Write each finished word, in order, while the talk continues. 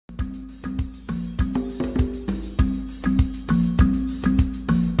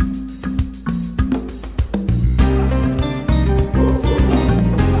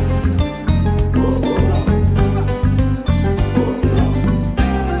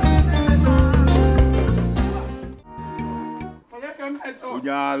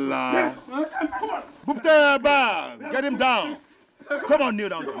Yalla. Get him down. Come on, kneel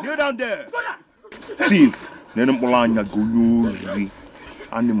down there. Kneel down there. Thief. Nenempolanya Guyuri.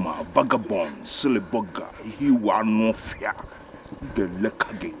 Animal, vagabond, silly bugger. He was no fear. Get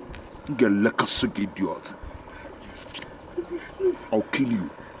lekage. Get lekasig idiot. I'll kill you.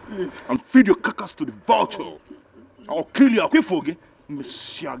 Please. And feed your carcass to the vulture. I'll kill you. I'll quit for you.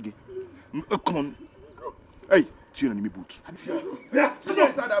 Messiage. Come on. Hey, chill in my boot. Yeah, sit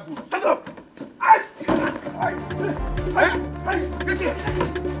inside that boot. Stand up. Hey, get it. Get it.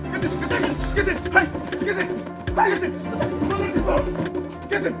 Get it. Hey, get it. Get it.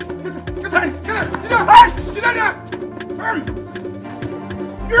 Get him! Get him! Get him! Get him! Hey! Get down there! Hey!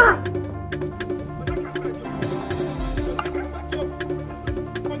 Yeah!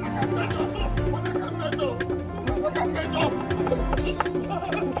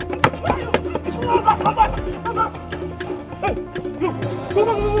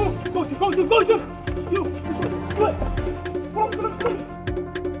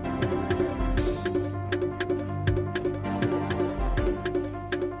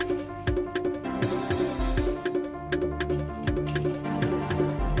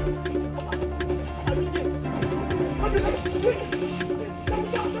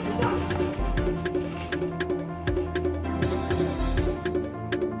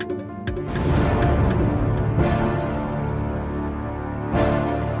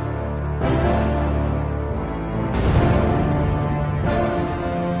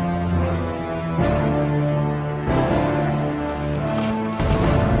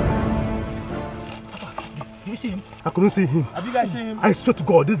 I couldn't see him. Have you guys seen him? I swear to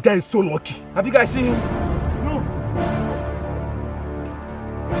God, this guy is so lucky. Have you guys seen him? No.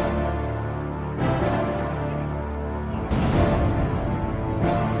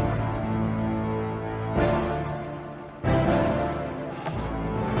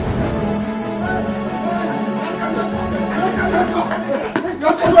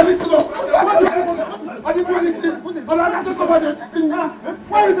 I didn't do anything. Why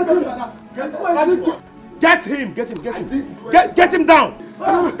are you talking about that? Get him! Get him! Get him! Get him down! I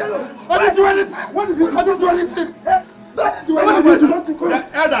didn't do anything! I didn't do anything! What did you do?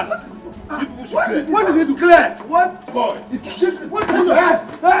 Elders! You people should clear. What did you do? Clear! What? Boy! What did you do? Hey!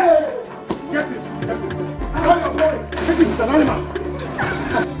 Get him! Get him! Get him! It's an animal! Get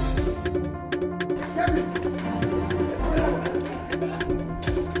him!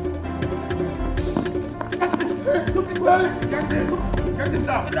 Get him! Get him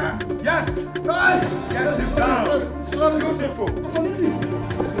down! Yes! Get him down! Beautiful! This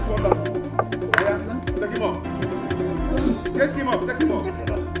is wonderful! Yeah, take him up! Get him up! Take him up!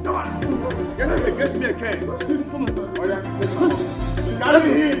 Come on! Get me a cane! Come on! Oh yeah, take him up!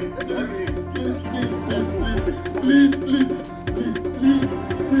 Carry him! Please!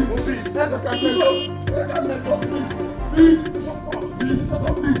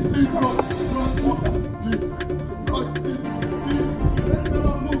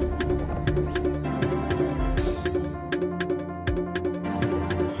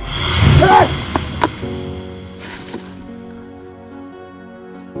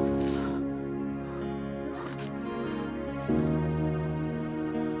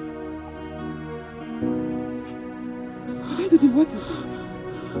 What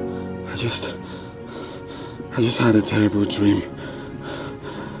is it? I just had a terrible dream.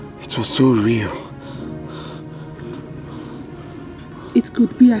 It was so real. It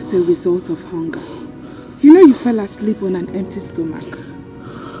could be as a result of hunger. You know you fell asleep on an empty stomach.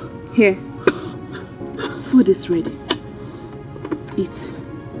 Here, food is ready. Eat.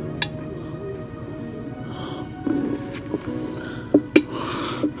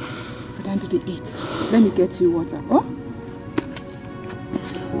 Go down to the eat. Let me get you water. Oh?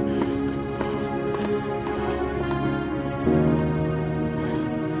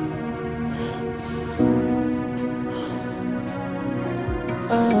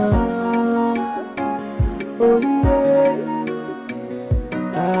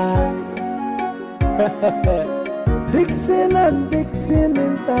 Dixon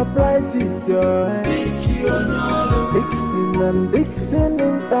Enterprises, Dixon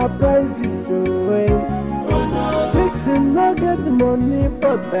Enterprises, Dixon no get money,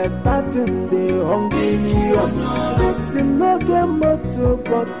 but better thing they hungry. Dixon no get motor,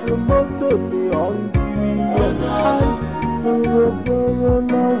 but motor they hungry.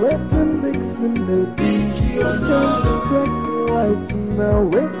 Now waiting Dixon the fake life now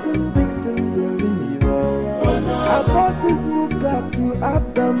waiting Dixon the leave. I bought this new car to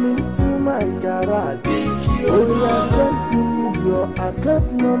add them into my garage. Oh yeah, send to me your account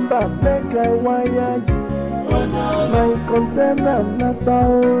number, make I wire you. My container not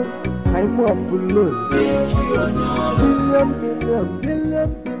out. I'm off alone.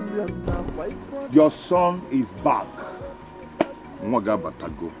 Billion. Your son is back. Mwaga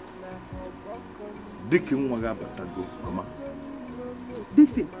Batago. Dixon Mwaga Batago, Mama.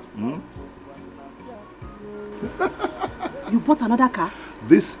 Dixon? You bought another car?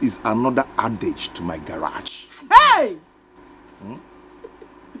 This is another adage to my garage. Hey!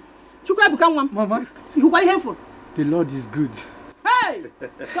 Mama, you buy handful. The Lord is good. Hey!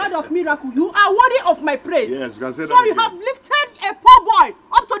 God of miracle, you are worthy of my praise. Yes, you can say that. So you have lifted a poor boy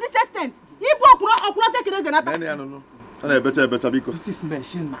up to this extent. If you could take it as another. No. Better because This is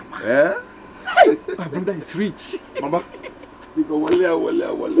machine, Mama. eh? My brother is rich. Mama,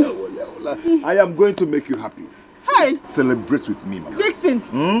 I am going to make you happy. Hey! Celebrate with me, Mama. Dixon!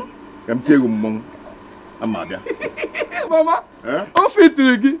 I'm telling you, Mom. I'm mad. Mama, Eh? I'm fit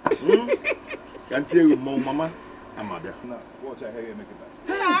to again. Can't tell you, Mama. I'm mad. Now, watch I hear you make it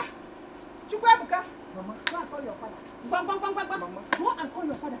back. Chukwebuka! Mama, go and call your father. Bang. Mama. Go and call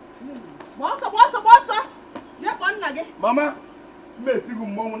your father. Bossa! Just one nugget. Mama, meet you,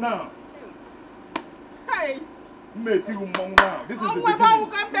 Mom, now. Hey! Meet you, Mom, now. This is the beginning.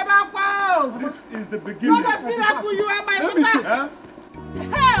 This is the beginning. God of miracle, you are my papa. Huh?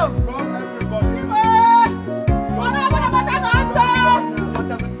 Help! God,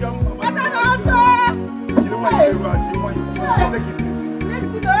 everybody. Take it easy.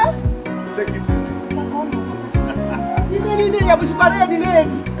 Take it easy.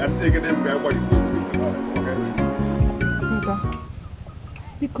 I'm taking them guy what you do.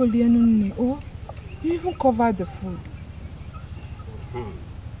 Okay? Oh, you even covered the food.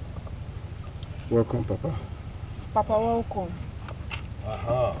 Welcome, Papa. Papa, welcome.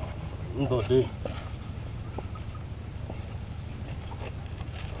 Aha. Ndode.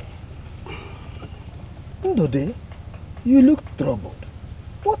 Ndode, you look troubled.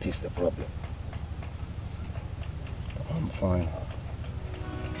 What is the problem? I'm fine.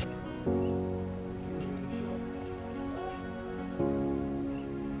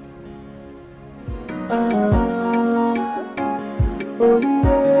 Oh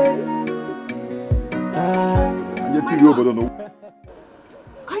yeah.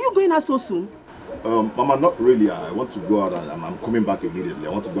 Are you going out so soon? Mama, not really. I want to go out and I'm coming back immediately. I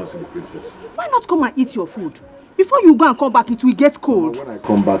want to go and see the princess. Why not come and eat your food? Before you go and come back, it will get cold. Mama, when I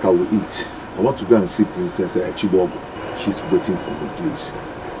come back, I will eat. I want to go and see Princess Chibogo. She's waiting for me, please.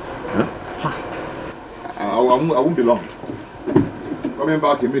 Huh? I won't be long. Coming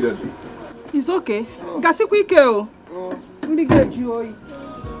back immediately. It's okay. Gasi kwike. We get you.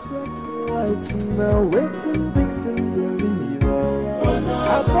 Life now waiting Dixon deliver.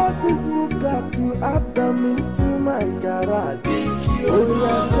 I bought this new car to add them into my garage. Oh,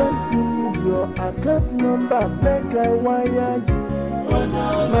 yeah, send to me your account number, make I wire you.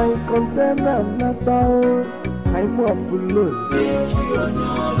 My container not out. I'm off alone.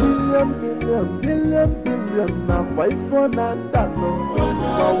 Billion. Now why for that no?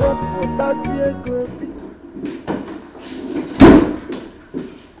 What does he go?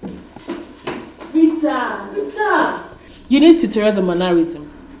 Vita! You need tutorials on mannerism.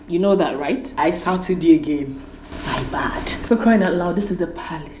 You know that, right? I shouted you again. My bad. For crying out loud, this is a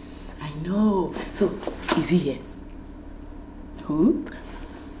palace. I know. So, is he here? Who?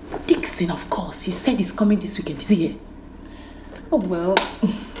 Dixon, of course. He said he's coming this weekend. Is he here? Oh, well,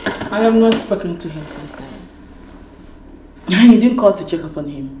 I have not spoken to him since then. You didn't call to check up on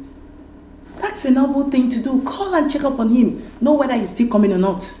him. That's a noble thing to do. Call and check up on him. Know whether he's still coming or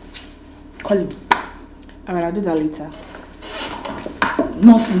not. Call him. Alright, I'll do that later.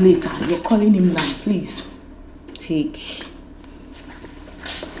 Not later. You're calling him now, please. Take.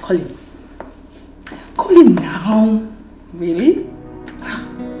 Call him. Call him now. Really?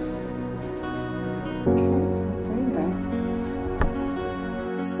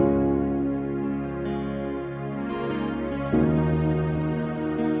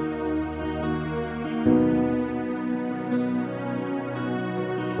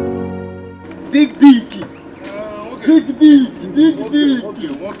 Dig.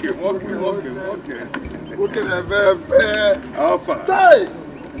 Okay. Okay, Alpha.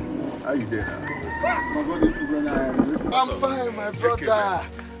 How you doing? I'm fine, my brother.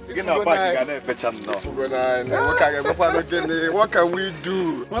 What can we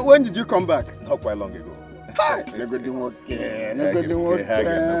do? When did you come back? Not quite long ago. Hi.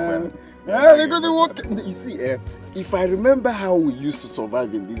 You see, if I remember how we used to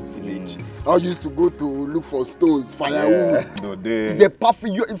survive in this village, I used to go to look for stones, firewood. It's a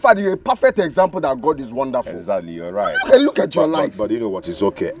perfect. In fact, you're a perfect example that God is wonderful. Exactly, you're right. Okay, look at your life. But you know what? It's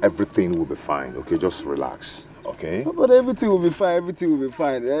okay. Everything will be fine. Okay, just relax. okay? But everything will be fine, everything will be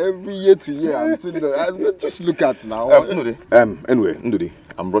fine. Every year to year, I'm saying that. Just look at now. Ndudi, anyway, Ndudi,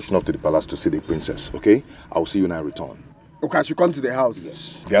 I'm rushing off to the palace to see the princess, okay? I'll see you when I return. Okay, I should come to the house.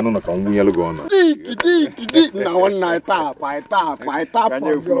 Yes. They are not going to go on. Dick. Now one I tap from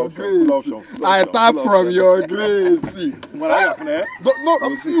your grace. I tap from your grace. No.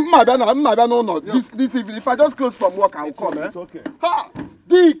 This evening, if I just close from work, I'll come. It's okay. Ha!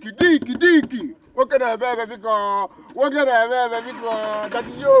 Dick. What can I baby go?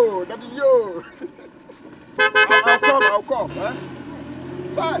 Daddy yo. I'll come.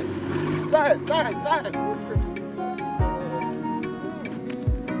 Time.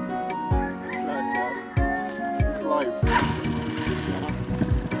 Life.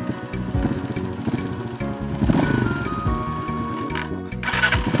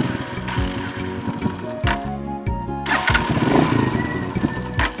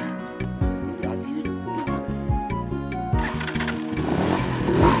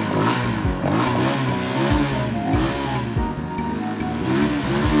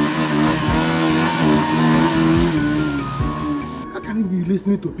 How can you be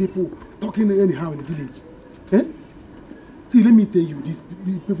listening to people talking anyhow in the village? Eh? See, let me tell you, these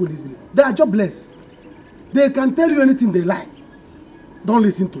people in this village, they are jobless. They can tell you anything they like. Don't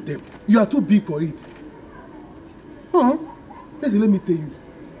listen to them. You are too big for it. Listen, let me tell you,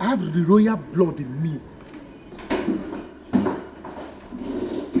 I have the royal blood in me.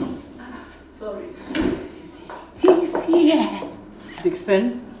 Sorry. He's here.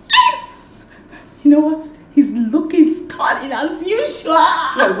 Dixon? Yes! You know what? He's looking stunning as usual.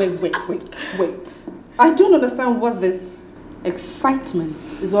 Wait. I don't understand what this excitement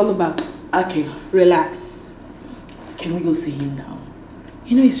is all about. Okay, relax. Can we go see him now?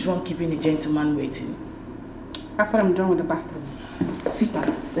 You know it's wrong keeping a gentleman waiting. After I'm done with the bathroom. Sit down.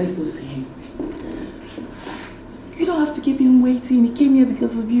 Let's go see him. You don't have to keep him waiting. He came here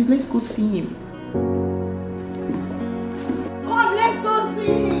because of you. Let's go see him. Come, let's go see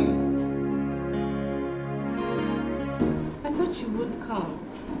him. I thought you would come.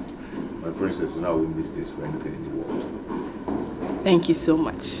 My princess, you know I wouldn't miss this for anything in the world. Thank you so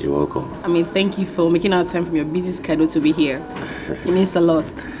much. You're welcome. I mean, thank you for making out time from your busy schedule to be here. It means a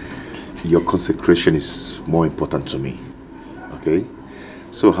lot. Your consecration is more important to me. Okay?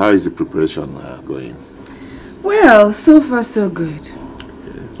 So how is the preparation going? Well, so far so good.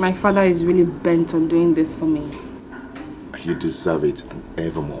 My father is really bent on doing this for me. You deserve it and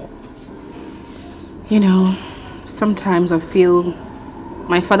ever more. You know, sometimes I feel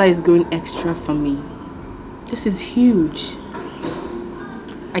my father is going extra for me. This is huge.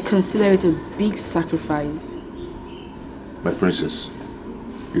 I consider it a big sacrifice. My princess,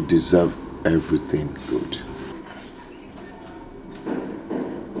 you deserve everything good.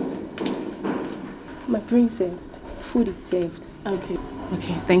 My princess, food is served. Okay,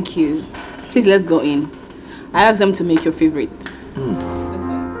 thank you. Please, let's go in. I asked them to make your favorite. Let's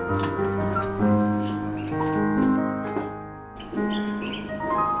go.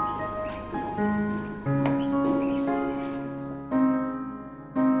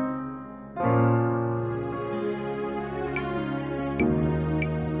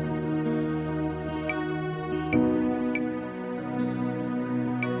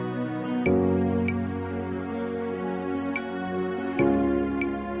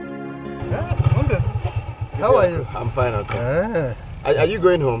 How are you? I'm fine, okay. Are you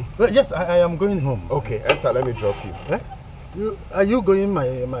going home? Well, yes, I am going home. Okay, enter, let me drop you. Are you going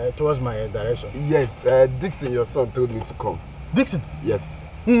towards my direction? Yes, Dixon, your son, told me to come. Dixon? Yes.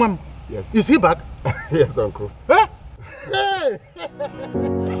 Mom? Yes. Is he back? Yes, uncle. Huh? Hey!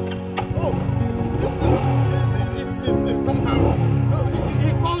 Oh, Dixon is somehow... No,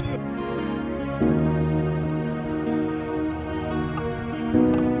 he called you.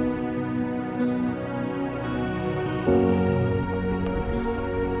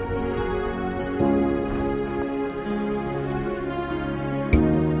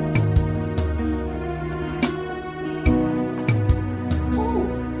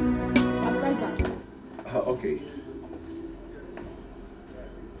 Okay.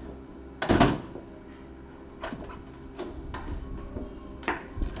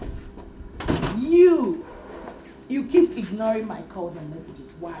 You keep ignoring my calls and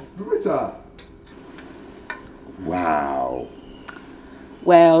messages. Why? Rita! Wow.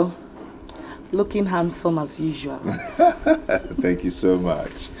 Well, looking handsome as usual. Thank you so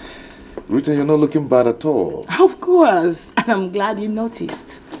much. Rita, you're not looking bad at all. Of course. And I'm glad you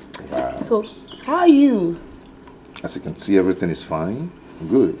noticed. Wow. So, how are you? As you can see, everything is fine.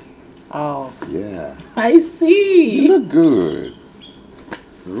 Good. Oh. Yeah. I see. You look good.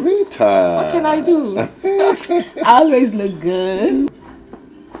 Rita! What can I do? I always look good.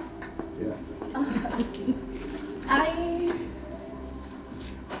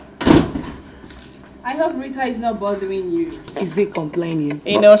 I hope Rita is not bothering you. Is he complaining?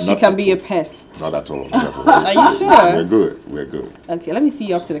 You know, she can be a pest. Not at all. Not at all. Are you sure? We're good. We're good. Okay, let me see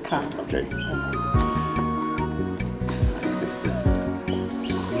you up to the car. Okay.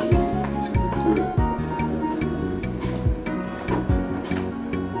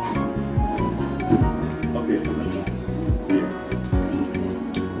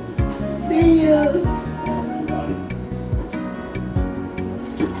 See you.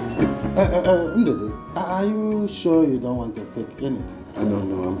 Ndede, are you sure you don't want to fake anything? No,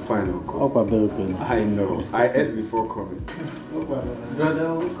 I'm fine, Uncle. Okay. I know. I ate before coming.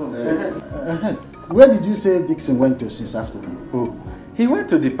 Brother, welcome. Where did you say Dixon went to since afternoon? Oh, he went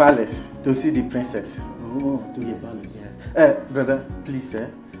to the palace to see the princess. Oh, to the palace. Yeah. Brother, please,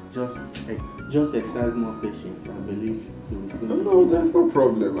 just exercise more patience. I believe he will soon. No, that's no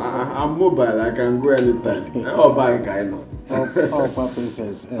problem. I'm mobile. I can go anytime. I'll buy a guy now. Oh,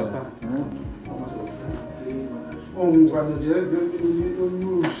 princess. It's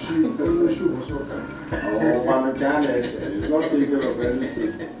not taking up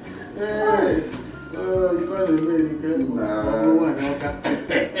anything. Hey, you find a American.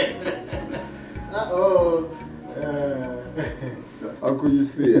 Uncle, you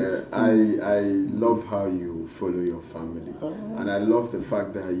see, I love how you follow your family. And I love the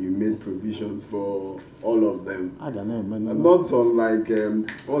fact that you made provisions for all of them. I don't know, man. Not unlike,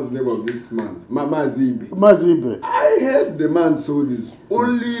 what's the name of this man? Mazibe. I heard the man sold his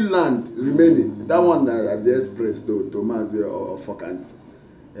only land remaining. That one at the express to Mazi or Fokansi.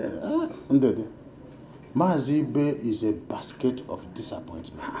 Ndede, Mazibe is a basket of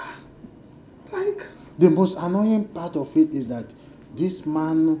disappointments. Like? The most annoying part of it is that this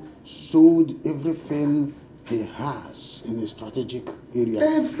man sold everything he has in a strategic area.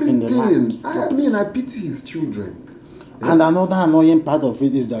 Everything. In the land. I pity his children. And another annoying part of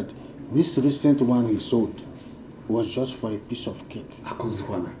it is that this recent one he sold was just for a piece of cake.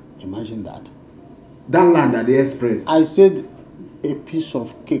 Imagine that. That land at the express. I said a piece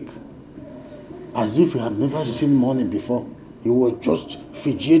of cake. As if he had never seen money before. He was just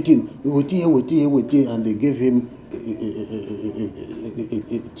fidgeting, and they gave him a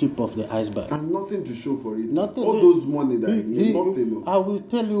tip of the iceberg. And nothing to show for it. Nothing. All those money that he nothing. I will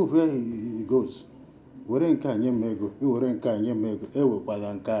tell you where he goes. That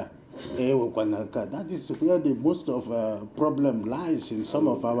is where the most of problem lies in some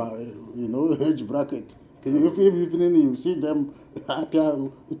of our, age bracket. If you see them,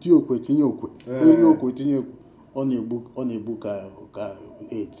 on a book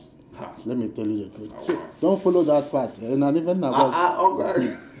AIDS. Let me tell you the truth. So don't follow that part. And I even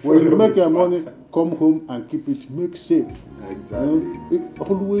okay. When you make your money, come home and keep it. Make safe. Exactly.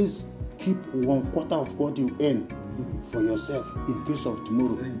 Always keep 1/4 of what you earn for yourself in case of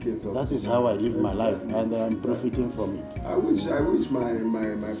tomorrow. That is how I live my life, and I'm profiting from it. I wish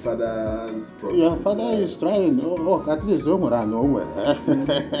my father's property. Your father is trying. At least your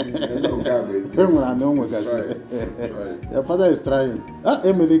father is trying.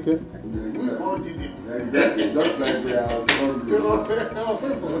 Emelike. We all did it. Exactly. Just like we are strong.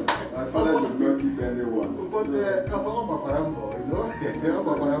 My father did not keep anyone. But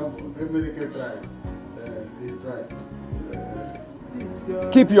Emelike tried. He tried.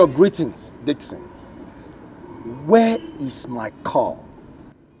 Keep your greetings, Dixon. Where is my car?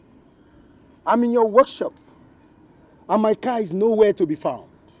 I'm in your workshop, and my car is nowhere to be found.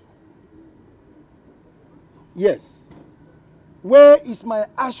 Yes. Where is my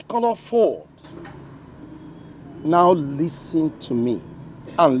ash-color Ford? Now listen to me,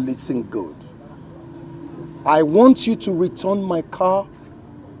 and listen good. I want you to return my car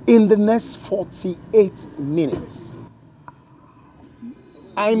in the next 48 minutes.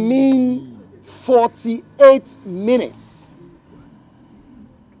 I mean 48 minutes.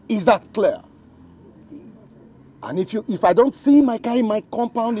 Is that clear? And if I don't see my car in my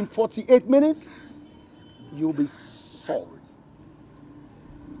compound in 48 minutes, you'll be sorry.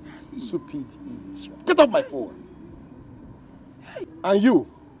 Stupid idiot. Get off my phone. And you,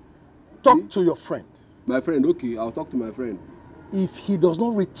 talk to your friend. My friend, okay, I'll talk to my friend. If he does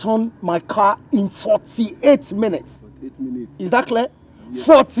not return my car in 48 minutes. 48 minutes. Is that clear? Yes.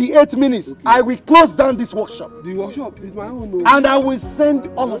 48 minutes. Okay. I will close down this workshop. The workshop is my own. And I will send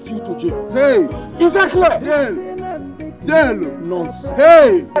all of you to jail. Hey! Is that clear? Jail! Nonsense.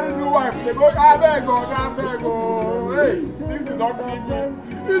 Hey! Hey, this is not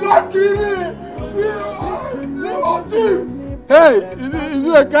kidding. It's not kidding. Hey, is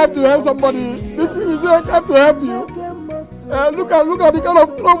it a cab to help somebody? Is it a cab to help you? Look at the kind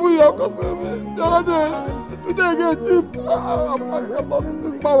of trouble you have caused me. The other day, today again, Chief. This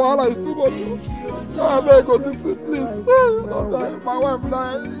my wahala is too much. I beg you, this please. My wife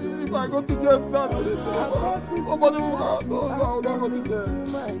died. If I go to jail, somebody will go. No, I will not go to jail.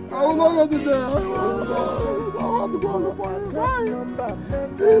 I will not go to jail. I want to go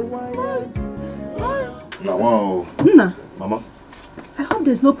to Now, wow. Nna. Mama. I hope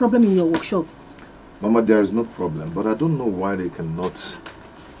there's no problem in your workshop. Mama, there is no problem, but I don't know why they cannot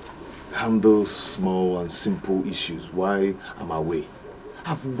handle small and simple issues. Why am I away?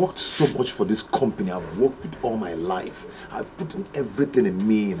 I've worked so much for this company. I've worked with all my life. I've put in everything in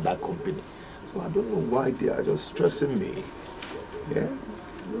me in that company. So I don't know why they are just stressing me. Yeah?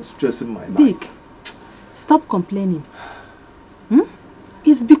 Just stressing my life. Dick, stop complaining.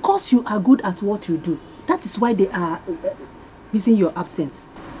 It's because you are good at what you do. That is why they are missing your absence.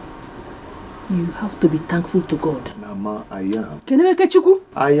 You have to be thankful to God. Mama, I am.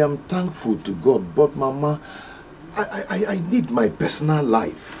 I am thankful to God, but Mama, I need my personal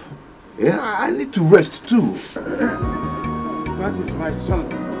life. Yeah, I need to rest too. That is my son,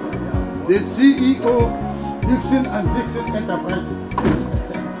 the CEO, Dixon and Dixon Enterprises.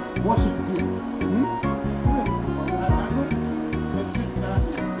 What should we do?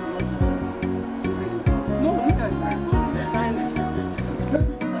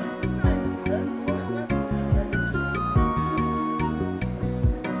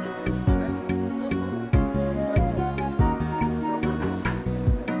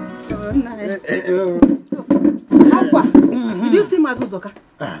 How far? Did you see Mazuzoka?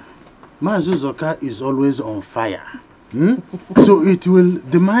 Mazuzoka is always on fire. So it will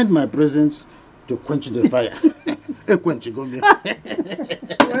demand my presence to quench the fire.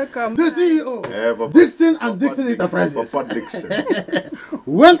 Welcome. The CEO, Dixon and Dixon Enterprises.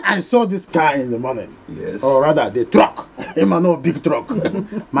 When I saw this car in the morning, yes, or rather the truck, a big truck,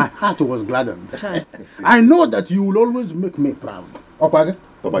 my heart was gladdened. I know that you will always make me proud. Papa,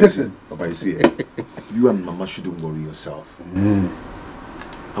 Dixon. you see, you and Mama shouldn't worry yourself.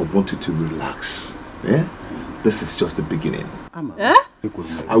 I want you to relax. Yeah? This is just the beginning. I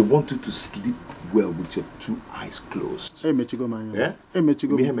want you to sleep well with your 2 eyes closed. Hey, Mechigo, man. Yeah? Hey,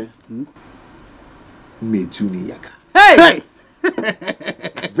 Mechigo. Metuni yaka. Hey!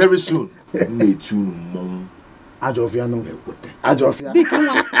 Very soon. Metuni mom. Ajofiano.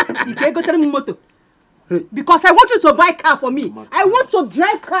 Because I want you to buy a car for me. I want to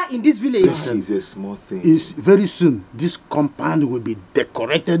drive car in this village. This is a small thing. Is very soon this compound will be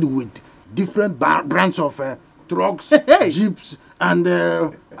decorated with different brands of trucks, jeeps, and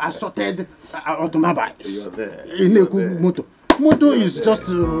assorted automobiles. Moto is just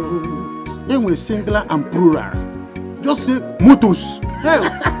singular and plural. Just say motos.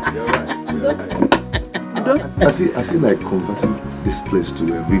 You're right. I feel like converting this place to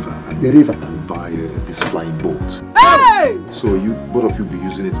a river and buy this flying boat. Hey! So both of you be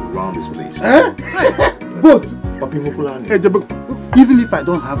using it around this place. Boat? Even if I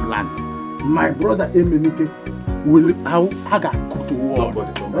don't have land, my brother Emenike will go to war.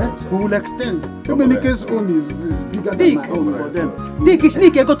 We will extend. Emenike's own is bigger than my own for them. Dick is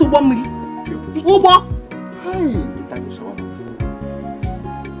sneaky go to Bomri. Ubo. Hey.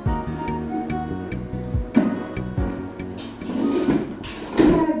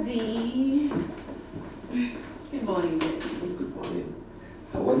 Good morning. Good morning.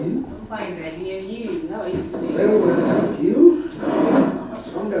 How are you? I'm fine, Daddy. And you? How are you today? Very well, thank you. As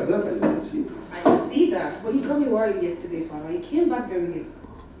strong as ever, you can see. I can see that. But you got me worried yesterday, Father. You came back very late.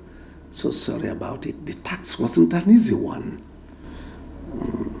 So sorry about it. The tax wasn't an easy one.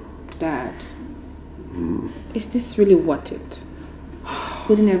 Dad, is this really worth it?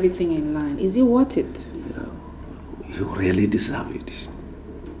 Putting everything in line, is it worth it? Yeah, you really deserve it.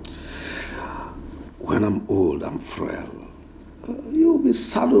 When I'm old, I'm frail. You'll be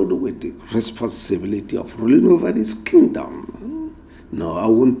saddled with the responsibility of ruling over this kingdom. No, I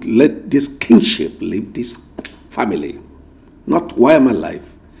won't let this kingship leave this family. Not while I'm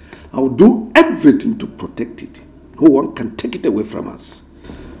alive. I'll do everything to protect it. No one can take it away from us.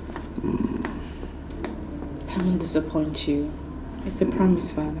 I won't disappoint you. It's a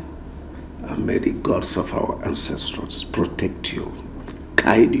promise, Father. And may the gods of our ancestors protect you,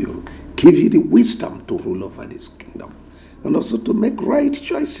 guide you, give you the wisdom to rule over this kingdom, and also to make right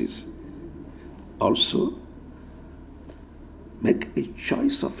choices. Also, make a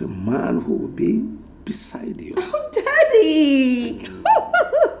choice of a man who will be beside you. Oh, Daddy!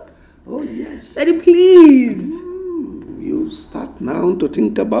 Oh, yes. Daddy, please. You start now to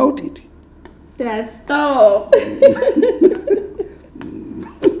think about it. Dad, stop.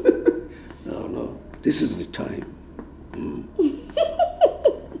 This is the time.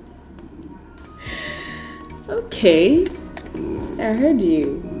 Okay. I heard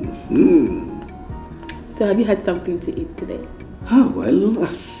you. So have you had something to eat today? Oh, well,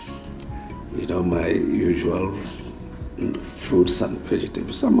 you know, my usual fruits and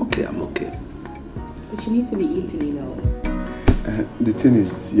vegetables. I'm okay. But you need to be eating, you know. The thing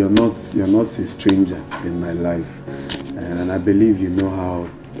is, you're not a stranger in my life, and I believe you know how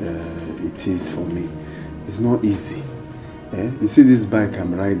it is for me. It's not easy. You see this bike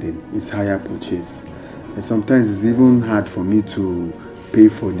I'm riding, it's hire purchase. And sometimes it's even hard for me to pay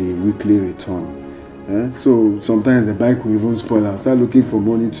for the weekly return. So sometimes the bike will even spoil. I'll start looking for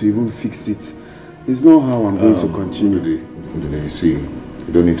money to even fix it. It's not how I'm going to continue. You see,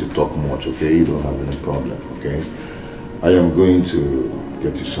 you don't need to talk much, okay? You don't have any problem, okay? I am going to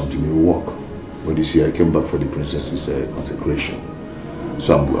get you something you work. But you see, I came back for the princess's consecration.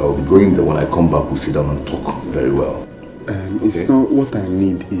 So I'll be going there. When I come back, we'll sit down and talk very well. It's not what I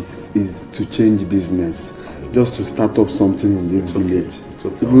need is to change business, just to start up something in this village.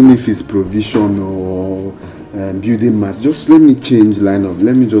 Okay. Even if it's provision or building mats, just let me change line of.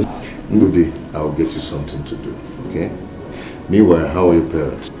 Let me just. Good, I'll get you something to do. Okay. Meanwhile, how are your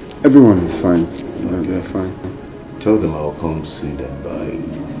parents? Everyone is fine. Okay. They're fine. Tell them I'll come see them by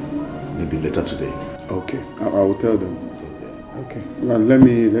maybe later today. Okay, I will tell them. Okay. Well, let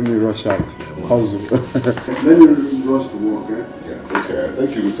me rush out. Hustle. Let me rush to work. Yeah. Okay.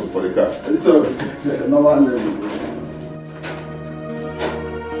 Thank you, Mr. for the car. It's okay. No one.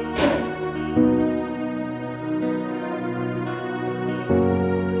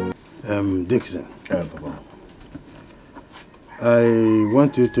 Dixon. Yeah, Papa. I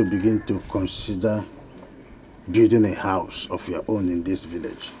want you to begin to consider building a house of your own in this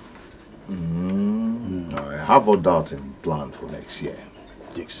village. I have all that in plan for next year.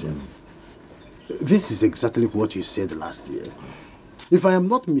 Dixon, this is exactly what you said last year. If I am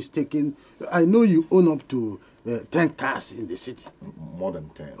not mistaken, I know you own up to 10 cars in the city. More than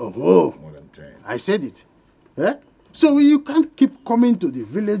 10. Oh, more than 10. I said it. So you can't keep coming to the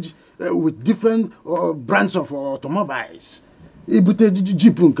village with different brands of automobiles. Ibute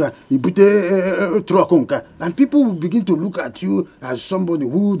jeep unka, ibute truck unka, and people will begin to look at you as somebody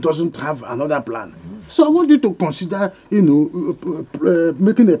who doesn't have another plan. So I want you to consider,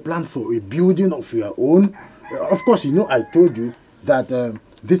 making a plan for a building of your own. Of course, I told you that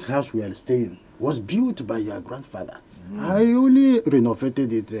this house we are staying was built by your grandfather. I only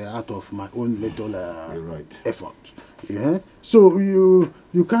renovated it out of my own little effort. Yeah? So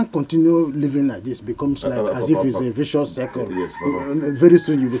you can't continue living like this. Becomes like as if it's a vicious circle. Yes, Papa. Very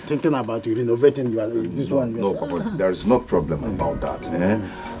soon you'll be thinking about renovating this one. No, Papa, there is no problem about that.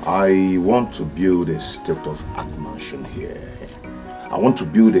 I want to build a state-of-art mansion here. I want to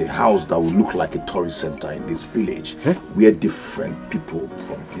build a house that will look like a tourist center in this village, where different people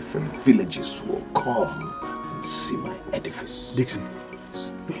from different villages will come and see my edifice. Dixon.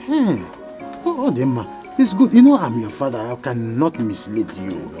 It's good. I'm your father. I cannot mislead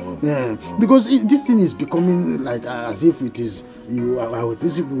you. Because this thing is becoming like as if it is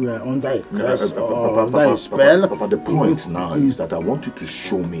as if we are under a curse or under a spell. But the point now is that I want you to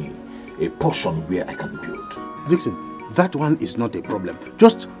show me a portion where I can build. Dixon, that one is not a problem.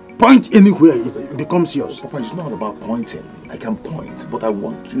 Just point anywhere, it becomes yours. Papa, it's not about pointing. I can point, but I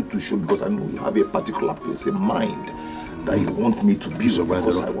want you to show, because I know you have a particular place in mind that you want me to build,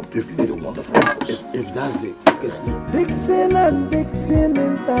 because I want to build a wonderful house. If that's the case. Dixon and Dixon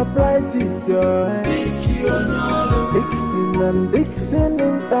Enterprises, Dixon and Dixon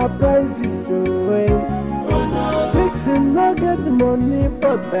Enterprises, Dixon no get money,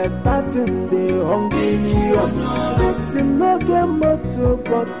 but better thing they hungry. Dixon no get motor,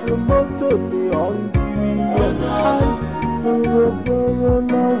 but motor they hungry.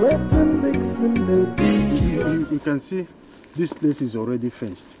 No waiting Dixon You can see this place is already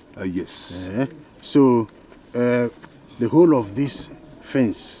fenced. Yes. So the whole of this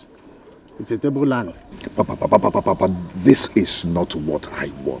fence is a table land. Papa, this is not what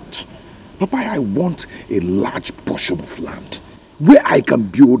I want. Papa, I want a large portion of land where I can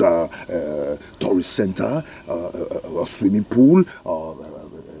build a tourist center, a swimming pool,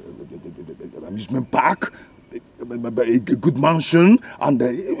 amusement park, a good mansion, and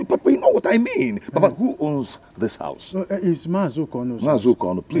but you know what I mean. Papa, who owns this house? It's Mazukono.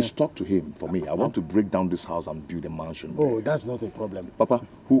 Mazukono, please talk to him for me. I want to break down this house and build a mansion. Oh, that's not a problem. Papa,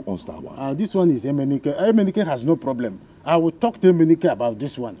 who owns that one? This one is Emenike. Emenike has no problem. I will talk to Emenike about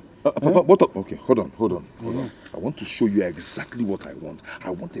this one. Papa, what up? Okay, hold on. I want to show you exactly what I want. I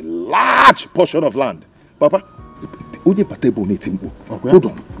want a large portion of land. Papa, hold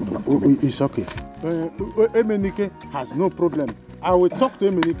on. It's okay. Emenike has no problem. I will talk to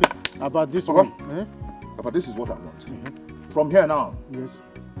Emenike about this one. But this is what I want. From here now. Yes.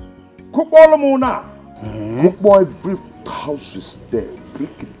 Cook all of now. Cook boy, every house is there.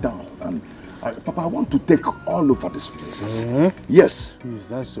 Break it down. And Papa, I want to take all over this place. Yes. Is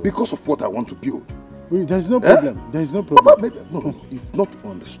that so? Because of what I want to build. There's no problem. There's no problem. Papa, maybe, no, you've not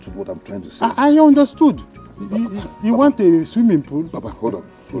understood what I'm trying to say. I understood. You want a swimming pool? Papa, hold on.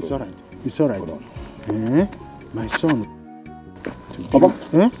 It's all right. It's all right. Hold on. My son. Papa?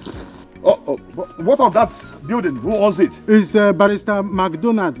 What of that building? Who owns it? It's Barrister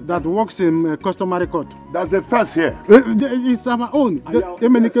McDonald that works in customary court. There's a fence here. It's our own.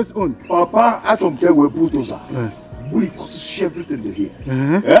 Emenike's own. Papa, I don't care where bulldozer. We push everything here.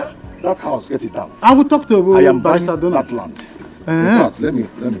 Yeah? That house, get it down. I will talk to I am buying Barrister Donald. that land. In fact, let me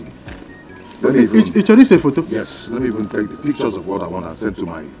even... It's a photo? Yes, let me even take the pictures of what I want and send to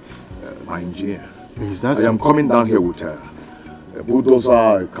my engineer. Is that I am coming down here with a bulldozer,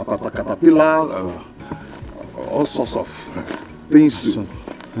 a caterpillar, all sorts of things to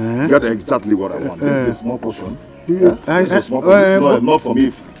get exactly what I want. This is a small portion. This is a small portion. It's not enough for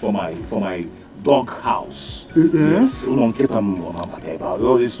me for my dog house. Yes.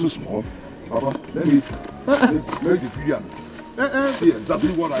 It's too small. Papa, let me make the video. See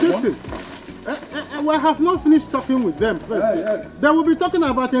exactly what I want. We have not finished talking with them first. They will be talking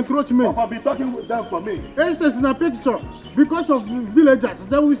about encroachment. Papa, be talking with them for me. This is in a picture. Because of villagers,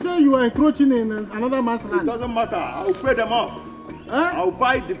 they will say you are encroaching in another man's land. It doesn't matter. I will pay them off. I will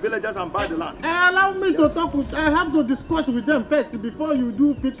buy the villagers and buy the land. Allow me to talk with. I have to discuss with them first before you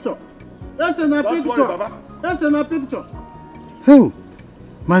do picture. That's in a picture. Worry, Baba. That's in a picture. Hey,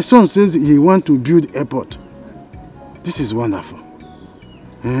 my son says he wants to build airport. This is wonderful.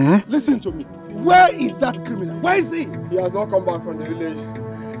 Listen to me. Where is that criminal? Where is he? He has not come back from the village.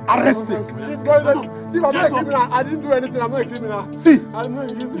 Arrest him. I'm not a criminal. I didn't do anything. I'm not a criminal. See, I'm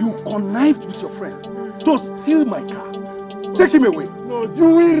not a criminal. You connived with your friend to steal my car. Take him away. No, you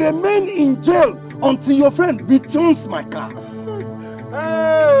will remain in jail until your friend returns my car.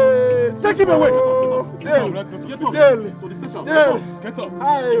 Hey! Take him away. Jail. Let's go to Jail. To the station. Jail. Get up.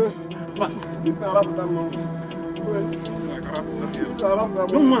 Hey. Fast.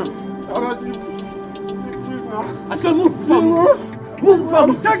 Young man. I said move. Move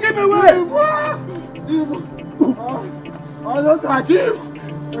from. Take him away. I don't touch him.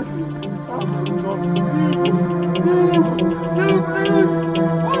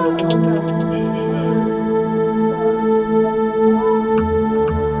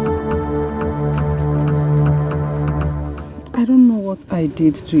 I don't know what I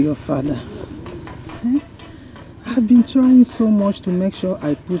did to your father. I've been trying so much to make sure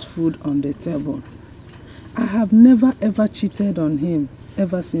I put food on the table. I have never ever cheated on him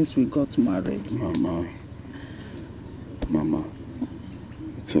ever since we got married. Mama,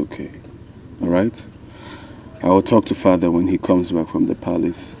 it's okay. All right? I will talk to father when he comes back from the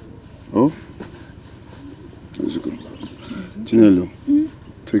palace. Oh? Let's go. Chinelo,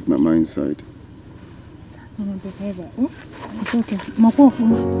 take Mama inside. It's okay.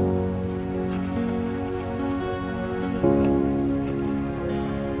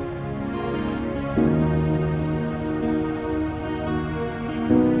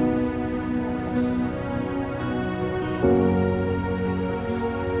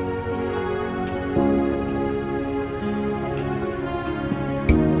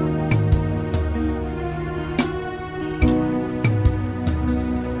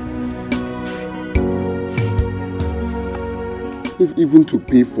 If even to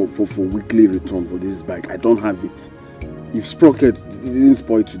pay for weekly return for this bike, I don't have it. If sprocket didn't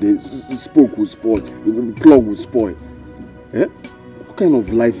spoil today, spoke will spoil, the plug will spoil. Eh? What kind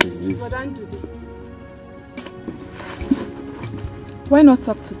of life is this? Why not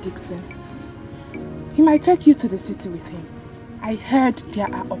talk to Dixon? He might take you to the city with him. I heard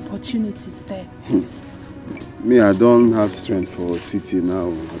there are opportunities there. Me, I don't have strength for a city now.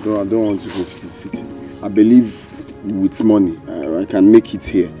 I don't want to go to the city. I believe with money, I can make it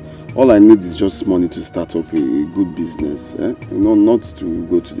here. All I need is just money to start up a good business. You know, not to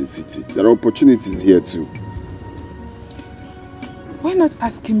go to the city. There are opportunities here too. Why not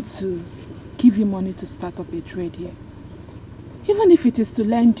ask him to give you money to start up a trade here? Even if it is to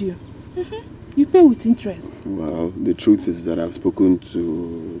lend you. You pay with interest. Well, the truth is that I've spoken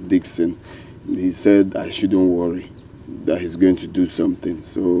to Dixon. He said I shouldn't worry, that he's going to do something,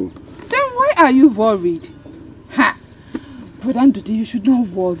 so... Then why are you worried? Ha! Brother Ndude, you should not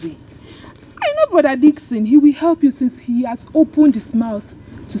worry. I know Brother Dixon, he will help you since he has opened his mouth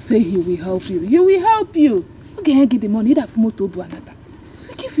to say he will help you. He will help you. Okay, I get the money. I'll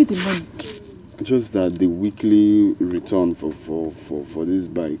give you the money. Just that the weekly return for this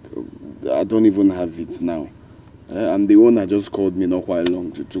bike, I don't even have it now. And the owner just called me not quite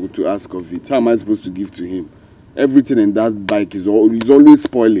long to ask of it. How am I supposed to give to him? Everything in that bike is always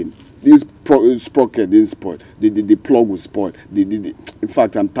spoiling. This sprocket didn't spoil. The plug was spoiled. In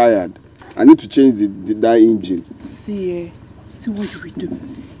fact, I'm tired. I need to change that engine. See what you will do.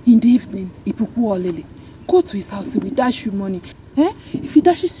 In the evening, go to his house, he will dash you money. If he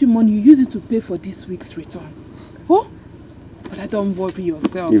dashes you money, you use it to pay for this week's return. Oh? But I don't worry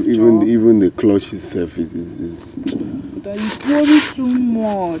yourself. Even the clutch itself is... But you worry too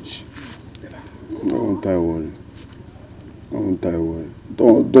much. Don't I worry.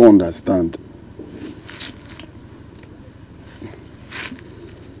 Don't understand.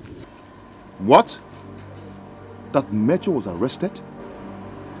 What? That Metro was arrested?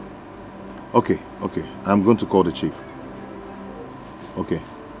 Okay. I'm going to call the chief. Okay.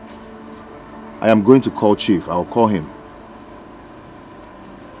 I am going to call Chief. I'll call him.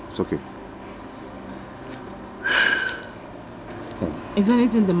 It's okay. Is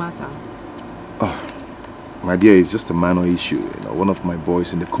anything the matter? Oh, my dear, it's just a minor issue. You know, one of my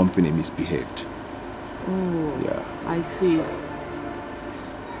boys in the company misbehaved. Oh, yeah. I see.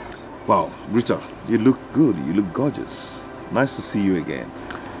 Wow, Rita, you look good. You look gorgeous. Nice to see you again.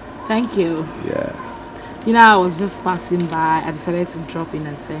 Thank you. Yeah. You know, I was just passing by. I decided to drop in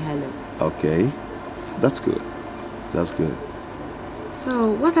and say hello. Okay. That's good. That's good. So,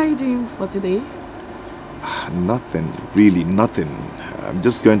 what are you doing for today? Nothing. Really, nothing. I'm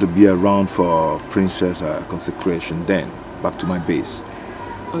just going to be around for Princess consecration, then back to my base.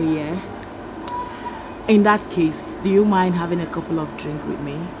 Oh, yeah? In that case, do you mind having a couple of drinks with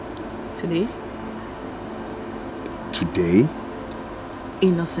me today? Today?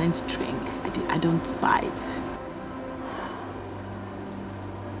 Innocent drink. I don't bite.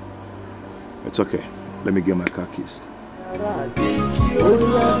 It's okay. Let me get my car keys. Send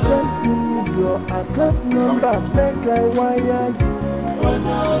to me your account number, make I wire you.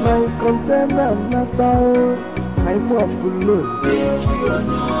 My container matter, I'm off load.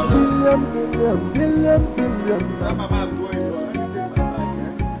 Billion.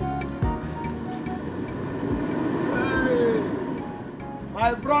 My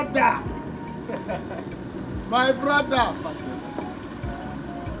brother! My brother!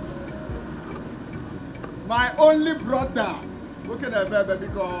 My only brother! Look at that baby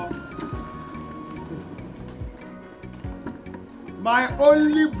girl. My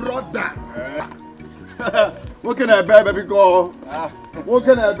only brother! What can I bear, baby girl? What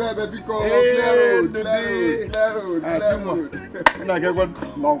can I bear, baby girl? Clear road.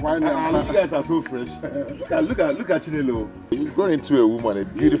 You guys are so fresh. Look at Chinelo. You've grown into a woman, a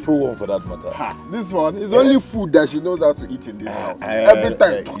beautiful one for that matter. This one is only food that she knows how to eat in this house. Every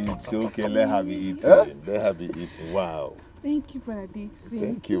time. It's okay, let her be eating. Let her be eating. Wow. Thank you, Brother Dixie.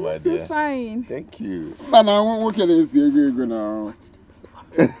 Thank you, my You're dear. so fine. Thank you. But now, what can I say now?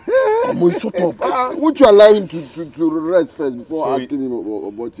 Come on, shut up. Won't you allow him to rest first before asking him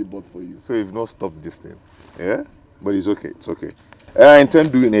what he bought for you? So you've not stopped this thing, yeah? But it's okay, it's okay. I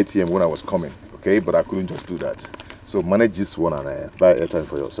intend doing ATM when I was coming, okay? But I couldn't just do that. So manage this one and buy airtime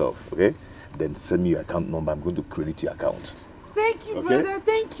for yourself, okay? Then send me your account number. I'm going to credit your account. Thank you, Okay. brother.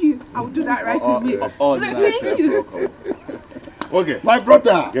 Thank you. I'll do that right away. Thank you. Okay. My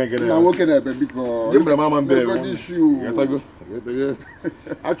brother. Get Now, what can I baby girl? Give me the mama bear. Look at this shoe.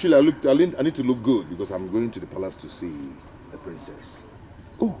 Actually, I need to look good because I'm going to the palace to see the princess.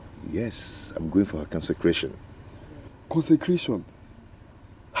 Oh, yes. I'm going for her consecration. Consecration?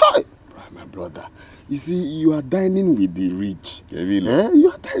 Hi! My brother, you see, you are dining with the rich. Yeah, really?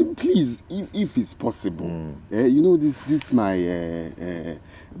 You are dining, please, if it's possible. You know, this my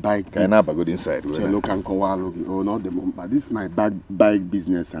bike. Can I go inside? Oh, not the moment, but this is my bike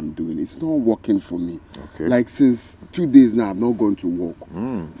business I'm doing. It's not working for me. Okay. Like since 2 days now, I've not gone to work.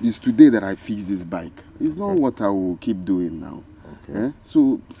 It's today that I fixed this bike. It's not what I will keep doing now. Okay.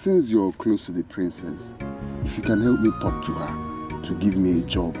 So, since you're close to the princess, if you can help me talk to her to give me a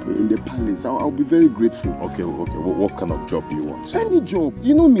job in the palace, I'll be very grateful. Okay. What kind of job do you want? Any job.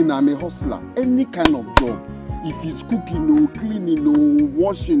 You know me now, I'm a hustler. Any kind of job. If it's cooking, cleaning,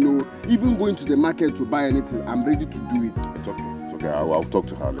 washing, even going to the market to buy anything, I'm ready to do it. It's okay. It's okay. I'll talk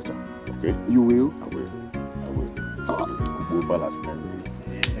to her later. Okay? You will? I will. We'll balance then.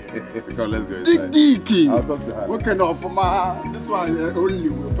 Come, let's go Dig inside. dicky. I'll talk to her. What kind of this one only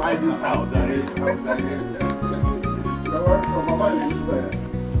will buy this house.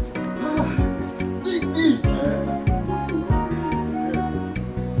 Dig dick.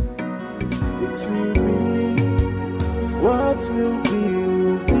 It will be what will be,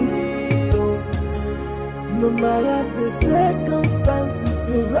 will be. No matter the circumstances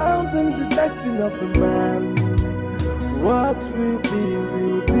surrounding the destiny of a man, what will be,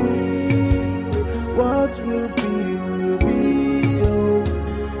 will be. What will be, will be. Oh.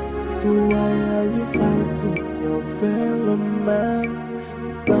 So why are you fighting your fellow man?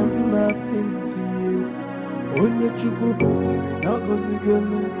 Done nothing to you. Onye chukwu goziri no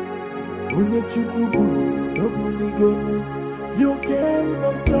gozigone. Onye chukwu buniri no bunigone. You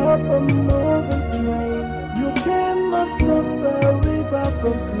cannot stop a moving train. You cannot stop the river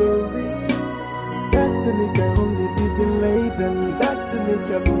from flowing. Destiny can only be delayed, and destiny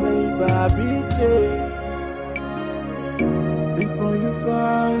can never be changed. Before you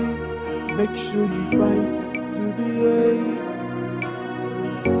fight, make sure you fight to the end.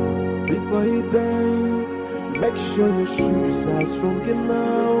 Before you dance, make sure your shoes are strong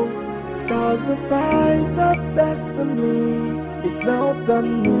enough. Cause the fight of destiny is not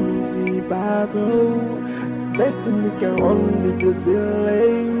an easy battle. Destiny can only be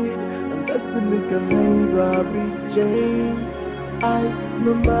delayed, and destiny can never be changed.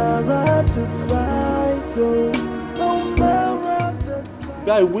 No matter the fight, oh, no matter the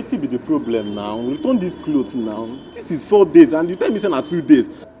Guy, what be the problem now? Return these clothes now. This is 4 days, and you tell me say na 2 days.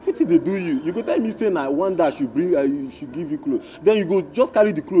 What did they do you? You go tell me say na one day I should bring, you should give you clothes. Then you go just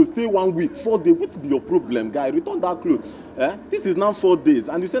carry the clothes, stay 1 week, 4 days. What be your problem, guy? Return that clothes. Eh? This is now 4 days,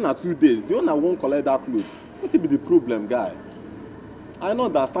 and you say na 2 days. The owner won't collect that clothes. What be the problem, guy? I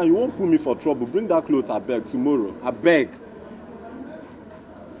don't understand. You won't put me for trouble. Bring that clothes, I beg, tomorrow. I beg.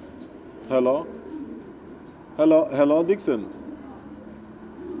 Hello? Hello, Dixon?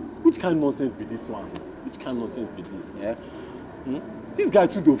 Which kind of nonsense be this one? Which kind of nonsense be this, eh? This guy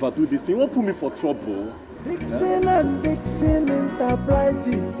too overdo this thing. He won't put me for trouble. Dixon and Dixon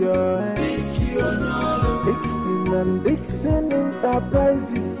Enterprises, yo. Dixon and Dixon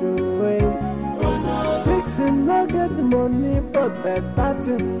Enterprises, yo. Dixon no get money, but better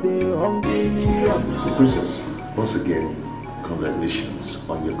thing they hungry. So, Princess, once again, congratulations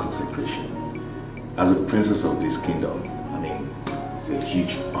on your consecration. As a princess of this kingdom, I mean, it's a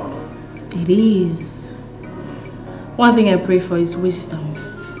huge honor. It is. One thing I pray for is wisdom.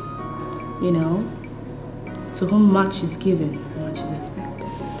 You know, to whom much is given, much is expected.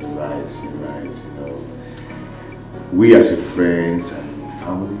 You're right, you know. We as your friends and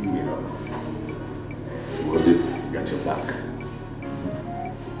family, you know, we'll always got your back.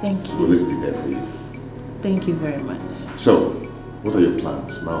 Thank you. We'll always be there for you. Thank you very much. So, what are your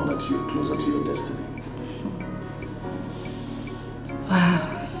plans now that you're closer to your destiny?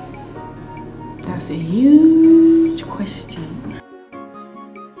 Wow. That's a huge question.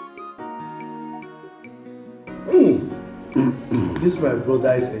 This my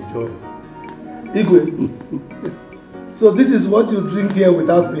brother is enjoying. Igwe. So this is what you drink here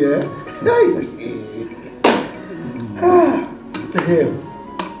without me, eh? To him.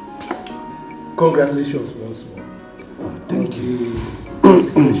 Congratulations once more. Oh, thank you.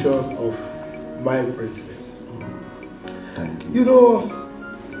 Consecration of my princess. Thank you. You know,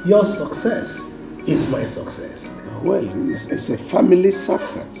 your success is my success. Well, it's a family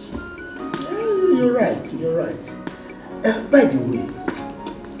success. You're right. By the way,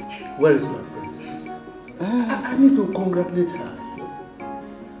 where is my princess? I need to congratulate her.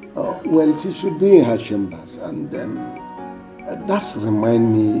 Oh, well, she should be in her chambers, and that's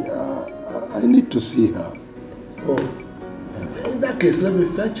remind me, I need to see her. Oh, in that case, let me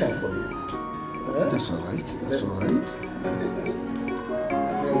fetch her for you. That's all right, that's all right.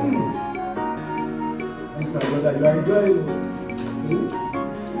 This my brother, you are enjoying.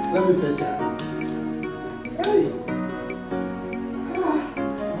 Let me fetch her. Hey!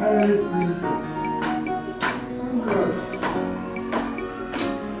 My princess.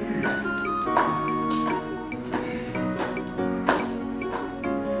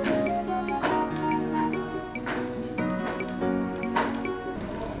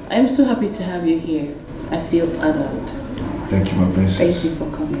 I'm so happy to have you here. I feel honored. Thank you, my princess. Thank you for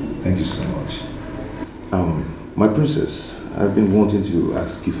coming. Thank you so much. My princess, I've been wanting to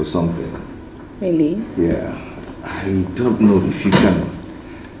ask you for something. Really? Yeah. I don't know if you can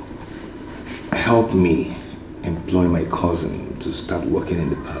help me employ my cousin to start working in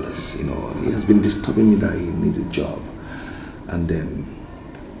the palace. You know, he has been disturbing me that he needs a job. And then,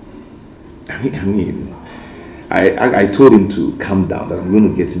 I told him to calm down, that I'm going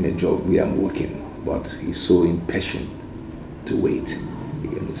to get him a job where I'm working. But he's so impatient to wait.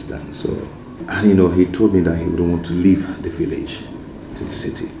 You understand? So, and you know, he told me that he wouldn't want to leave the village to the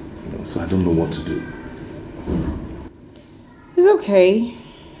city. You know, so I don't know what to do. It's okay.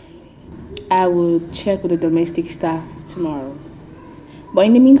 I will check with the domestic staff tomorrow. But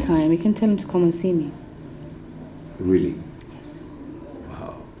in the meantime, you can tell him to come and see me. Really? Yes.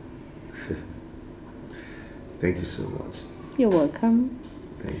 Wow. Thank you so much. You're welcome.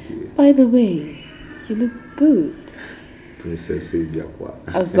 Thank you. By the way, you look good. Princess Ibiakwa.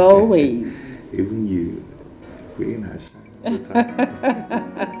 As always. Even you. Queen Asha.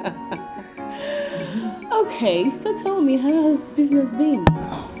 Okay, so tell me, how has business been?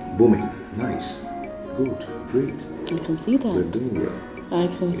 Booming. Nice. Good. Great. I can see that. We're doing well. I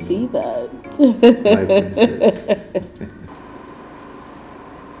can see that. My princess.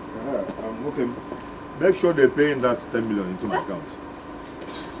 Okay. Make sure they're paying that 10 million into my account.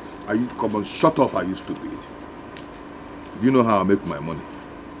 Come on, shut up, are you stupid? You know how I make my money.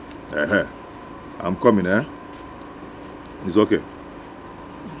 I'm coming, eh? It's okay.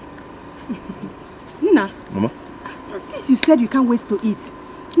 Nna. Mama? Since you said you can't wait to eat,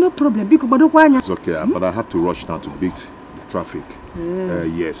 no problem. It's okay, but I have to rush now to beat the traffic.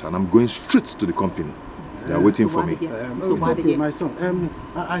 Yes, and I'm going straight to the company. They are waiting for me. It's okay, my son.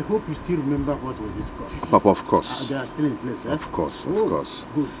 I hope you still remember what we discussed. Papa, of course. They are still in place, eh? Of course, of course.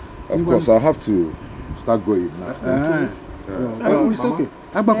 Good. Of course, I have to start going now. It's okay.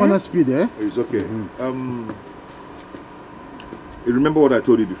 I'm back on speed, eh? It's okay. You remember what I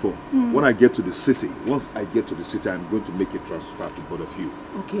told you before? When I get to the city, once I get to the city, I'm going to make a transfer to both of you.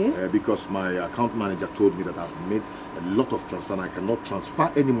 Okay. Because my account manager told me that I've made a lot of transfer and I cannot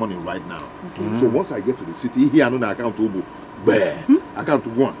transfer any money right now. Okay. So once I get to the city, here I know the account Ubu. Account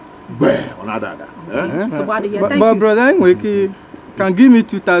 1. On other. So but brother, anyway, can give me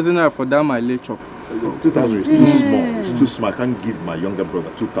 2,000 naira for that my lecture. 2,000 is too small. It's too small. I can't give my younger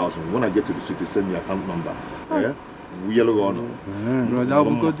brother 2,000. When I get to the city, send me account number. Yellow on. Brother, I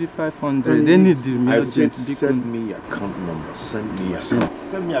will go to 500. They need the I said, send me account number. Send me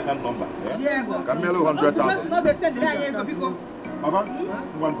account number. Yeah. Come here, 100,000. Baba,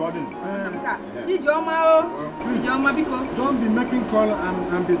 one garden. Please, don't be making call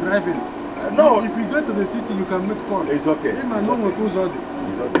and be driving. No. If you go to the city, you can make call. It's okay.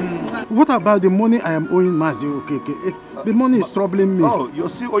 What about the money I am owing Mazi Okeke? The money is troubling me. Oh, you're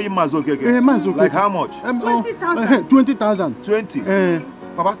still owing Mazi Okeke? Mazi Okeke. Like how much? 20,000. 20,000. 20?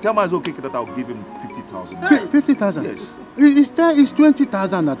 Papa, tell Mazi Okeke that I'll give him 50,000. 50,000? Yes. It's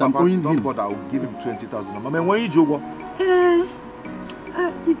 20,000 that I'm owing him. Don't bother, I'll give him 20,000. I mean, when you joke?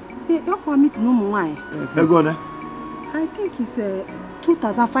 You want me to know more? I think it's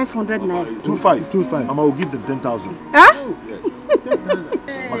 2,500 naira. 25. Mama will give them 10,000. Huh?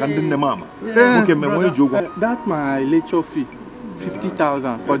 That my lecture fee,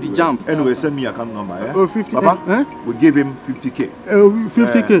 50,000 for the jump. Anyway, send me account number. Eh? Oh, 50. Papa, we give him 50k.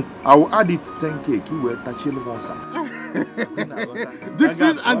 50k. I will add it 10k.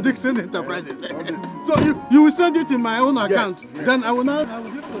 Dixon and Dixon Enterprises. So you will send it in my own account. Yes. Then I will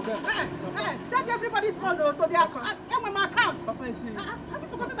give to them. Send everybody's phone to their account. I have my account. Papa is here. Have you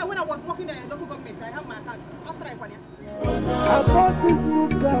forgotten that when I was working in local government, I have my account? I'll try one. I bought this new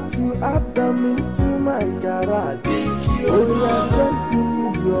car to add them into my garage. Oh, you send me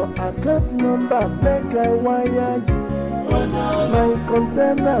your account number, make I wire you. My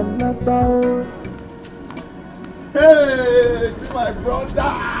container not out. Hey, it's my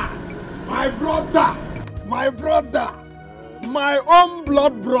brother! My brother! My brother! My own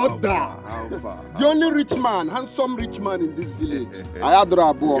blood brother! The only rich man, handsome rich man in this village. I had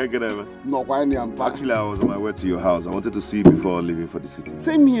Rabo. Actually, I was on my way to your house. I wanted to see you before leaving for the city.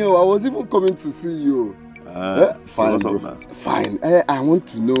 Same here. I was even coming to see you. Fine, bro. Fine. I want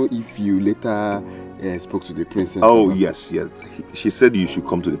to know if you later spoke to the princess. Oh, yes. She said you should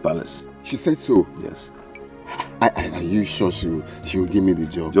come to the palace. She said so? Yes. Are you sure she will give me the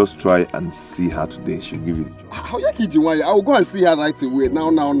job? Just try and see her today. She'll give you the job. How you kidding? I will go and see her right away.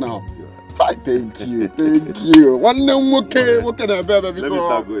 Now. Hi, thank you. One name, okay. What can I bear, baby? Let me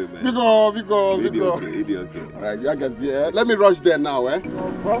start going, man. Big okay. All right, you can see. Let me rush there now, eh?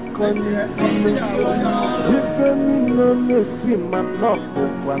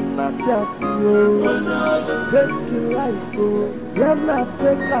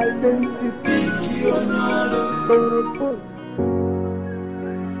 Fake identity.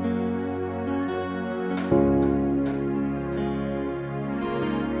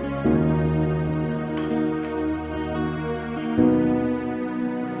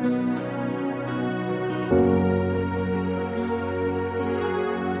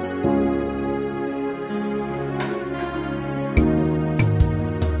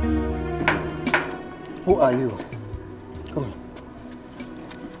 Who are you? Come on.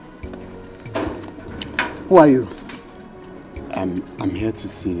 Who are you? I'm here to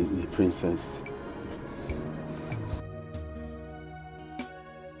see the princess.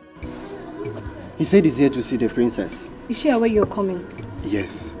 He said he's here to see the princess. Is she aware you're coming?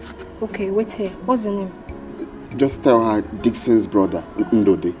 Yes. Okay, wait here. What's your name? Just tell her Dixon's brother,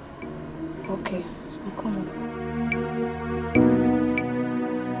 Ndode. Okay, I'm coming.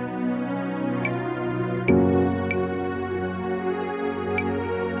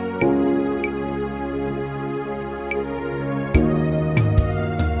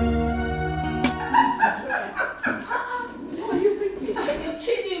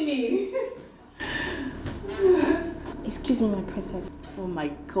 Excuse me, my princess. Oh my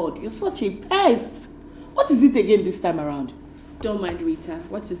God, you're such a pest. What is it again this time around? Don't mind Rita.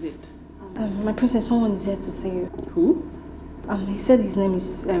 What is it? My princess, someone is here to see you. Who? He said his name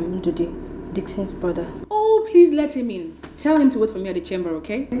is Ndode, Dixon's brother. Oh, please let him in. Tell him to wait for me at the chamber,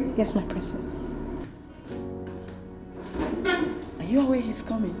 okay? Yes, my princess. Are you aware he's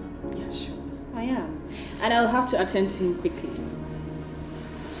coming? Yeah, sure. I am. And I'll have to attend to him quickly.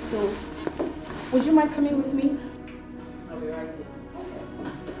 So, would you mind coming with me? I'll be right there.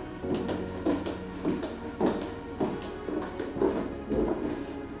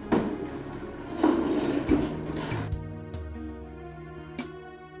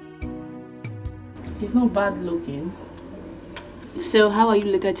 He's not bad looking. So, how are you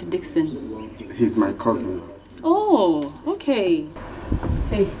related to Dixon? He's my cousin. Oh, okay.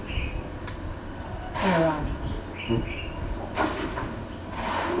 Hey, turn around.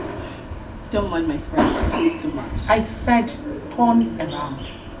 Don't mind my friend, he's too much. I said turn around.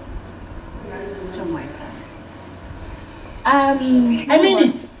 Don't mind her. I mean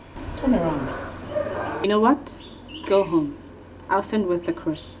it. Turn around. You know what? Go home. I'll send West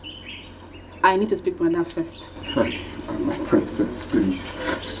across. I need to speak to my dad first. My princess, please.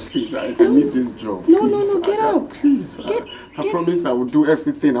 Please, I need this job. No, please. no, get up. Please. I promise I will do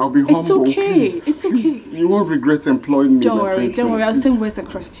everything. I'll be humble. It's okay. Please. It's okay. Please. You won't regret employing me, Don't my worry, princess. don't worry. I'll send West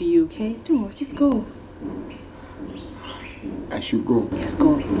across to you, okay? Don't worry, just go. I should go. Let's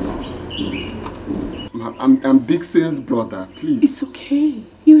go. I'm Dixon's brother, please. It's okay.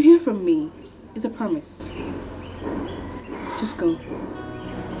 You hear from me. It's a promise. Just go.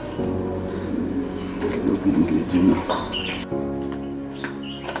 You'll be engaging now.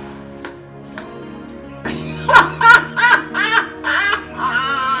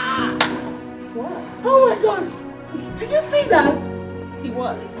 What? Oh my God! Did you see that? See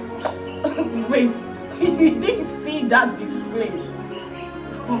what? Wait, you didn't see that display.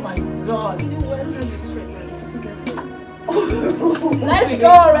 Oh my God! You know what? I'm having straight now. Please, let's go. Let's go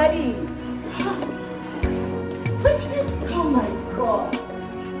already. Oh my God!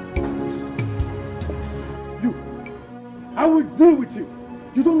 I will deal with you.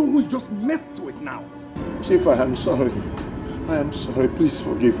 You don't know who you just messed with now. Chief, I am sorry. I am sorry. Please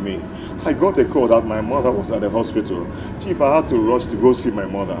forgive me. I got a call that my mother was at the hospital. Chief, I had to rush to go see my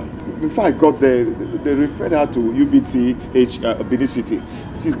mother. Before I got there, they referred her to UBTH Benin City.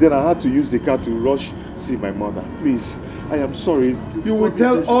 Chief, then I had to use the car to rush see my mother. Please, I am sorry. You will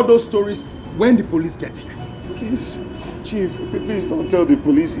tell all those stories when the police get here. Please, Chief, please don't tell the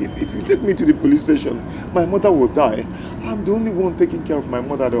police. If you take me to the police station, my mother will die. I'm the only one taking care of my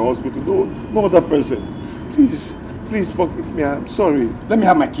mother at the hospital. No other person. Please forgive me. I'm sorry. Let me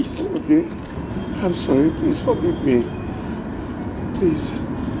have my keys. Okay. I'm sorry. Please forgive me. Please.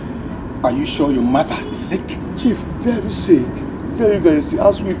 Are you sure your mother is sick? Chief, very sick. Very, very sick.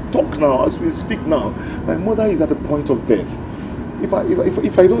 As we talk now, as we speak now, my mother is at the point of death. If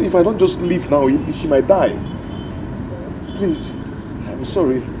I don't just leave now, she might die. Please, I'm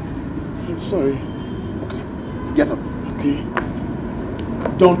sorry. I'm sorry. Okay, get up. Okay.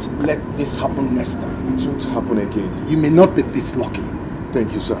 Don't let this happen next time. It won't happen again. You may not be this lucky.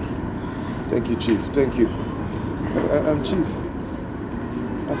 Thank you, sir. Thank you, Chief. Thank you. I'm Chief.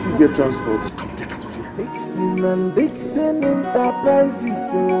 I feel get transport. Come, get out of here. Dixon and Dixon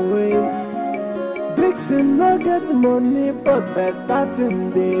Enterprises away. Dixon no get money, but better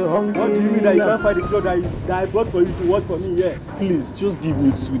thing they hungry. What do you mean that you can't find the clothes that I bought for you to work for me here? Please, just give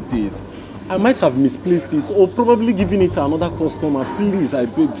me 2 days. I might have misplaced it or probably given it to another customer. Please, I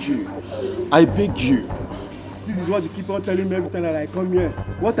beg you. I beg you. This is what you keep on telling me every time that I come here.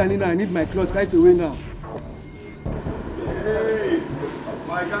 What I need my clothes right away now. Hey,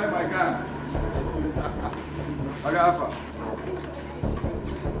 my guy. Alpha.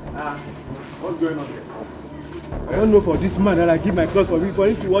 What's going on here? I don't know for this man that I give my clothes for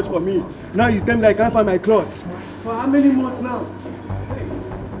him to watch for me. Now he's telling me I can't find my clothes. For how many months now?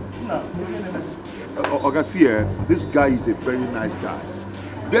 Oga, see, this guy is a very nice guy.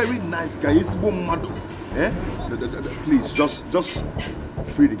 Very nice guy. He's mad. Please, just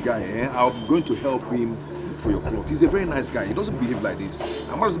free the guy. I'm going to help him for your clothes. He's a very nice guy. He doesn't behave like this.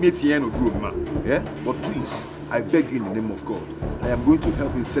 I must meet Tien or man. Yeah? But please, I beg you in the name of God, I am going to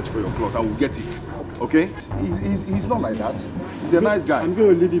help him search for your clothes. I will get it. Okay? He's not like that. He's a nice guy. I'm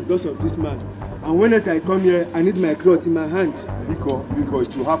going to leave it because of this man. And when I come here, I need my clothes in my hand. Because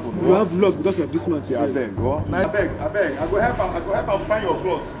it will happen. You have luck because of this man today. I beg, go. I beg. I go help him find your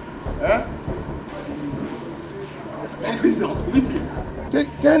clothes. Eh? Leave me.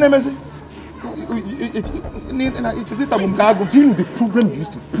 Can you mercy? Do you know the problem you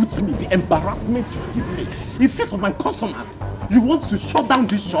used to put me, the embarrassment you give me? In face of my customers, you want to shut down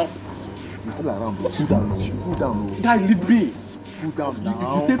this shop? He's still around, bro. Cool down. Guy, leave me. Cool down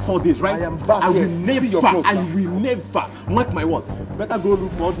now. You said 4 days, right? I am back. I will never, mark my word. Better go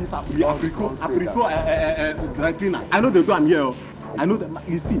look for this apricot dry cleaner. I know they do, I'm here. I know that,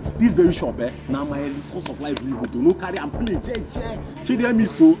 you see, this very shop, now my cost of livelihood, don't know carry and play, she didn't me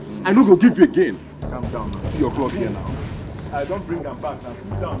so, I know go give you again. Calm down now, see your clothes here now. I don't bring them back now,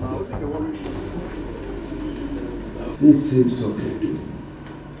 cool down now, take a worry. This seems okay.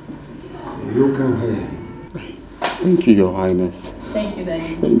 You can hire. Thank you, Your Highness. Thank you,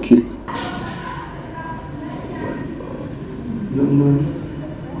 Daddy. Thank you. Young man,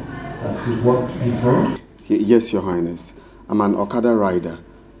 have you worked before? Yes, Your Highness. I'm an Okada rider.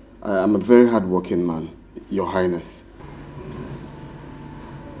 I'm a very hard-working man, Your Highness.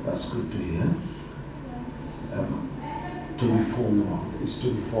 That's good to hear. To be forewarned is to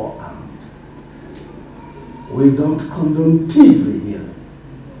be forearmed. We don't condone thievery here.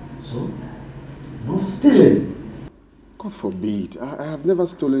 So, no stealing. God forbid. I have never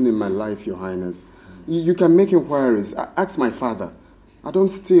stolen in my life, Your Highness. You can make inquiries. Ask my father. I don't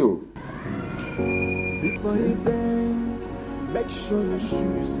steal. Before you dance, make sure your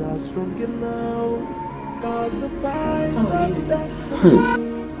shoes are strong enough. Cause the fight of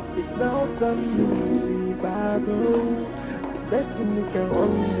destiny is not an easy battle. Destiny can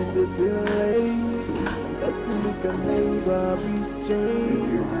only be delayed. Destiny can never be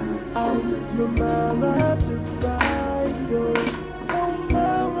changed. No matter the fight, no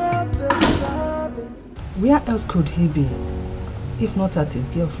matter the challenge. Where else could he be, if not at his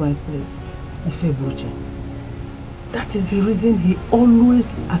girlfriend's place, Luchy? That is the reason he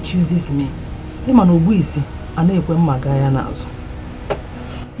always accuses me. Mama,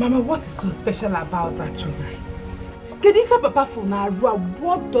 what is so special about that woman? Kedifa Papa Funarua,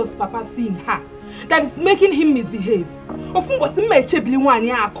 what does Papa see in her that is making him misbehave? I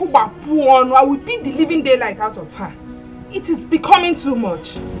will beat the living daylight out of her. It is becoming too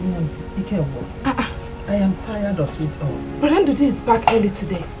much. I am tired of it all. But Ndudi is back early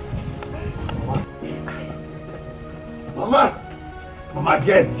today. Mama,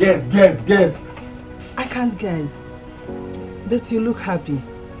 guess. I can't guess. But you look happy.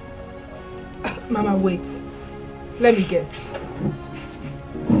 Mama, wait. Let me guess.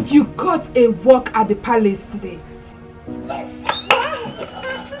 You got a walk at the palace today. Yes.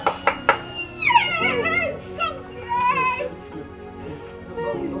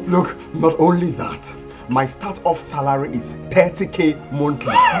 Look, not only that, my start-off salary is 30k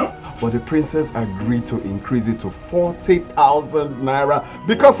monthly. But the princess agreed to increase it to 40,000 naira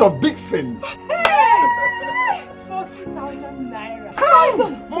because of Dixon. 40,000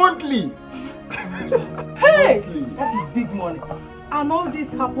 naira. Monthly. Hey, that is big money. And all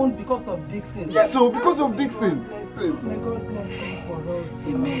this happened because of Dixon. Yes, so because of Dixon. May God bless you for us.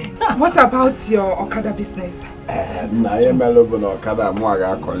 Amen. What about your Okada business?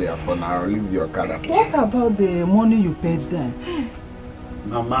 What about the money you paid them?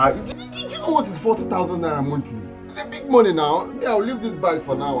 Mama, did you know what is 40,000 naira monthly? It's a big money now. Yeah, I'll leave this bag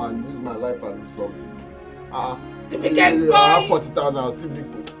for now and use my life and do something. The biggest boy! I have 40,000, I'll still be...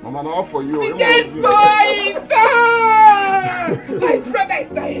 Mama, now for you. Biggest boy! My brother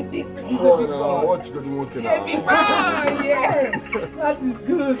is not a big boy. Oh, no, what you got to work in now? A big boy, yeah. That is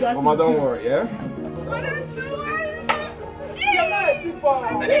good. Mama, don't worry, yeah? You're not a big boy. My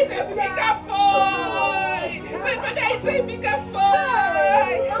brother is a bigger boy. My brother is a bigger boy.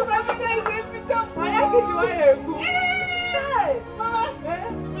 My brother is a bigger boy. Hey, Mama.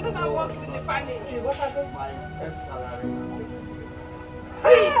 My brother works in the palace. What happened? My best salary.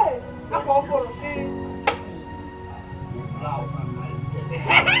 Hey! I'm all for it.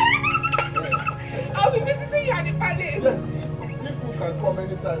 I'll be visiting you at the palace. Yes, people can come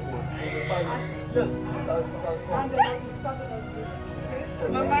anytime. Yes, you can come.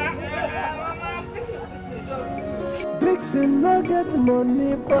 Mama, Dixon no get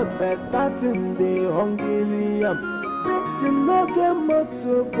money, but better thing they hungry. Dixon no get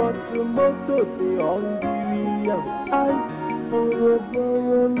motor, but motor they hungry.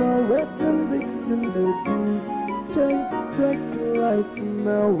 Now waiting Dixon the do. Fake life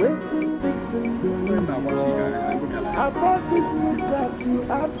now waiting Dixon the I bought this new car to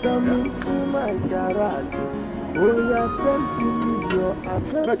add them into my garage. Oh yeah, send me your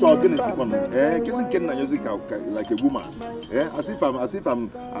address. Like a woman. As if I'm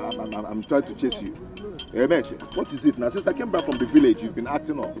trying to chase you. What is it now? Since I came back from the village, you've been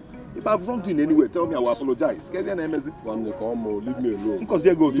acting up. If I've wronged you in any way, tell me, I will apologize. Leave me alone. Because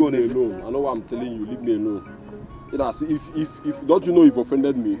you go to leave me alone. I know what I'm telling you. Leave me alone. You know, if don't you know you've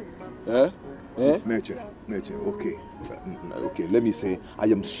offended me? Meche, okay. Okay, let me say, I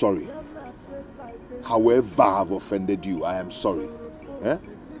am sorry. However I've offended you, I am sorry. No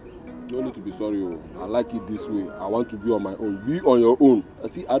need to be sorry. I like it this way. I want to be on my own. Be on your own.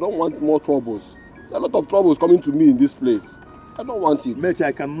 See, I don't want more troubles. There are a lot of troubles coming to me in this place. I don't want it. Meche,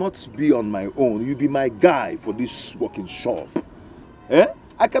 I cannot be on my own. You be my guy for this working shop.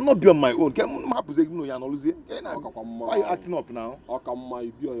 I cannot be on my own. Why are you acting up now? How come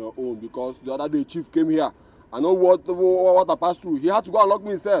I be on your own? Because the other day Chief came here. I know what I passed through. He had to go and lock me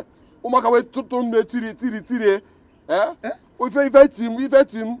himself. If I team. Just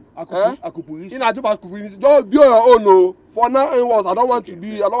be on your own, no. For now, I don't want to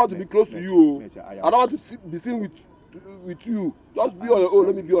be close to you. I don't want to be seen with you. Just be on your own.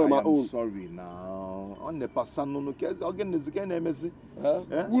 Let me be on my own. I'm sorry now. On the person no case. Again, is again MSC.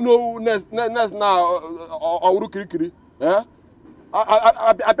 Who know next now? Or kiri.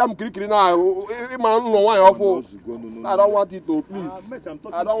 I'm kiri now. I don't want it though, please.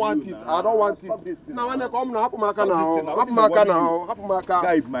 I don't want it. Now when they come now,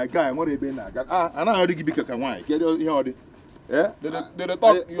 Guy, my guy, what are you doing now? And I already give you a wine. Get your They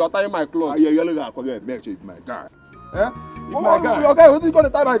talk. You are tying my clothes. Yeah, you're my guy. My guy. Okay, what you gonna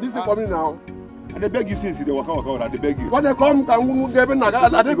tie my this for me now? And they beg you since they walk out, they beg you. When they come, can we get in?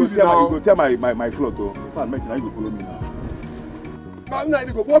 I think you go tell my clothes. In fact, mention you go follow me now.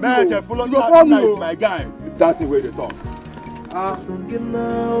 You go follow me. Follow me, my guy. That's the way they talk.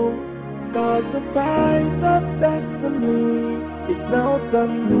 Cause the fight of destiny is not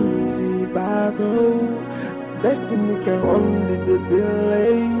an easy battle. Destiny can only be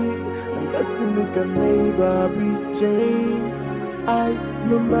delayed, and destiny can never be changed.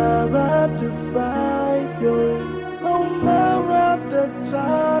 No matter the fight, no matter the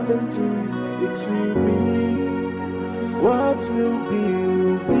challenges, it will be. What will be.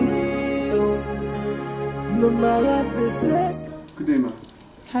 No matter the second. Good day, ma'am.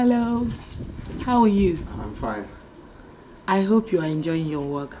 Hello. How are you? I'm fine. I hope you are enjoying your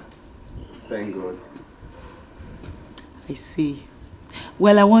work. Thank God. I see.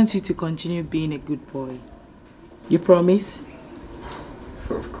 Well, I want you to continue being a good boy. You promise?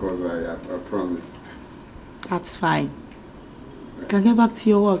 Of course, I promise. That's fine. You can get back to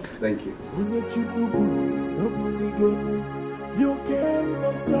your work. Thank you. You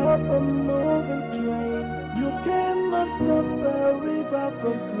cannot stop a moving train. You cannot stop a river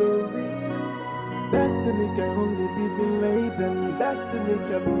from flowing. Destiny can only be delayed, and destiny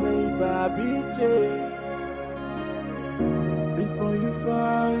can never be changed. Before you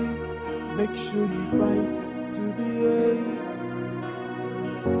fight, make sure you fight to the end.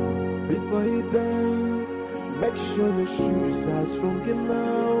 Before you dance, make sure your shoes are strong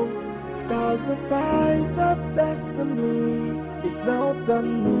enough. Cause the fight of destiny is not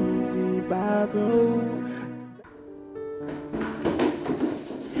an easy battle.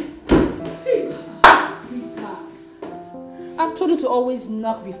 I've told you to always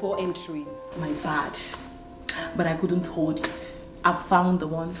knock before entering. My bad. But I couldn't hold it. I found the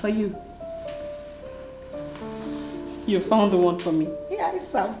one for you. You found the one for me?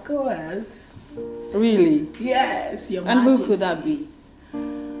 Yes, of course. Really? Yes, Your Majesty. And who could that be?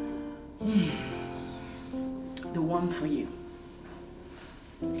 The one for you.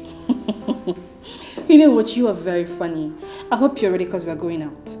 You know what? You are very funny. I hope you're ready because we're going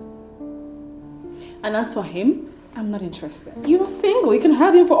out. And as for him, I'm not interested. You're single. You can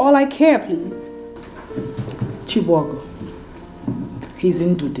have him for all I care, please. Chibuago. He's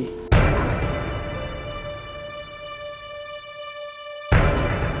in today.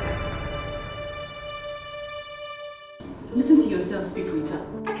 Listen to yourself, speak, Rita.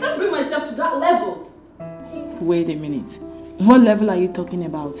 I can't bring myself to that level. Wait a minute. What level are you talking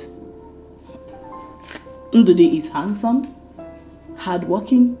about? Ndude is handsome,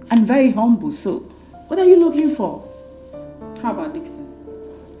 hardworking, and very humble. So, what are you looking for? How about Dixon?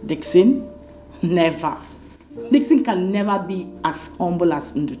 Dixon? Never. Dixon can never be as humble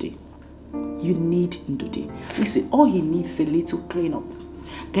as Ndude. You need Ndude. Listen, all he needs is a little clean up.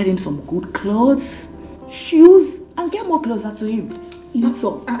 Get him some good clothes, shoes, and get more closer to him. That's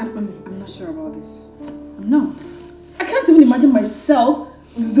all. I'm not sure about this. I'm not. I can't even imagine myself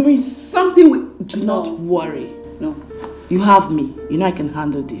doing something with... Do not worry. No. You have me. You know I can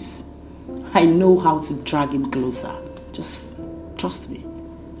handle this. I know how to drag him closer. Just trust me.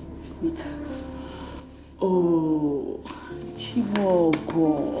 Wait. Oh,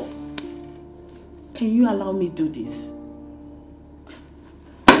 Chiwogo. Can you allow me to do this?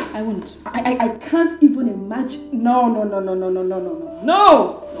 I won't. I can't even imagine. No.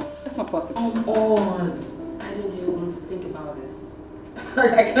 No! That's not possible. Come on. I don't even want to think about this.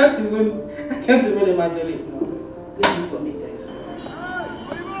 I can't even imagine it. No. Leave it for me then.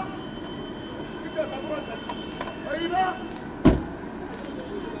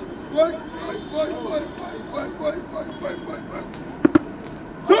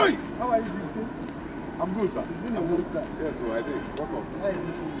 Joy! How are you doing? I'm good, sir. It's been a long time. Yes, so I did.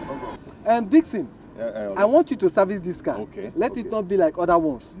 Welcome. Dixon, I want you to service this car. Okay. Let it not be like other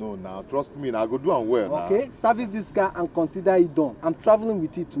ones. No, now trust me. Now I go do am well. Okay. Service this car and consider it done. I'm traveling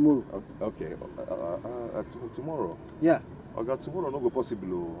with it tomorrow. Okay. Tomorrow. Yeah. Okay, tomorrow no go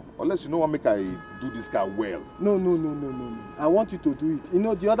possible. Unless you know what make I do this car well. No. I want you to do it. You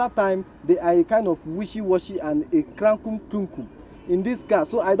know, the other time they are a kind of wishy-washy and a crankum in this car,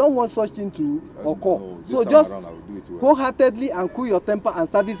 so I don't want such thing to occur. No, so just around, I will do it well. wholeheartedly and cool your temper and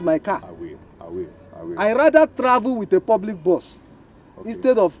service my car. I will. I rather travel with a public bus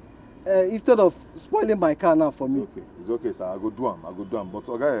instead of spoiling my car now for me. It's okay, sir. I go do am. But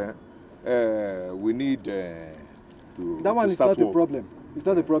okay, we need that one is not a problem. It's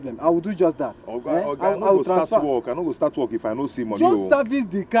not a problem. I will do just that. I will start work. I no go start work if I no see money. Just service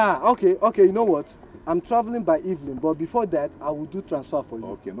the car. Okay. You know what? I'm traveling by evening, but before that, I will do transfer for you.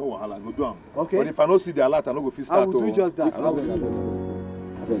 Okay, no wahala, go do am. Okay. But if I no see the alert, I no go fit start. I will do just that. I will do it.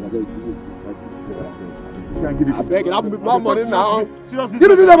 I beg it. My money now. Seriously. Give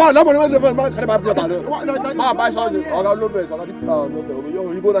me that money. Buy something.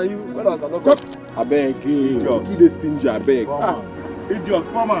 You go down. You. I beg you. Do this stingy. I beg. Idiot,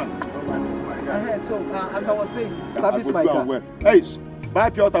 come on. So, as I was saying, service my car. Hey, buy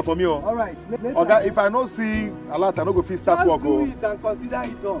pure water for me. All right. Okay, if I no see alert, I no go fit start work. Do it and consider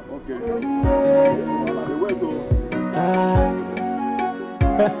it done. Okay.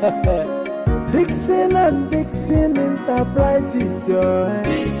 Dixon and Dixon Enterprises,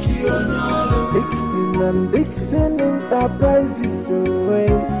 Dixon and Dixon Enterprises,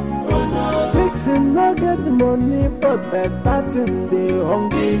 Dixon no get money, but better thing they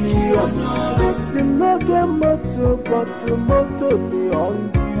hungry. Dixon no get motor, but motor they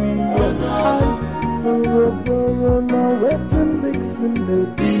hungry. No waiting Dixon the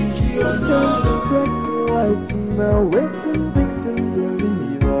fake life now waiting Dixon the leave.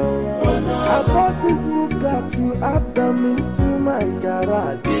 I bought this new car to add them into my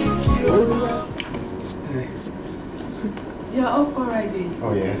garage. Oh yes. You're up already.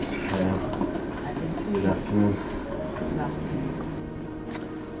 Oh yes. I can see. Good afternoon. Good afternoon.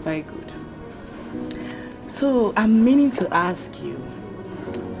 Very good. So I'm meaning to ask you,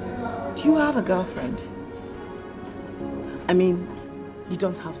 do you have a girlfriend? I mean, you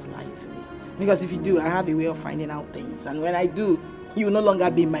don't have to lie to me. Because if you do, I have a way of finding out things. And when I do, you will no longer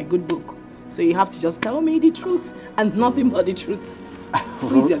be in my good book. So you have to just tell me the truth and nothing but the truth.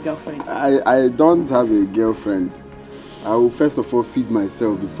 Who is your girlfriend? I don't have a girlfriend. I will first of all feed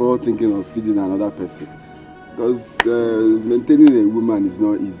myself before thinking of feeding another person. Because maintaining a woman is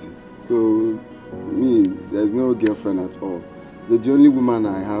not easy. So, there's no girlfriend at all. The only woman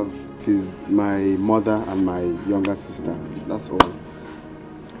I have is my mother and my younger sister. That's all.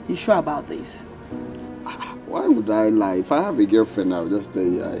 You sure about this? Why would I lie? If I have a girlfriend, I'll just tell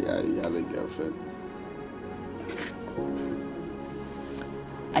you I have a girlfriend.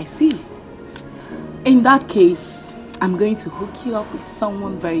 I see. In that case, I'm going to hook you up with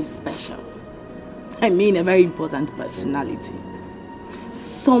someone very special. I mean, a very important personality.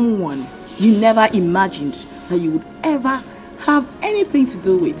 Someone you never imagined that you would ever have anything to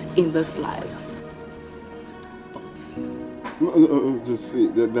do with in this life. Just see,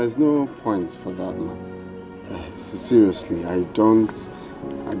 there's no point for that, man. Seriously, I don't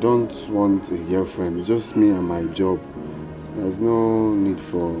want a girlfriend. It's just me and my job. There's no need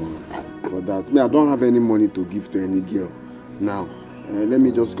for that. I don't have any money to give to any girl now. Let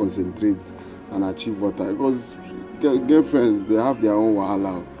me just concentrate and achieve what I... Because girlfriends, they have their own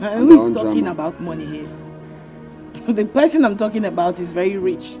wahala. Who is talking about money here? The person I'm talking about is very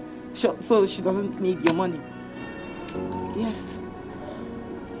rich, so she doesn't need your money. Yes.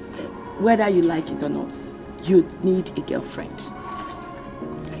 Whether you like it or not, you need a girlfriend.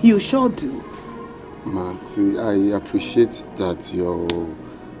 You sure do. Ma, see, I appreciate that you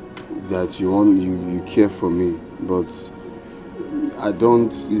care for me, but I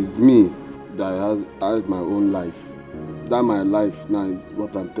don't. It's me that has my own life. That my life now is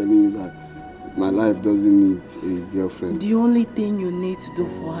what I'm telling you, that my life doesn't need a girlfriend. The only thing you need to do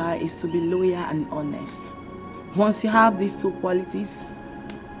for her is to be loyal and honest. Once you have these two qualities,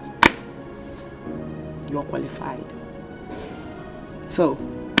 you're qualified. So,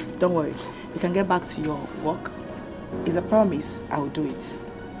 don't worry. You can get back to your work. It's a promise. I will do it.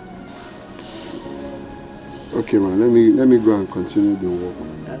 Okay, man. Let me go and continue the work.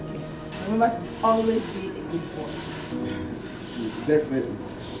 Okay. Remember to always be a good boy. Definitely.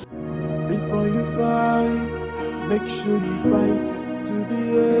 Before you fight, make sure you fight to the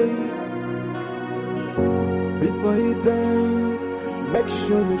end. Before you dance, make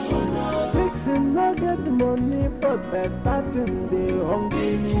sure you shoot. Dixon no get money, but better thing they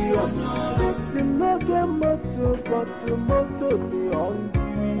hungry. Dixon no get motor, but motor they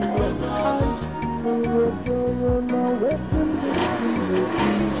hungry. No, waiting Dixon they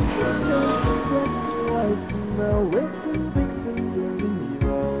live. Life now, waiting Dixon they live.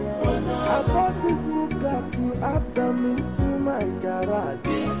 I bought this new car to add them into my garage.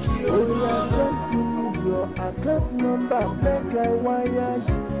 Oh yeah, send to me your account number, make I wire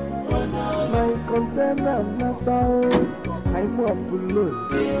you. My container not out, I'm off load.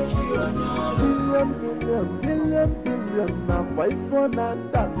 Billion, now why for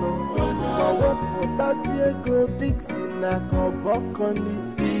that no? What does you go Dixie na kobok on this?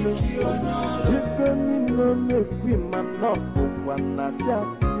 If any no make we man up, one as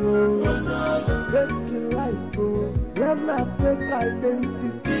you fake life, you're not fake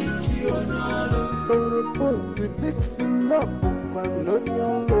identity. Purpose Dixie up, one on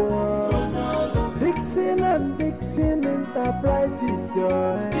your lower. Dixon and Dixon Enterprises,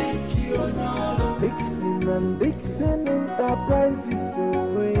 Dixon and Dixon Enterprises,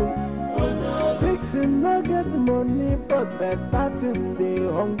 Dixon no get money, but better thing they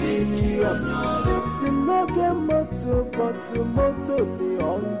hungry. Dixon no get motor, but motor they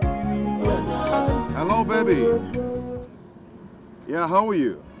hungry. Hello, baby. Yeah, how are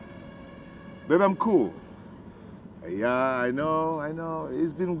you? Baby, I'm cool. Yeah, I know.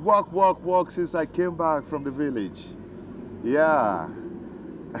 It's been work since I came back from the village. Yeah.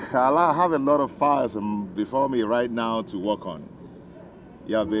 I have a lot of fires before me right now to work on.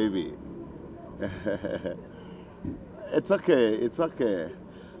 Yeah, baby. It's okay.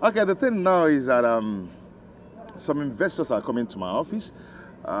 Okay, the thing now is that some investors are coming to my office.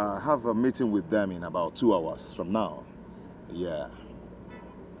 I have a meeting with them in about 2 hours from now. Yeah.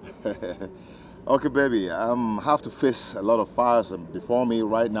 Okay, baby, I have to face a lot of fires before me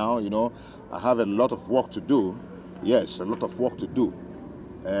right now, you know. I have a lot of work to do. Yes, a lot of work to do.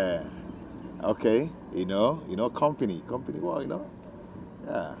 Okay, you know, company, well, you know.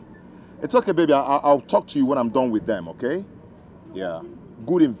 Yeah. It's okay, baby, I'll talk to you when I'm done with them, okay? Yeah.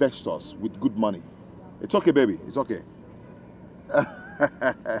 Good investors with good money. It's okay, baby, it's okay.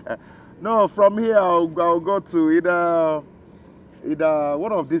 No, from here, I'll go to either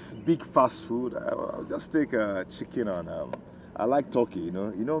one of these big fast food. I'll just take a chicken on. I like turkey, you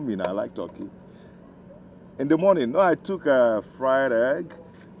know me now, I like turkey. In the morning, I took a fried egg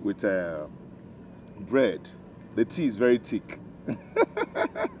with bread. The tea is very thick.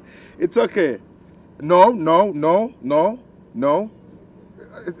 It's okay. No.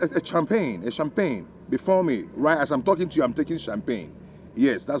 A champagne before me. Right as I'm talking to you, I'm taking champagne.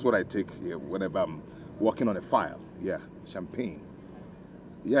 Yes, that's what I take whenever I'm working on a file. Yeah, champagne.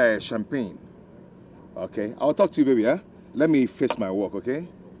 Yeah, champagne. Okay, I'll talk to you, baby, huh? Let me face my work, okay?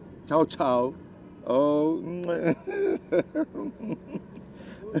 Ciao, ciao. Oh.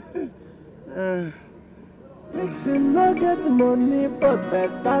 Dixon no get money, but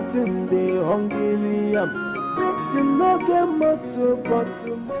better thing they hungry. Dixon no get motor, but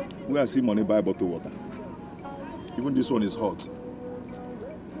motor. Where I see money, buy bottle water. Even this one is hot.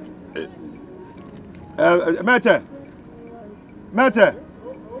 Mete!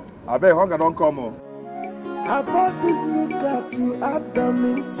 I bet hunger don't come. I bought this new car to add them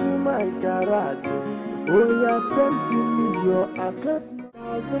into my garage. Oh yeah, send to me your account.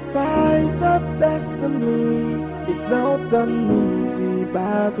 Cause the fight of destiny is not an easy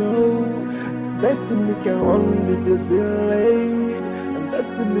battle. Destiny can only be delayed, and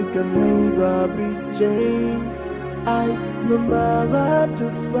destiny can never be changed. No matter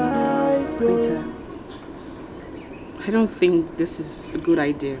the fight. Peter, I don't think this is a good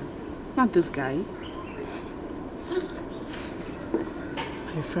idea. Not this guy.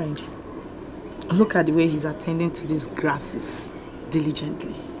 My friend, look at the way he's attending to these grasses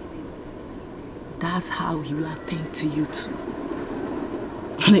diligently. that's how he will attend to you too.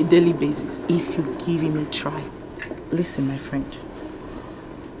 On a daily basis, if you give him a try. Listen, my friend.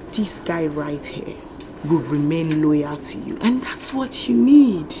 This guy right here will remain loyal to you. And that's what you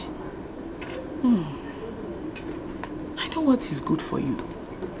need. I know what is good for you.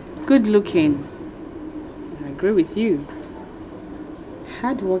 Good looking. I agree with you.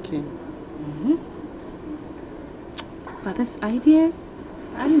 Hard working. But this idea,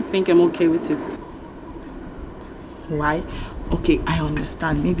 I don't think I'm okay with it. Why? Okay, I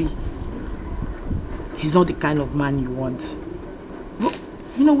understand. Maybe he's not the kind of man you want. But,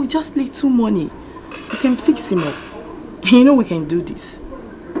 you know, we just little money. We can fix him up. You know we can do this.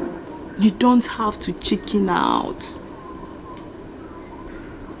 You don't have to chicken out.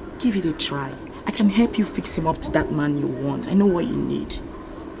 Give it a try. I can help you fix him up to that man you want. I know what you need.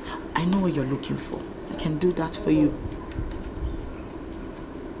 I know what you're looking for. I can do that for you.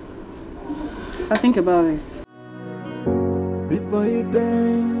 I'll think about this. Before you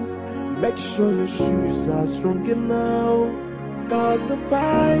dance, make sure your shoes are strong enough. Cause the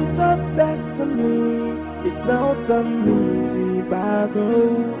fight of destiny is not an easy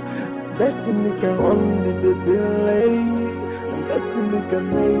battle. Destiny can only be delayed, and destiny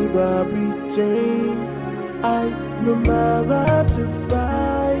can never be changed. No matter the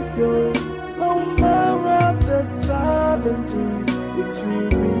fight, no matter the challenges, it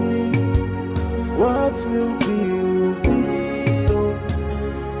will be. What will be, will be.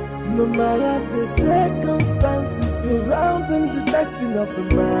 No matter the circumstances surrounding the destiny of a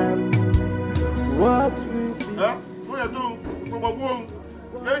man, what will be.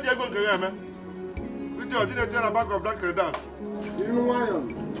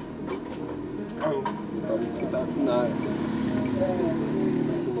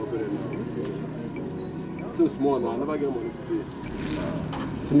 Too small now, I never get money today.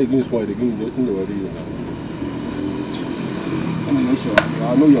 So they give me small, they give me nothing to worry about. I'm not sure. I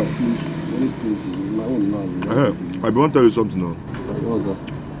know you're still very stingy. My own man. I want to tell you something now. What's that?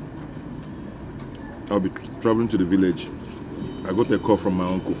 I'll be traveling to the village. I got a call from my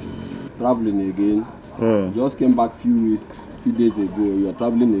uncle. Traveling again? Just came back few days ago. You are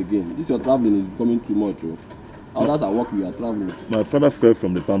traveling again. This your traveling is becoming too much. Others are working, you are traveling. My father fell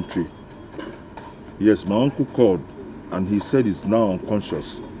from the palm tree. Yes, my uncle called and he said he's now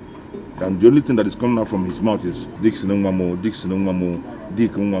unconscious. And the only thing that is coming out from his mouth is Dixon Nwamo, Dixon Nwamo,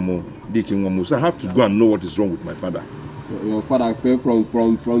 Dixon Nwamo, Dixon Nwamo. So I have to go and know what is wrong with my father. Your father fell from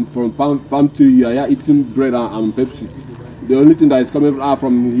palm tree. You are eating bread and Pepsi. The only thing that is coming out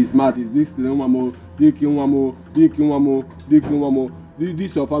from his mouth is Dixon Nwamo, Dixon Nwamo, Dixon Nwamo, Dixon Nwamo.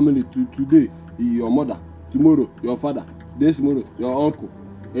 This is your family today, your mother. Tomorrow, your father. This tomorrow, your uncle.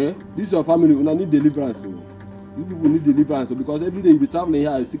 This is your family. You need deliverance. You people need deliverance because every day you be traveling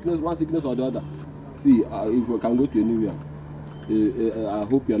here, sickness, one sickness or the other. See, if we can go to anywhere, I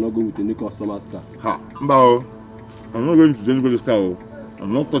hope you are not going with any customer's car. Ha, no, I'm not going to anybody's car.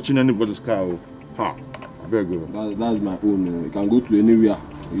 I'm not touching anybody's car. Ha, very good. That's my own. You can go to anywhere.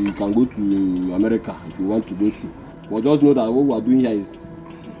 You can go to America if you want to go to. But just know that what we are doing here is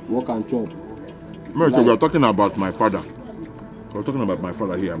work and chop. Like, we are talking about my father. We're talking about my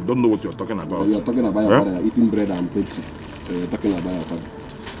father here. I don't know what you're talking about. You're talking about your father. You're eating bread and Pepsi. You're talking about your father.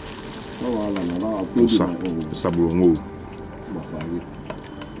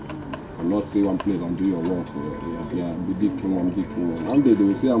 I'm not stay one place and do your work. Yeah, be dicking one. One day they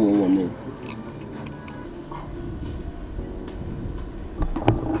will say I'm on one more.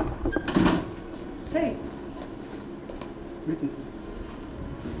 Hey! Did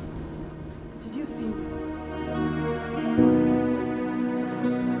you see me?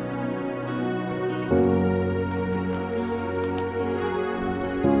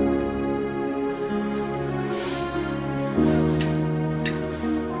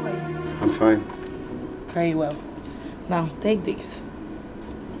 Fine. Very well. Now, take this.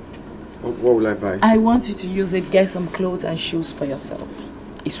 What will I buy? I want you to use it, get some clothes and shoes for yourself.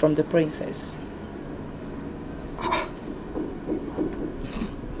 It's from the princess.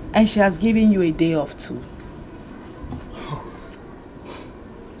 And she has given you a day off too.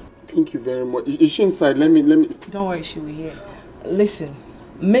 Thank you very much. Is she inside? Let me. Don't worry, she will hear. Listen,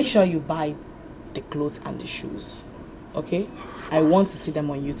 make sure you buy the clothes and the shoes. Okay? I want to see them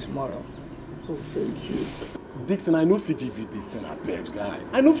on you tomorrow. Oh, thank you. Dixon, I no fit give you this thing, I beg, guy.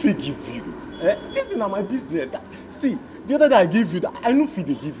 I no fit give you. This thing is my business. See, the other day I give you that, I no fit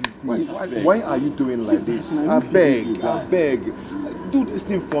give you. Why are you doing like this? I beg. Do this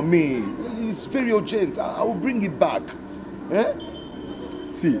thing for me. It's very urgent. I will bring it back.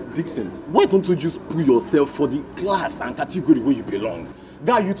 See, Dixon, why don't you just put yourself for the class and category where you belong?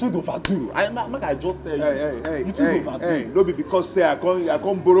 Guy, you too overdo. I just tell you. You too overdo. Hey, no be because say I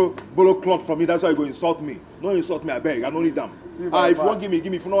can't borrow cloth from me. That's why you go insult me. No insult me, I beg. I don't need them. If you want give me. If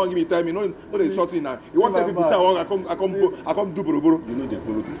you don't want give me, tell me. No they insult me now. You want tell people say I come do borrow. You know they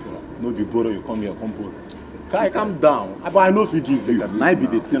borrow before. No be borrow. You come here, come borrow. Guy, calm down. But I know if you give you. I be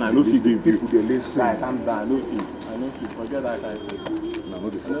the thing. I know if you give you. People they listen. Guy, calm down. I know if you. Forget that guy. No,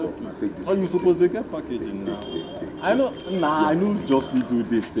 they fuck. Now take this. Oh, you supposed to get packaging now. I know. Nah, I know just we do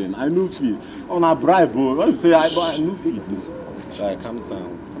this thing. I know if on a bribe, bro. What you say? I know if you this. Guy, calm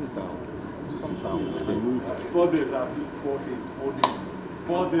down. Just sit down. 4 days.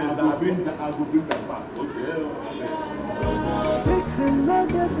 4 days. I will bring them back. Okay. Dixon no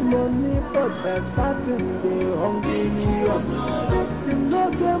get money, but better thing they hungry. Dixon no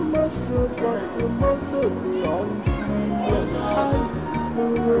get motor, but motor they hungry. No,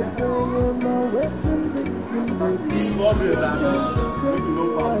 waiting Dixon, baby.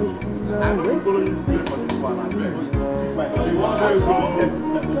 Life now, waiting Dixon, baby. I got this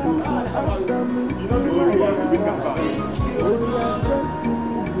nigga to have them into my car. Oh, yeah, send to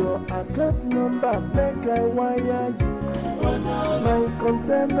me your account number, make I wire you. My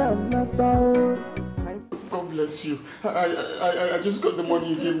container not out. God bless you. I just got the money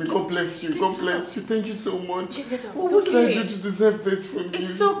you gave me. God bless you. God bless you. Thank you so much. Get up. What did I do to deserve this from you?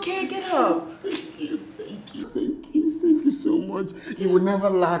 It's okay. Get up. Thank you so much. You will never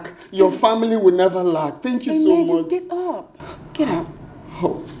lack. Your family will never lack. Thank you so much. Just get up. Get up.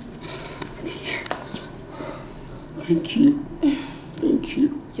 Oh. Thank you. Thank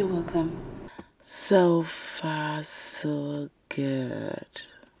you. You're welcome. So far, so good.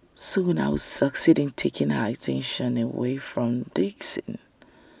 Soon I will succeed in taking her attention away from Dixon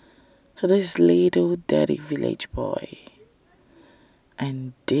to this little dirty village boy.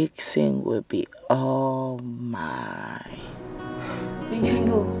 And Dixon will be all mine. We can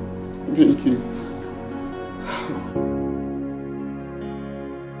go. Thank you.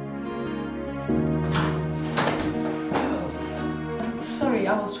 Sorry,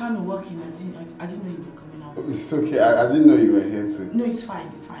 I was trying to walk in. I didn't know you were coming out. It's okay. I didn't know you were here too. No, it's fine.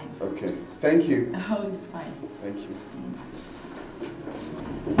 It's fine. Okay. Thank you. Oh, it's fine. Thank you.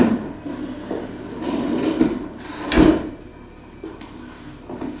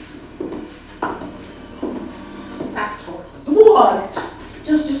 Start talking. What?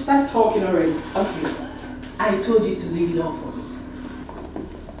 Just start talking already. Okay. I told you to leave it off for me.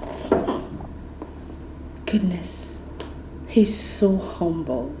 Goodness. He's so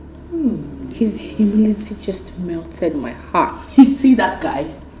humble. His humility just melted my heart. You see that guy?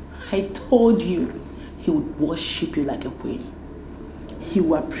 I told you he would worship you like a queen. He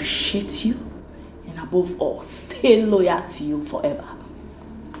will appreciate you and above all, stay loyal to you forever.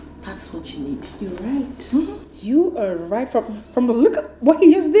 That's what you need. You're right. You are right from the look of what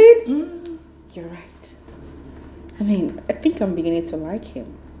he just did. You're right. I mean, I think I'm beginning to like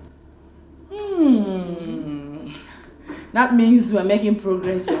him. That means we're making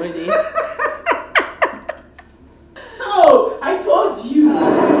progress already. No, I told you.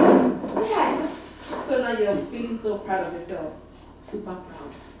 Yes. So now you're feeling so proud of yourself. Super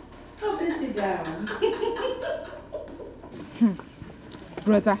proud. Oh, please sit down.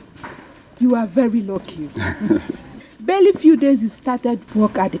 Brother, you are very lucky. Barely few days you started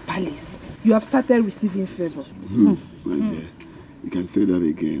work at the palace. You have started receiving favor. My dear, you can say that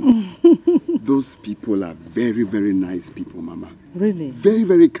again. Those people are very, very nice people, Mama. Really? Very,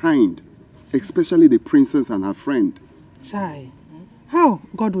 very kind. Especially the princess and her friend. Chai. How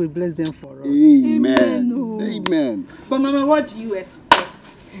God will bless them for us. Amen. Amen. But Mama, what do you expect?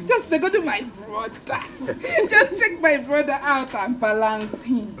 Just go to my brother. Just check my brother out and balance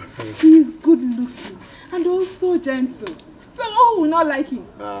him. He is good looking and also gentle. So who will not like him?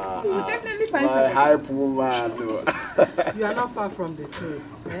 You will definitely find my hype woman. You are not far from the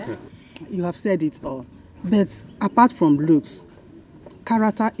truth. Eh? You have said it all. But apart from looks,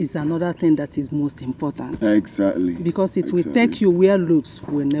 character is another thing that is most important. Exactly. Because it will take you where looks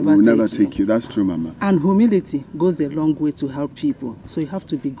will never take you. That's true, Mama. And humility goes a long way to help people. So you have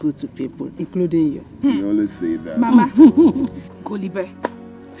to be good to people, including you. You always say that. Mama, Golibe,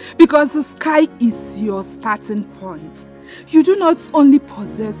 because the sky is your starting point. You do not only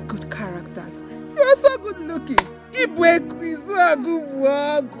possess good characters, you're also good looking.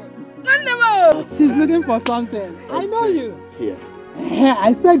 She's looking for something. I know you. Here.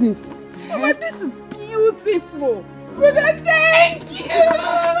 I said it. Mama, this is beautiful. Brother, thank you.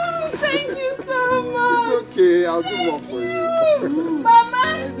 Thank you so much. It's okay. I'll do one for you.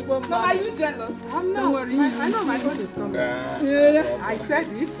 Mama, are you jealous? I'm not. Don't worry. I know my God is coming. I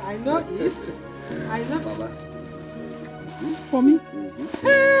said it. I know it. I know. Baba. For me?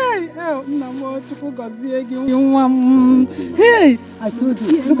 Hey! Oh, hey! I told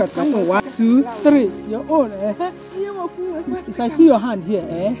you, look at my own. 1, 2, 3. Your own, eh? If I see your hand here,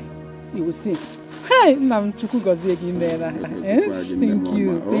 eh? You will see. Hey! Thank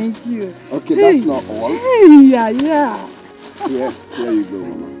you, thank you. Okay, that's not all. Hey, yeah. Here you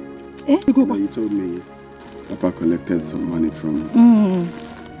go, Mama. You told me Papa collected some money from...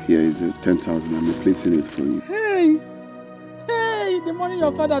 Here is 10,000. I'm replacing it for you. Hey, the money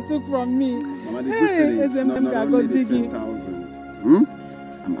your father took from me. Mama, the good thing is not only the 10,000.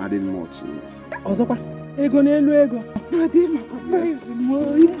 I'm adding more to it. Ozopa, ego. Yes.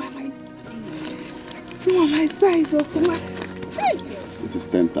 You are my size of my. This is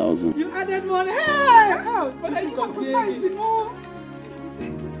 10,000. You added money. Hey! But I got the size more.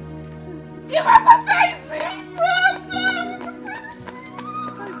 You have the size,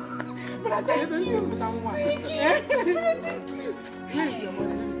 But thank you. Thank you. Where's your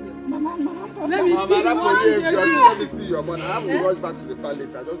money? Mama. Let me see your money. I have to rush back to the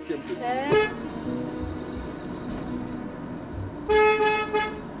palace. I just came to see.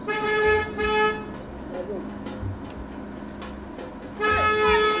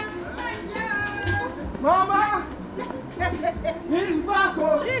 Mama! He's back!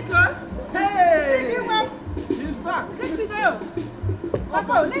 Hey! He's back! Let's go!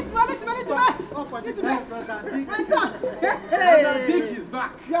 Papa, let's go! Dick is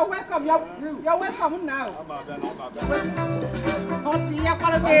back! You're welcome now!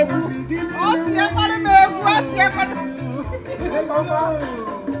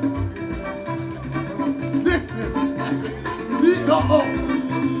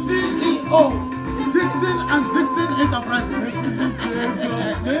 CEO! Dixon and Dixon Enterprises.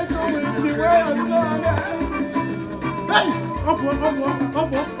 Hey! Up.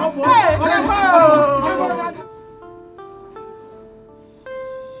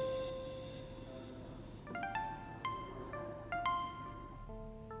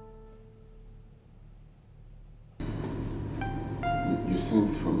 You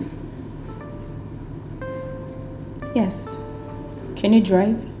sent for me. Yes. Can you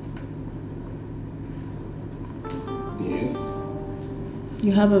drive? Yes.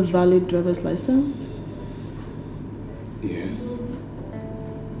 You have a valid driver's license? Yes.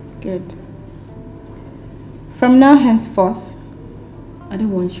 Good. From now henceforth, I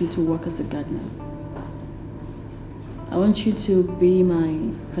don't want you to work as a gardener. I want you to be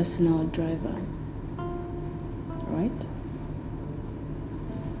my personal driver. Alright?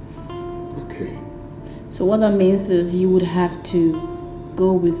 Okay. So what that means is you would have to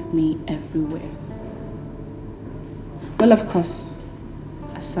go with me everywhere. Well, of course,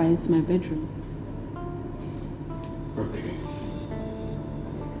 aside my bedroom. Okay.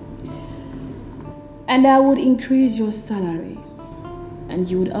 And I would increase your salary. And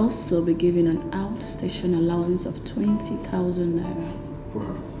you would also be given an outstation allowance of 20,000 naira.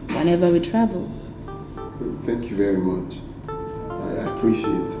 Wow. Whenever we travel. Thank you very much. I appreciate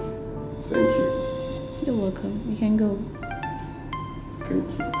it. Thank you. You're welcome. You can go. Thank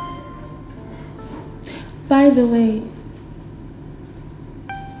you. By the way,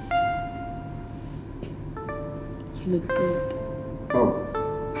 you look good. Oh.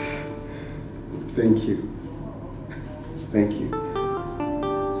 Thank you. Thank you.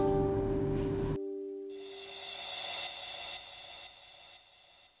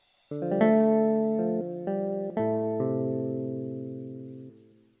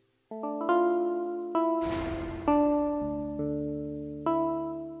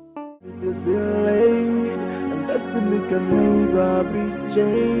 Delayed and destiny can never be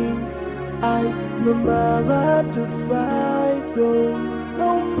changed. No matter the fight, oh,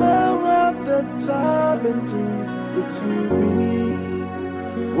 no matter the challenges, it will be.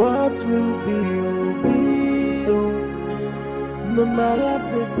 What will be, oh. No matter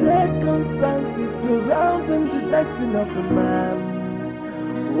the circumstances surrounding the destiny of a man,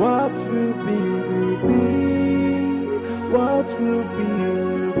 what will be, what will be,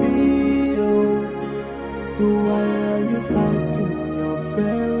 oh. So why are you fighting your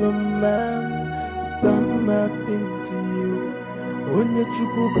fellow man? Done nothing to you. Onye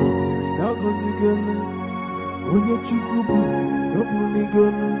chukwu goziri na gozigone. Onye chukwu bunini no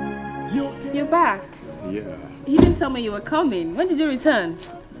bunigone. You're back. Yeah. You didn't tell me you were coming. When did you return?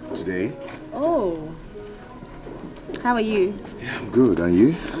 Today? Oh. How are you? Yeah, I'm good. And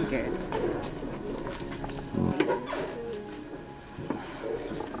you? I'm good.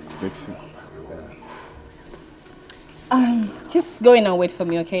 Dixon. Just go in and wait for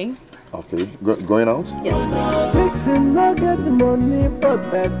me, okay? Okay. Going out? Yes. Dixon no get money,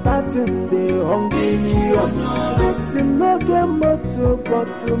 but better thing they hungry. Dixon no get motor, but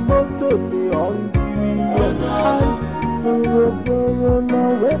motor they hungry. Now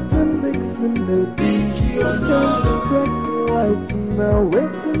waiting Dixon the deep. Fake life now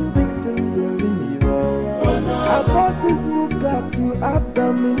waiting Dixon the leave. I bought this new car to add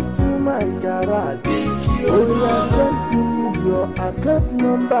them into my garage. Oh yeah, send to me your account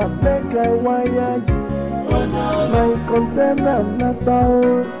number, make I wire you. My container not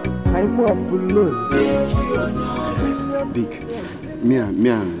out, I'm off load. Dick, me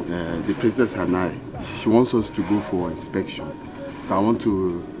and the princess and I, she wants us to go for inspection. So I want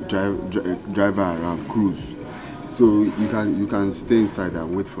to drive her around, cruise. So you can stay inside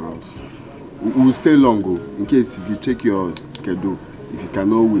and wait for us. We'll stay longer in case if you check your schedule, if you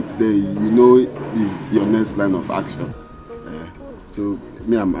cannot wait, then you know your next line of action. So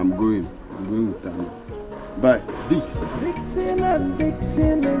me, I'm going with them. Bye, Dick. Dixon and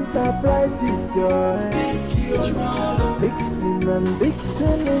Dixon Enterprises, Dixon and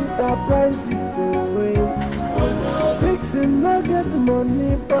Dixon Enterprises, Dixon no get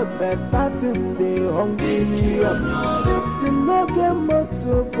money, but better thing they hungry. Dixon no get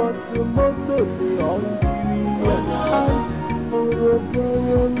motor, but motor they hungry.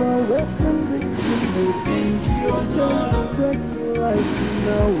 Now waiting Dixon baby, fake life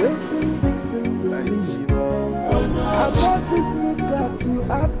now waiting Dixon believe. I bought this new car to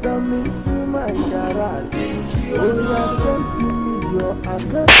add them into my garage. Oh yeah, send to me your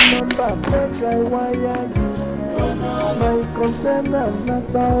account number, make I wire you. My container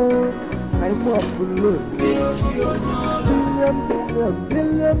not out, I'm off load.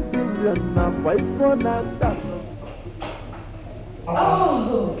 Billion, now why for that?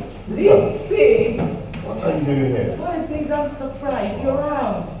 Oh, Dixie! What are you doing here? One of the things I'm surprised you're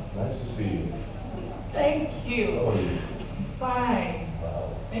around. Nice to see you. Thank you. How are you? Fine.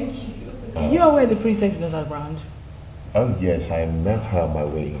 Thank you. You are where the princess is not around? Oh yes, I met her on my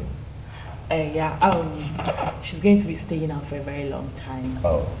way in. Yeah, she's going to be staying out for a very long time.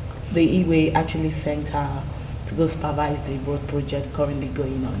 Oh. The Iwe actually sent her to go supervise the road project currently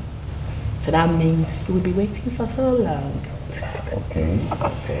going on. So that means you will be waiting for so long. Okay.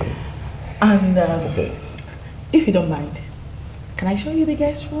 And it's okay. If you don't mind, can I show you the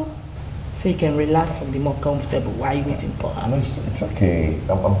guest room? So you can relax and be more comfortable while you're waiting for her. No, it's okay.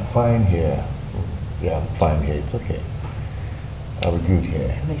 I'm fine here. Yeah, I'm fine here. It's okay. I'll be good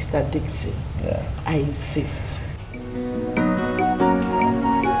here. Mr. Dixie. Yeah. I insist.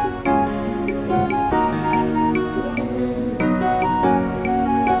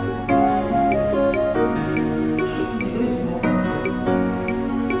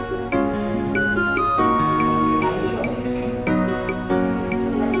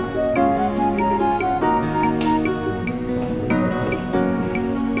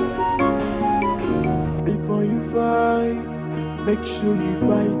 Make sure you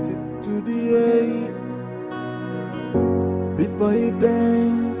fight it to the end. Before you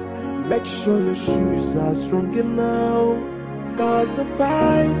dance, make sure your shoes are strong enough. Cause the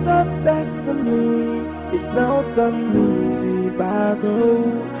fight of destiny is not an easy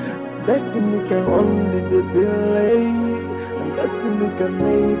battle. Destiny can only be delayed, and destiny can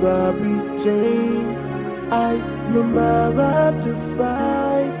never be changed. No matter the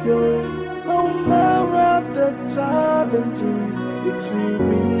fight, no matter the challenges, it will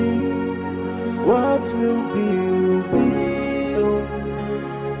be what will be.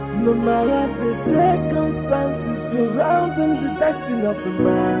 No matter the circumstances surrounding the destiny of a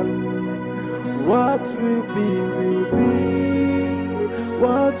man, what will be.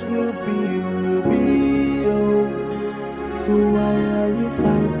 What will be. So why are you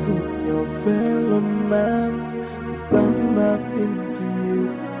fighting your fellow man? Done nothing to you.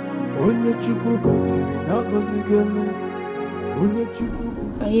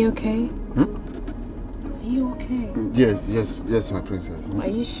 Are you okay? Are you okay? Yes, my princess. Are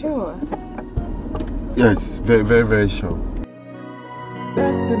you sure? Yes, very, very, very sure.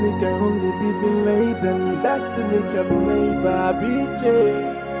 Destiny can only be delayed, and destiny can never be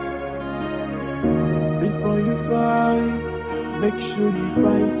changed. Before you fight, make sure you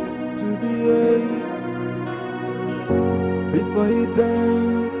fight it to the end. Before you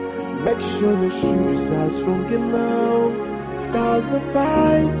dance, make sure your shoes are strong enough. Cause the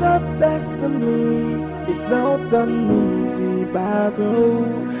fight of destiny is not an easy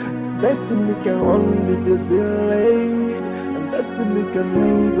battle. Destiny can only be delayed, and destiny can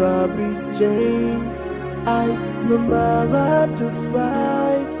never be changed. No matter the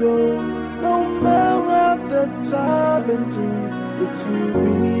fight, no matter the challenges, it will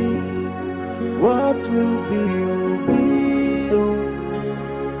be What will be, oh.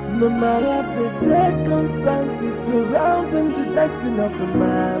 No matter the circumstances surrounding the destiny of a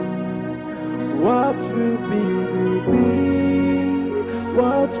man. What will be,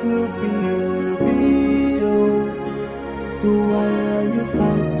 what will be, oh. So why are you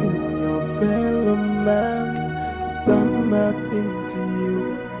fighting your fellow man? Done nothing to you.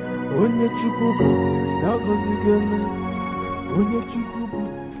 Onye Chukwu goziri na gozigene. Onye Chukwu.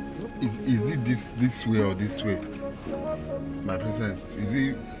 Is it this way or this way? My princess, is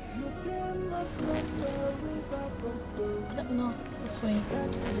it? No, this way.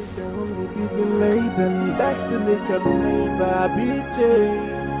 Destiny can only be delayed and destiny can never be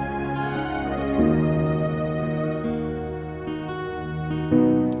changed.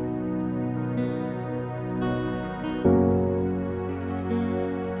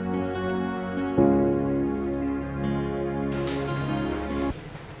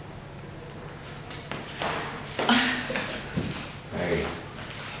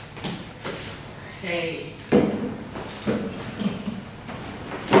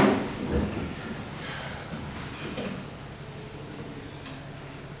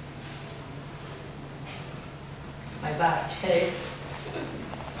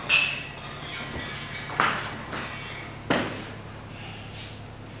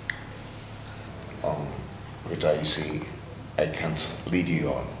 Rita, you see, I can't lead you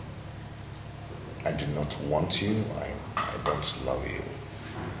on. I do not want you. I don't love you.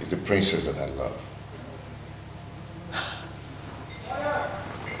 It's the princess that I love.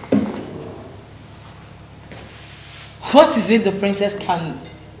 What is it the princess can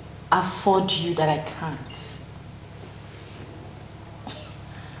afford you that I can't?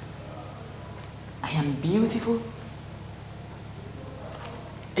 I am beautiful,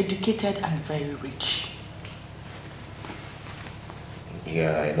 educated and very rich.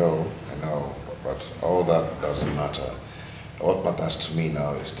 Yeah, I know, but all that doesn't matter. What matters to me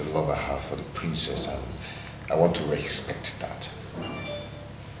now is the love I have for the princess, and I want to respect that.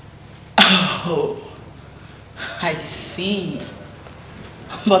 Oh, I see.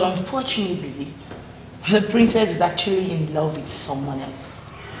 But unfortunately, the princess is actually in love with someone else.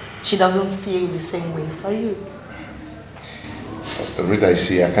 She doesn't feel the same way for you. Rita, I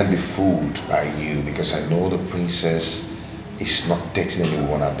see, I can't be fooled by you because I know the princess is not dating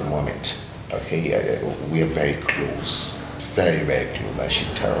anyone at the moment. Okay, we are very close. Very, very close. And she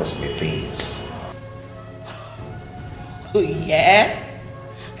tells me things. Oh, yeah?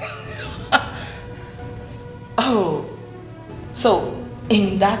 Oh, so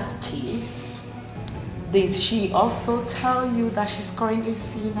in that case, did she also tell you that she's currently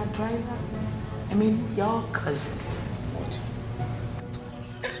seeing a driver? I mean, your cousin. What?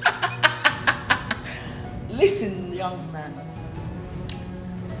 Listen, young man.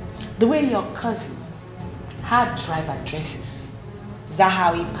 The way your cousin had driver dresses, is that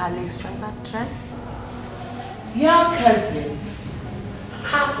how he parlays driver dress? Your cousin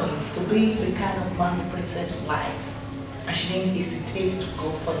happens to be the kind of man the princess likes, and she didn't hesitate to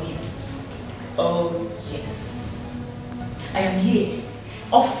go for him. Oh yes, I am here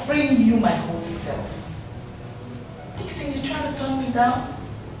offering you my whole self. Dixon, you trying to turn me down?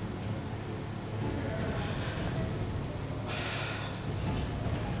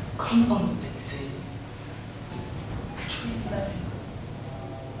 Come on, Dixon. I truly love you.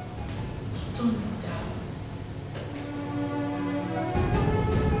 Don't turn me down.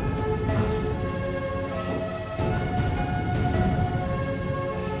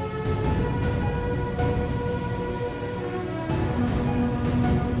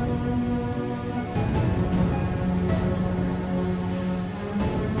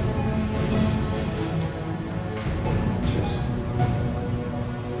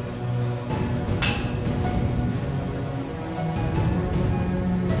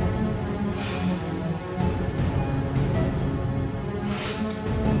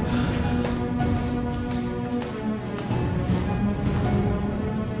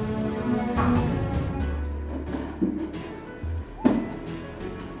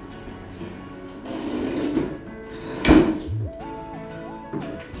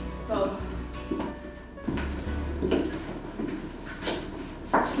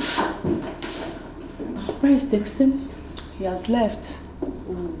 Where is Dixon? He has left.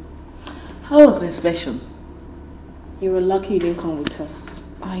 How was the inspection? You were lucky you didn't come with us.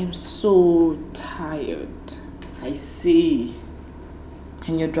 I am so tired. I see.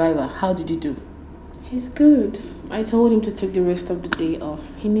 And your driver, how did he do? He's good. I told him to take the rest of the day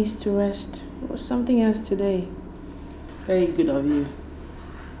off. He needs to rest. It was something else today. Very good of you.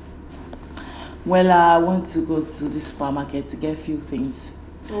 Well, I want to go to the supermarket to get a few things.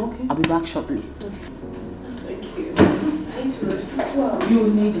 Okay. I'll be back shortly. Thank you. I need to rest as well. You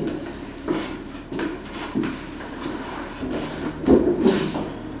need it.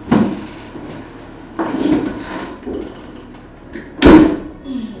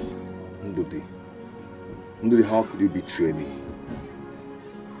 Ndudi, how could you betray me?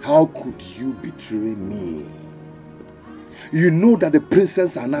 How could you betray me? You know that the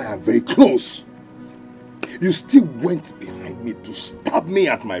princess and I are very close. You still went behind me to stab me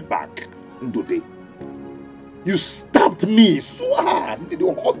at my back, Ndudi. You stabbed me so hard. It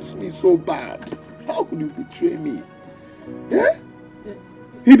hurts me so bad. How could you betray me? Eh?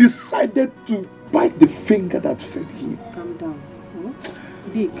 He decided to bite the finger that fed him. Calm down. Hmm?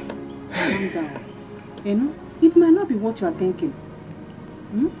 Dick, calm down. You know, it might not be what you are thinking.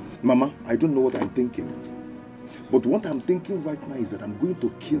 Hmm? Mama, I don't know what I'm thinking. But what I'm thinking right now is that I'm going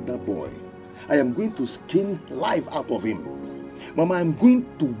to kill that boy. I am going to skin life out of him. Mama, I'm going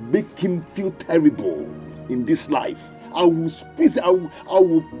to make him feel terrible in this life. I will squeeze, I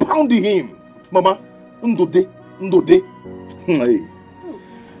will pound him. Mama, Ndode. Hey.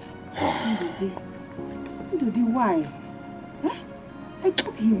 Ndode, why? Huh? I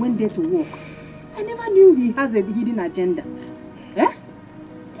thought he went there to work. I never knew he has a hidden agenda. Eh?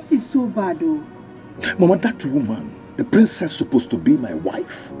 This is so bad, though. Mama, that woman, the princess, supposed to be my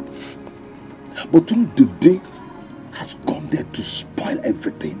wife. But Ndode has gone there to spoil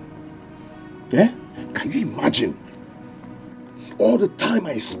everything. Eh? Can you imagine? All the time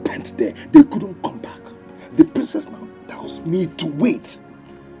I spent there, they couldn't come back. The princess now tells me to wait.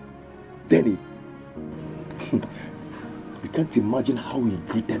 Then you can't imagine how he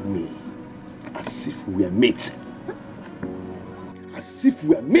greeted me. As if we were mates. As if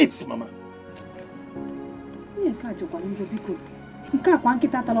we were mates, Mama.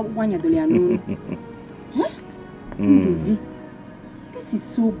 This is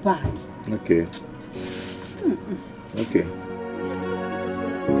so bad. Okay. Okay.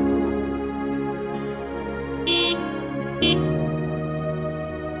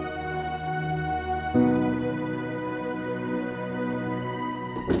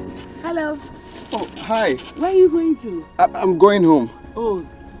 Hello. Oh, hi. Where are you going to? I'm going home. Oh,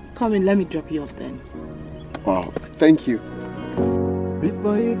 come in, let me drop you off then. Wow, thank you.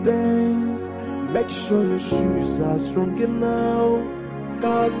 Before you dance, make sure your shoes are strong enough.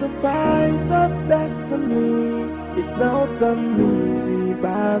 Cause the fight of destiny is not an easy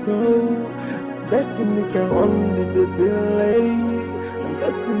battle. Destiny can only be delayed, and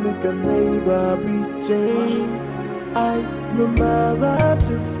destiny can never be changed. No matter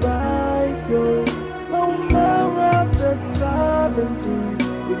the fight, oh, no matter the challenges,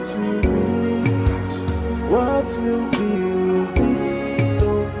 it will be. What will be,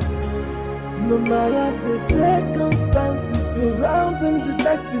 oh. No matter the circumstances surrounding the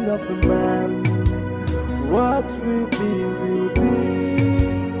destiny of a man, what will be, will be.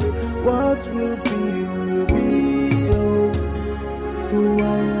 What will be, oh. So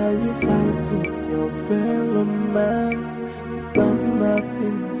why are you fighting your fellow man? Done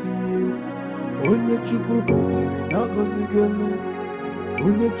nothing to you. Onye chukwu goziri na gozigoni.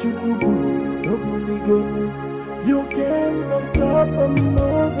 Onye chukwu bumiri no bunigoni. You cannot stop a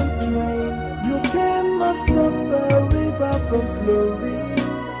moving train. You cannot stop the river from flowing.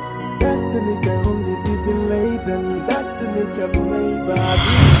 Destiny can only be delayed, and destiny can never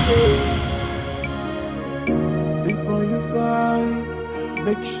be changed. Before you fight,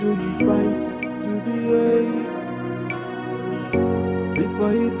 make sure you fight to the end.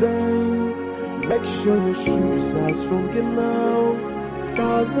 Before you dance, make sure your shoes are strong enough.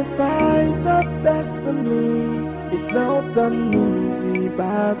 Cause the fight of destiny is not an easy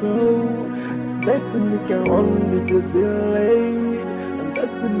battle. Destiny can only be delayed, and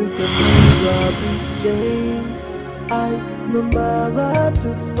destiny can never be changed. No matter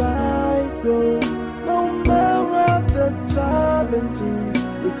the fight, oh, no matter the challenges,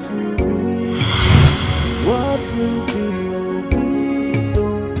 it will be. What will be,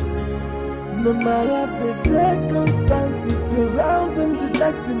 oh. No matter the circumstances surrounding the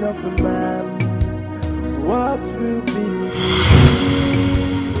destiny of a man, what will be,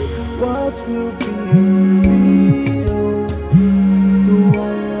 what will be, oh. So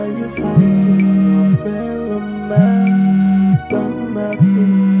why are you fighting your fellow man? Done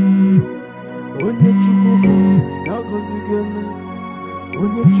nothing to you. Onye chukwu goziri na gozigoni.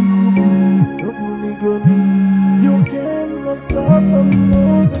 Onye chukwu bumiri no bunigoni. You cannot stop a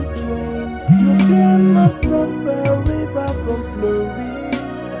moving train. You cannot stop the river from flowing.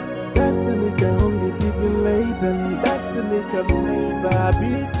 Destiny can only be delayed, and destiny can never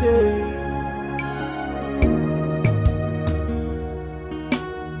be changed.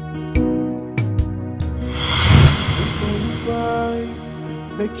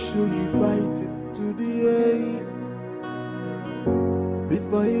 sure you fight it to the end.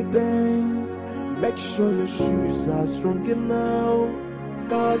 Before you dance, make sure your shoes are strong enough.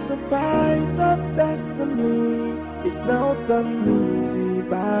 Cause the fight of destiny is not an easy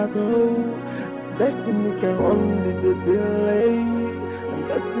battle. Destiny can only be delayed, and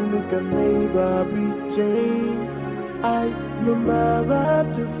destiny can never be changed. No matter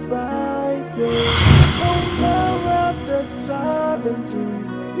the fight, no matter the challenges,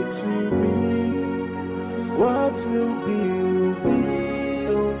 it will be. What will be, will be.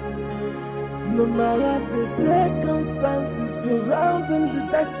 No matter the circumstances surrounding the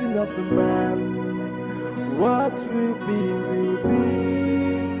destiny of a man, what will be, will be.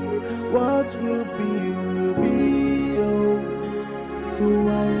 What will be, will be. Oh. So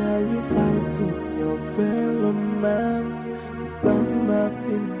why are you fighting your fellow man? Done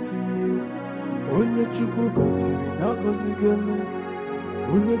nothing to you. Onye chukwu goziri na gozigone.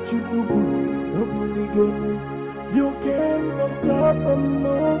 Onye chukwu buniri no bunigone. You cannot stop a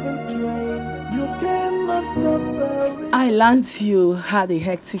moving train. You cannot stop the... I learned you had a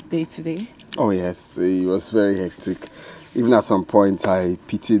hectic day today. Oh yes, it was very hectic. Even at some point, I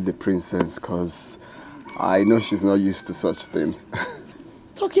pitied the princess because I know she's not used to such thing.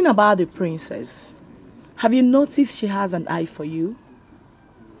 Talking about the princess, have you noticed she has an eye for you?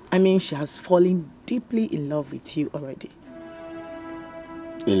 I mean, she has fallen deeply in love with you already.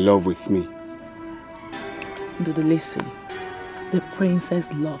 In love with me? Dodo, listen. The princess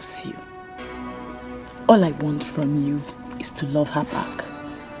loves you. All I want from you is to love her back.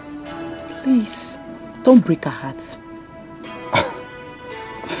 Please, don't break her heart.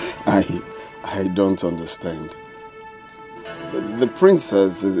 I don't understand. The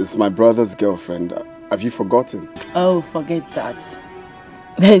princess is my brother's girlfriend. Have you forgotten? Oh, forget that.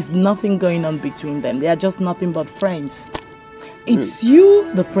 There is nothing going on between them. They are just nothing but friends. It's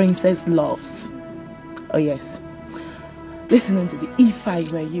you the princess loves. Oh yes. Listening to the if I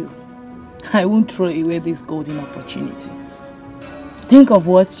were you, I won't throw away this golden opportunity. Think of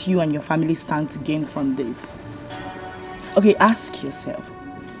what you and your family stand to gain from this. Okay, ask yourself,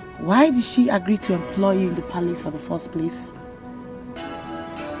 why did she agree to employ you in the palace in the first place?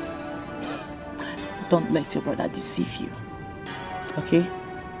 Don't let your brother deceive you, okay?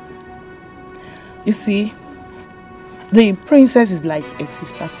 You see, the princess is like a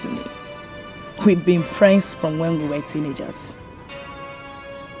sister to me. We've been friends from when we were teenagers.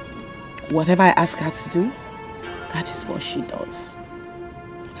 Whatever I ask her to do, that is what she does.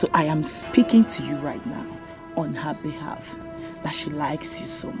 So I am speaking to you right now on her behalf, that she likes you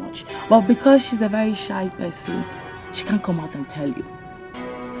so much. But because she's a very shy person, she can't come out and tell you.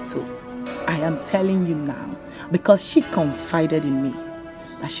 So I am telling you now, because she confided in me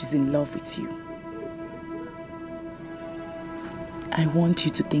that she's in love with you. I want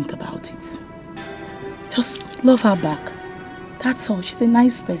you to think about it. Just love her back. That's all. She's a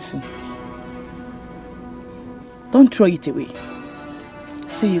nice person. Don't throw it away.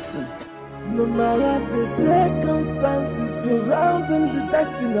 See you soon. No matter the circumstances surrounding the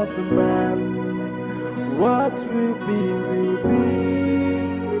destiny of a man, what will be, will be.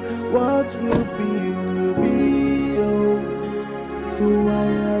 What will be, will be. Oh. So why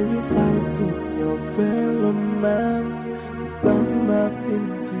are you fighting your fellow man? Done nothing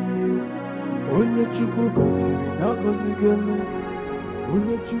to you. Onye chukwu goziri na gozigone.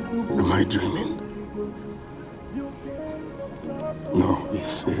 Onye chukwu... Am I dreaming? No,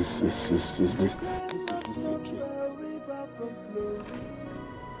 is this a dream?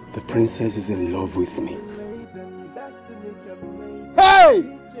 The princess is in love with me.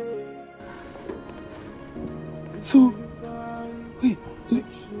 Hey! So, wait,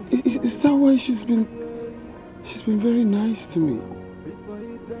 is that why she's been very nice to me?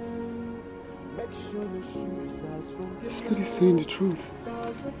 This lady's saying the truth.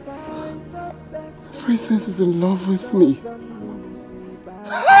 The princess is in love with me.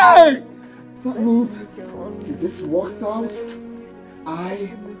 Hey! That means if this works out,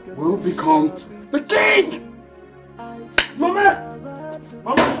 I will become the king! Mama!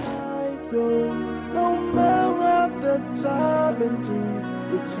 Mama! No matter the challenges,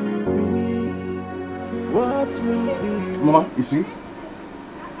 it will be. What will be? Mama, you see?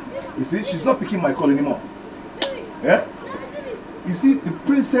 She's not picking my call anymore. Yeah? You see, the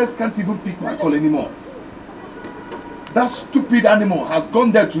princess can't even pick my call anymore. That stupid animal has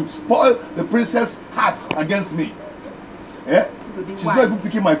gone there to spoil the princess' heart against me. Yeah? She's not even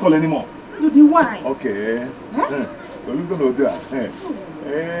picking my call anymore. Dudi, why? Okay. Huh? What are you going to do?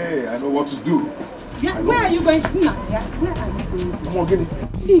 Hey, I know what to do. Yeah, where are you going to? Where are you going to? Come on, get it.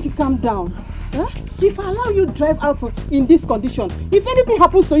 Big, calm down. Huh? If I allow you to drive out in this condition, if anything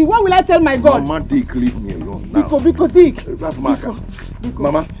happens to you, what will I tell my God? Mama, Dick, leave me alone now. Biko, Dick. Biko,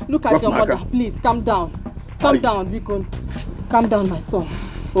 Mama, look at your mother. Please, calm down. Calm down, Biko. Calm down, my son.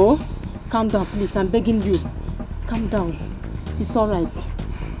 Oh, calm down, please. I'm begging you. Calm down. It's all right.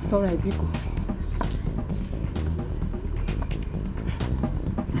 It's all right, Biko.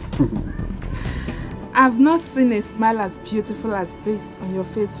 I've not seen a smile as beautiful as this on your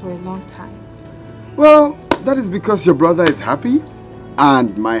face for a long time. Well, that is because your brother is happy,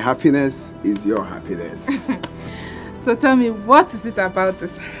 and my happiness is your happiness. So tell me, what is it about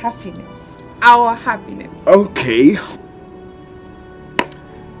this happiness? Our happiness. Okay.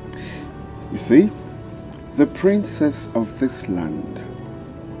 You see, the princess of this land,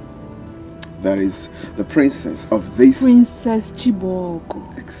 that is the princess of this... Princess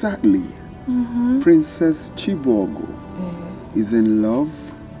Chibogo. Exactly. Princess Chibogo is in love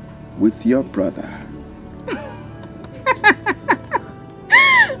with your brother.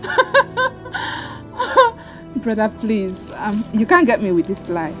 Brother, please, you can't get me with this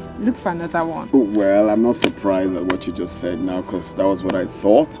lie. Look for another one. Well, I'm not surprised at what you just said now, because that was what I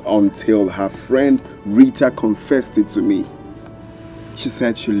thought until her friend Rita confessed it to me. She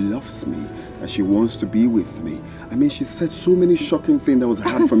said she loves me, that she wants to be with me. I mean, she said so many shocking things that was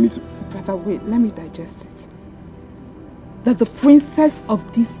hard for me to... Brother, wait, let me digest it. That the princess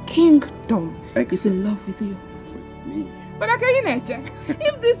of this kingdom is in love with you. With me? But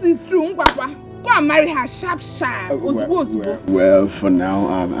if this is true, Papa, go and marry her sharp. Well, for now,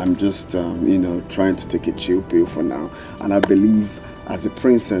 I'm just, you know, trying to take a chill pill for now. And I believe as a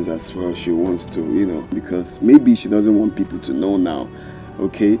princess as well, she wants to, you know, because maybe she doesn't want people to know now,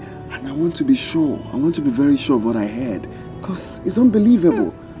 okay? And I want to be sure. I want to be very sure of what I heard, because it's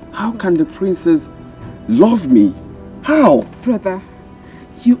unbelievable. How can the princess love me? How? Brother,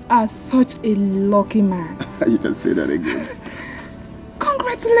 you are such a lucky man. You can say that again.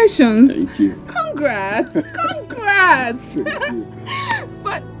 Congratulations. Thank you. Congrats. Congrats. Thank you.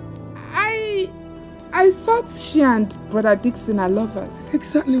 But I thought she and Brother Dixon are lovers.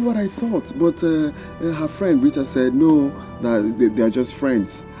 Exactly what I thought. But her friend Rita said no, that they are just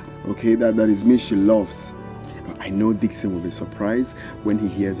friends. Okay, that is me she loves. I know Dixon will be surprised when he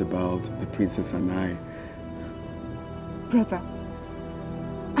hears about the princess and I. Brother,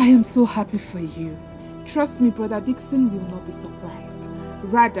 I am so happy for you. Trust me, Brother Dixon will not be surprised.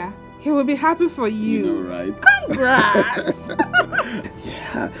 Rather, he will be happy for you. You know, right? Congrats!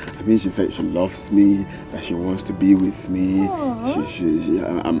 Yeah, I mean, she said she loves me, that she wants to be with me.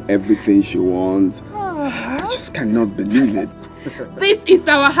 I'm everything she wants. I just cannot believe it. This is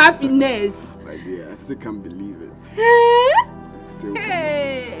our happiness. My dear, I still can't believe it. I still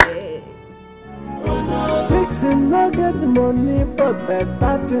Dixon no get money, but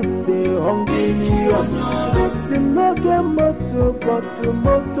better thing they hungry. Dixon no get motor, but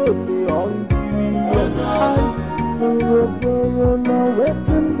motor they hungry. Now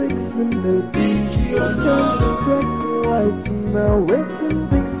waiting Dixon the be. Take life now waiting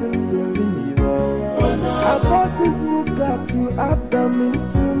Dixon the leave. I bought this new car to add them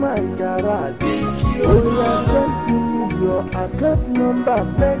into my garage. Oh, yeah, send to me your account number,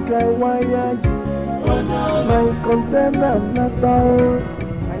 make I wire you. My container not out.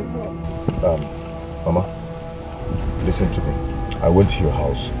 Mama, listen to me. I went to your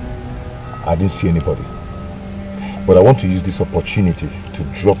house. I didn't see anybody. But I want to use this opportunity to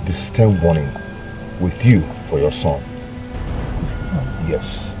drop this stern warning with you for your son. My son?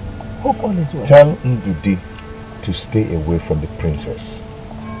 Yes. Hope all is well. Tell Ndudi to stay away from the princess.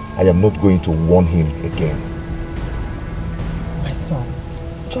 I am not going to warn him again. My son,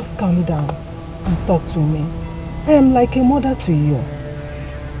 just calm down and talk to me. I am like a mother to you.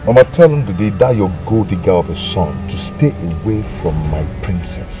 Mama, tell Ndudi, that your gold digger of a son, to stay away from my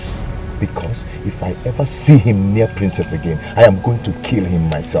princess. Because if I ever see him near princess again, I am going to kill him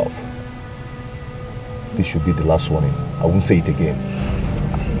myself. This should be the last warning. I won't say it again.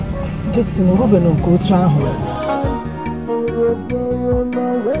 Dixon, we're going to go to our home.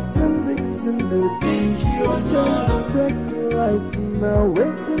 Waiting Dixon the take life now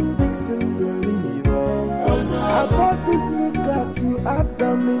waiting Dixon the leave. I bought this new car to add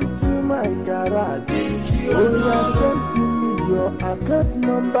them into my garage. Oh, yeah, send to me your account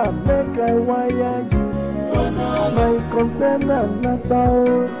number, make I wire you. My container not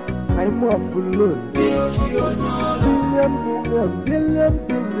out. I'm off load. Billion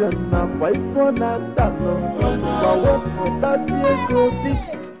now why for not that no. What that's your go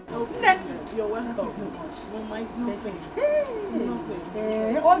Dixon. You're welcome so much. Mama is nothing.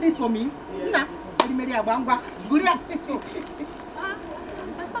 All this for me? Nah.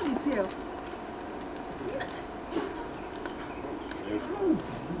 My son is here.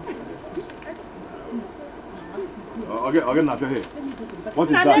 Again, now, here. What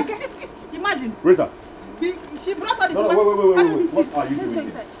is that? Imagine. Rita. She brought all this. No, wait. What are you doing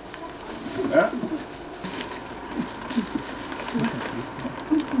here? Eh?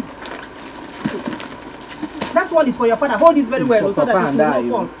 That one is for your father. Hold it very well so that it will not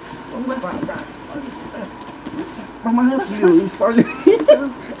fall. Mama, help you. He's falling.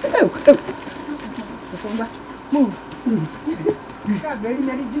 Move.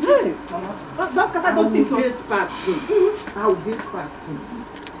 Just scatter those things. I will get back soon.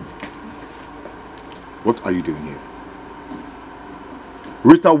 What are you doing here?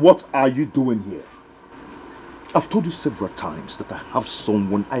 Rita, what are you doing here? I've told you several times that I have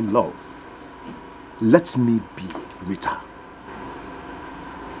someone I love. Let me be, Rita.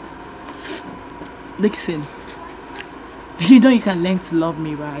 Dixon, you know you can learn to love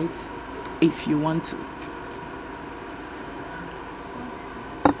me, right? If you want to.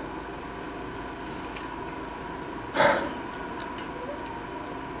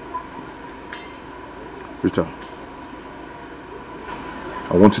 Rita,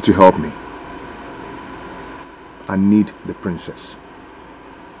 I want you to help me. I need the princess.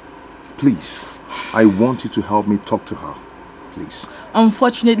 Please, I want you to help me talk to her. Please.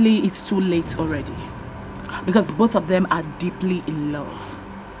 Unfortunately, it's too late already. Because both of them are deeply in love.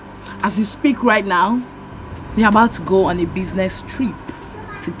 As you speak right now, they're about to go on a business trip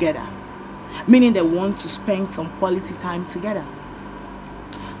together. Meaning they want to spend some quality time together.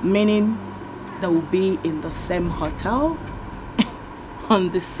 Meaning they will be in the same hotel,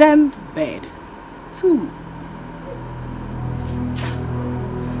 on the same bed, too.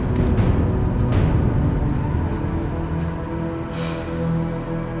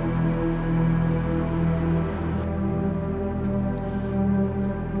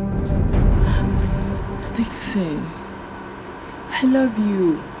 Dixon, I love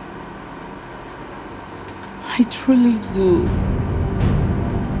you. I truly do.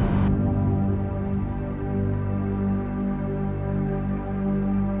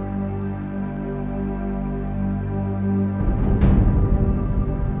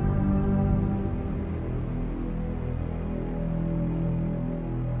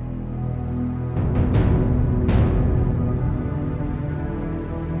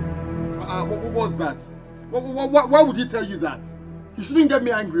 What's that? Why would he tell you that? He shouldn't get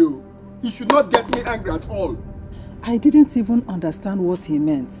me angry. He should not get me angry at all. I didn't even understand what he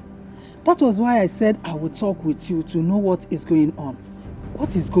meant. That was why I said I would talk with you to know what is going on.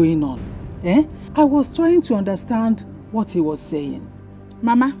 What is going on? Eh? I was trying to understand what he was saying.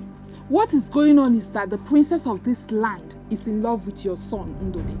 Mama, what is going on is that the princess of this land is in love with your son,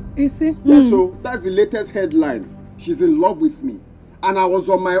 Ndodi. Is he? Yes, so that's the latest headline. She's in love with me. And I was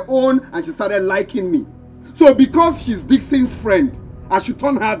on my own and she started liking me. So because she's Dixon's friend, I should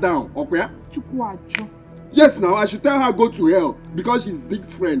turn her down, okay? Yes, now I should tell her go to hell because she's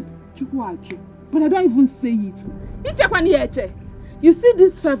Dick's friend. But I don't even say it. You see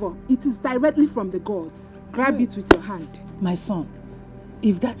this favor, it is directly from the gods. Grab it with your hand. My son,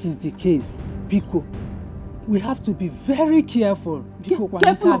 if that is the case, Biko, we have to be very careful.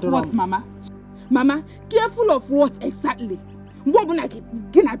 Careful of what, Mama? Mama, careful of what exactly? Be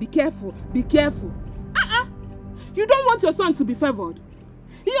careful, be careful. You don't want your son to be favored.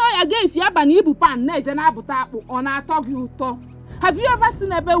 Have you ever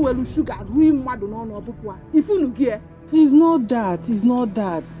seen a Belu sugar ruin if you It's not that, it's not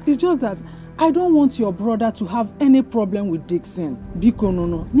that. It's just that I don't want your brother to have any problem with Dixon. Biko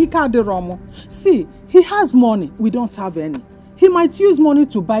no. Nika de Romo. See, he has money, we don't have any. He might use money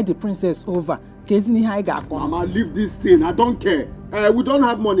to buy the princess over. Mama, leave this thing. I don't care. We don't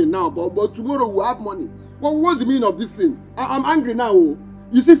have money now, but tomorrow we'll have money. What's the meaning of this thing? I'm angry now.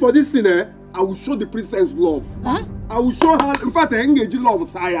 You see, for this thing, I will show the princess love. Huh? I will show her. In fact, I engage in love.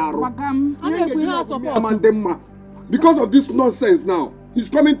 Because of this nonsense now, he's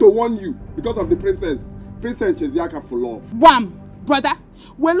coming to warn you because of the princess. Princess Cheziaka for love. Wham, brother.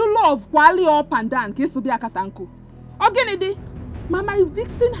 When you love, quali up and down, Kesubiakatanko. Okay, Mama, if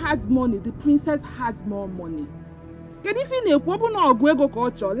Dixon has money, the princess has more money. Let's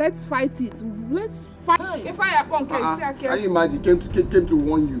fight it. Let's fight. If I can you imagine came to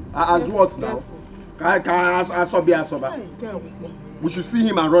warn you? As what now? We should see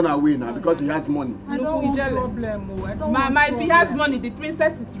him and run away now because he has money. I don't want problem. Mama, if he has money, the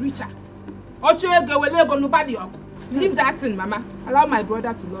princess is richer. Leave that thing, Mama. Allow my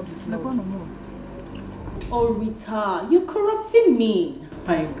brother to love his love. Oh, Rita, you're corrupting me.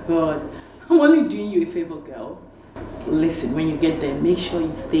 My God, I'm only doing you a favor, girl. Listen, when you get there, make sure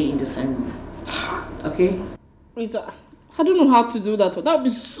you stay in the same room. Okay? Rita, I don't know how to do that. That would be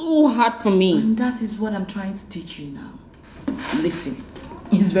so hard for me. And that is what I'm trying to teach you now. Listen,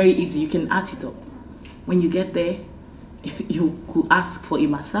 it's very easy. You can add it up. When you get there, you could ask for a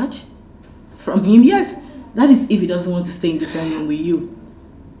massage from him. Yes, that is if he doesn't want to stay in the same room with you.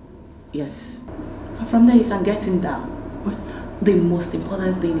 Yes. And from there, you can get him down. What? The most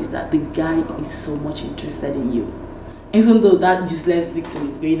important thing is that the guy is so much interested in you. Even though that useless Dixon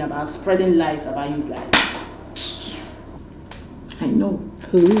is going about spreading lies about you guys. I know.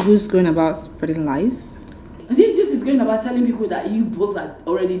 Who's going about spreading lies? This is going about telling people that you both are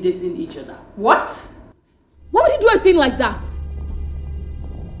already dating each other. What? Why would he do a thing like that?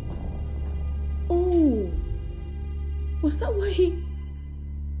 Oh. Was that why he...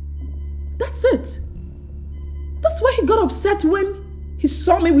 That's it. That's why he got upset when he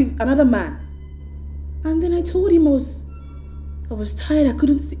saw me with another man. And then I told him I was tired, I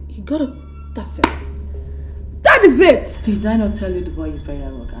couldn't see. He got up. That's it. That is it! Did I not tell you the boy is very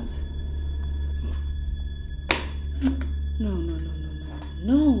arrogant? No.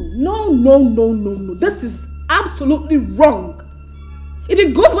 This is absolutely wrong. If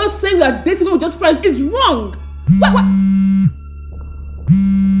it goes without saying we are dating or just friends, it's wrong. What?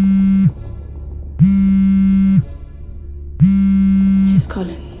 He's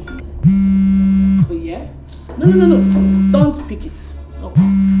calling. Oh yeah? No. Don't pick it. No.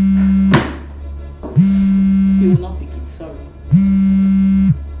 He will not pick it, sorry.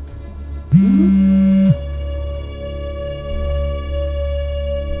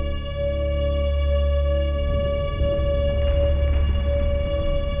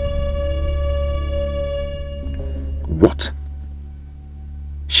 What?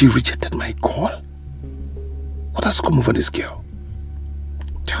 She rejected my call? What has come over this girl?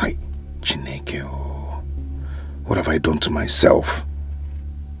 Chai, Chineke, what have I done to myself?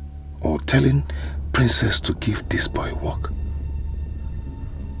 Or telling Princess to give this boy work?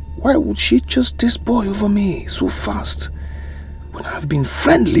 Why would she choose this boy over me so fast when I've been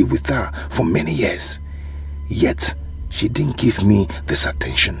friendly with her for many years? Yet she didn't give me this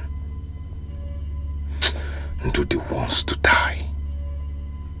attention. Ndudi wants to die.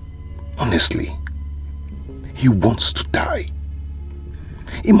 Honestly, he wants to die.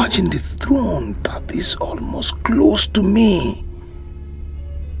 Imagine the throne that is almost close to me.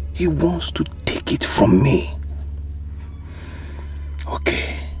 He wants to take it from me.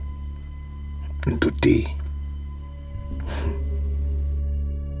 Okay. Ndudi.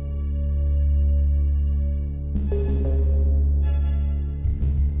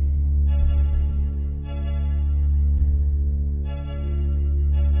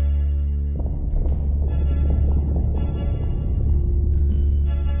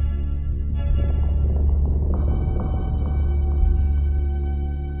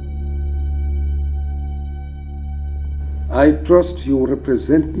 I trust you will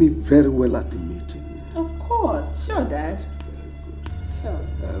represent me very well at the meeting. Of course. Sure, Dad. Sure.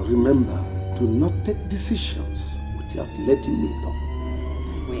 Remember, do not take decisions without letting me know.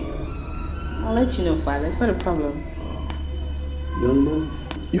 Well, I'll let you know, Father. It's not a problem. Young man,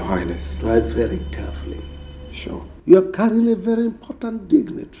 Your Highness. drive very carefully. Sure. You are carrying a very important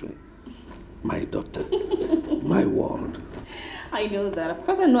dignitary. My daughter, my world. I know that. Of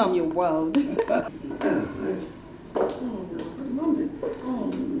course I know I'm your world.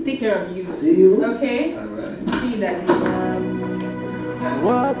 Take care of you. See you. Okay? All right. See you, Daddy.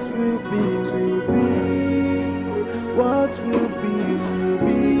 What will be, will be. What will be.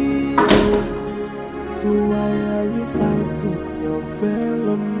 So why are you fighting your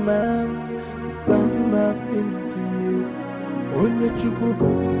fellow man? Done nothing to you. Onye chukwu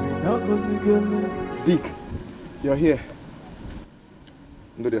goziri na gozigone. Dick, you're here.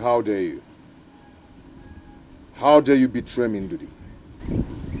 Ndudi, how dare you? How dare you betray me, Ndudi?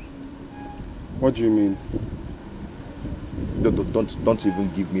 What do you mean? Don't even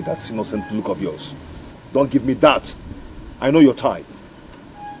give me that innocent look of yours. Don't give me that. I know your type.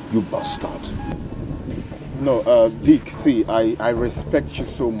 You bastard. No, Dick, see, I respect you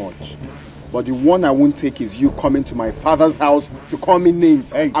so much. But the one I won't take is you coming to my father's house to call me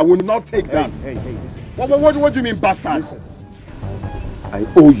names. Hey. I will not take that. Hey, listen. What do you mean, bastard? Listen. I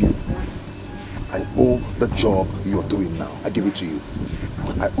owe you. I owe the job you're doing now. I give it to you.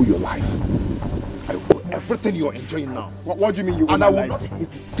 I owe your life. I owe everything you're enjoying now. What do you mean you owe and my I will life? not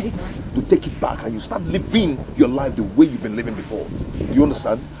hesitate to take it back and you start living your life the way you've been living before. Do you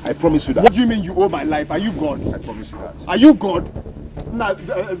understand? I promise you that. What do you mean you owe my life? Are you God? I promise you that. Are you God? Now,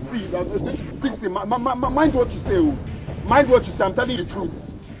 see, Dixie, mind what you say. Oh. Mind what you say. I'm telling you the truth.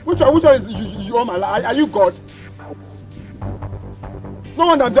 Which one is you owe my life? Are you God? No,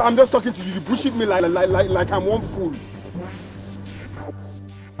 I'm just talking to you. You bullshit me like I'm one fool.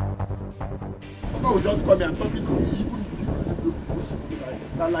 Someone will just come and talking to you,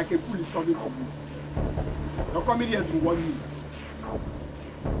 even like a fool is talking to you. You're coming here to warn me.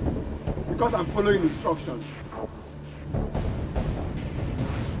 Because I'm following instructions.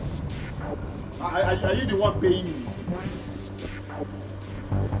 Are you the one paying me?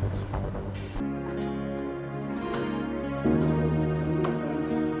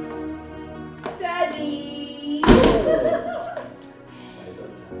 Daddy!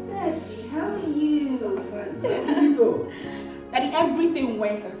 Daddy, how are you? I'm fine. Where did you go? Daddy, everything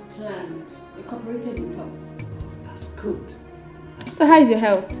went as planned. They cooperated with us. That's good. So how is your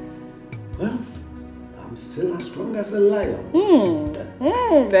health? Well, I'm still as strong as a lion.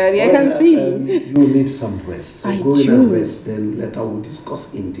 Daddy, I can see. You need some rest. So I go in do. and rest, then later we'll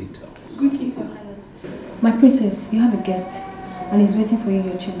discuss in detail. Greetings, Your Highness. My princess, you have a guest and he's waiting for you in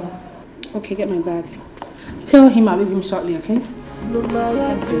your chamber. Okay, get my bag. Tell him I'll leave him shortly, okay? No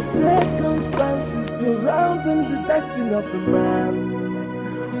matter the circumstances surrounding the destiny of a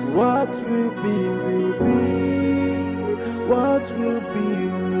man, what will be, will be. What will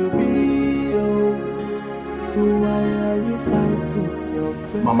be, oh. So why are you fighting your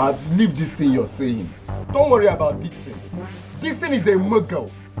fate? Mama, leave this thing you're saying. Don't worry about Dixon. Dixon is a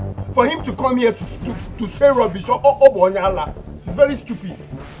muggle. For him to come here to say rubbish or Bonyala, he's very stupid.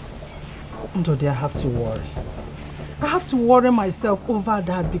 Ndodi, I have to worry. I have to worry myself over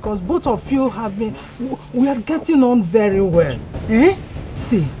that because both of you have been... We are getting on very well. Eh?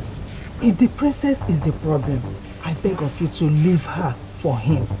 See, if the princess is the problem, I beg of you to leave her for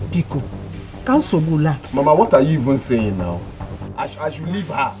him, Biko. Kansobula. Mama, what are you even saying now? I should leave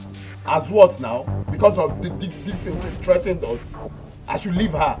her. As what now? Because of this thing threatened us. I should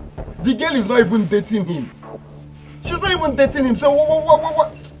leave her. The girl is not even dating him. She's not even dating him. So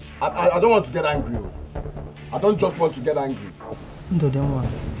what? I don't want to get angry. I don't just want to get angry. No, don't worry.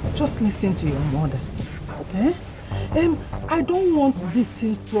 Just listen to your mother. Eh? I don't want this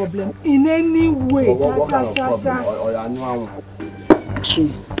thing's problem in any way. What kind of problem?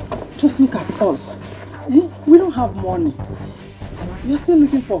 Just look at us. Eh? We don't have money. You're still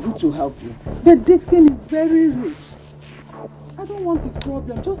looking for who to help you. But Dixon is very rich. I don't want his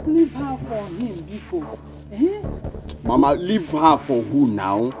problem. Just leave her for him, Biko. Eh? Mama, leave her for who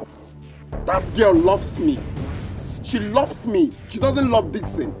now? That girl loves me. She loves me. She doesn't love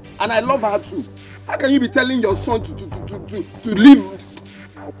Dixon. And I love her too. How can you be telling your son to leave?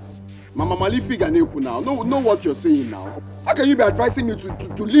 Mama, leave Figaneku now. Know what you're saying now. How can you be advising me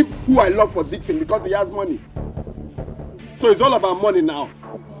to leave who I love for Dixon because he has money? So it's all about money now.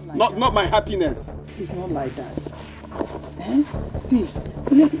 Not my happiness. It's not like that. Eh? See,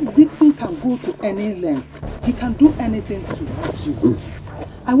 Dixon can go to any length. He can do anything to hurt you.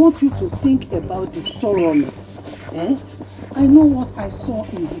 I want you to think about this thoroughly. Eh? I know what I saw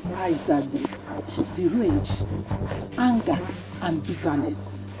in his eyes that day. The rage, anger, and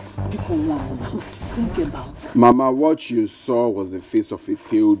bitterness. People want to think about it. Mama, what you saw was the face of a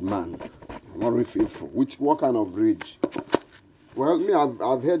failed man. Not very faithful. What kind of rage? Well, me,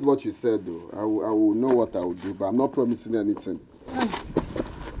 I've heard what you said though. I will know what I will do, but I'm not promising anything.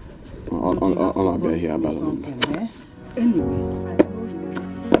 I'll be here about something. Eh? Anyway, I know you will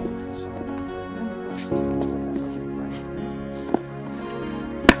make a decision.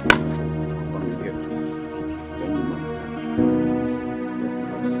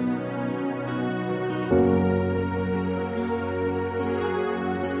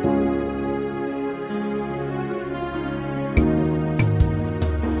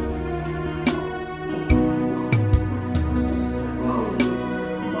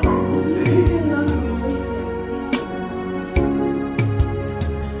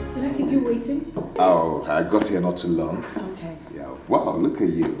 Oh, I got here not too long. Okay. Yeah. Wow, look at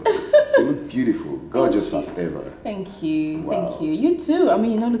you. You look beautiful, gorgeous as ever. Thank you. Wow. Thank you. You too. I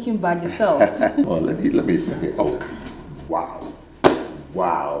mean, you're not looking bad yourself. Well, let me. Oh, wow.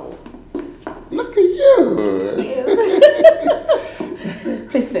 Wow. Look at you.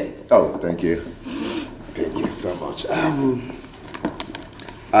 Please sit. Oh, thank you. Thank you so much.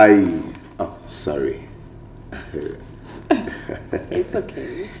 Oh, sorry. It's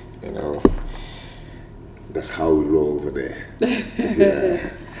okay. You know, that's how we roll over there. Yeah.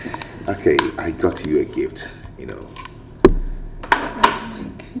 Okay, I got you a gift, you know. Oh my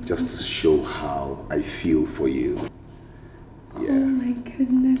goodness. Just to show how I feel for you. Yeah. Oh my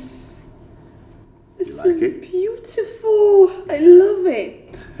goodness. This like is it? beautiful. I love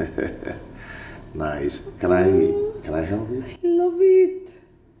it. Nice. Can I help you? I love it.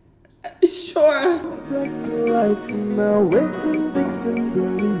 Sure. Perfect life now, waiting Dixon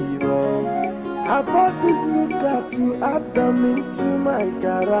believer. I bought this new car to add them into my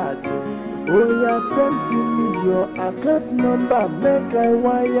garage. Oh, yeah, send to me your account number, make I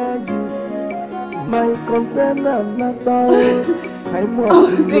wire you. My container not out. I'm off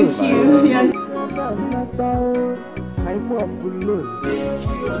the load. Thank you. Yeah. I'm off the load.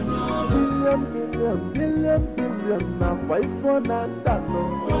 Billion, now why for not that no?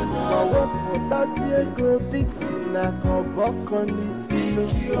 What does he go Dixie na kobok on this?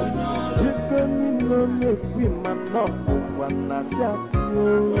 If any no make women no one as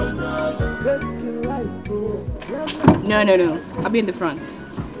you fake life. No. I'll be in the front.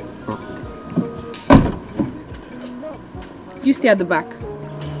 You stay at the back.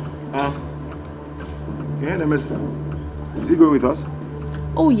 Is he going with us?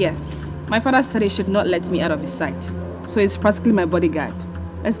 Oh yes. My father said he should not let me out of his sight. So he's practically my bodyguard.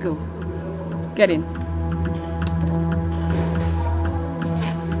 Let's go. Get in.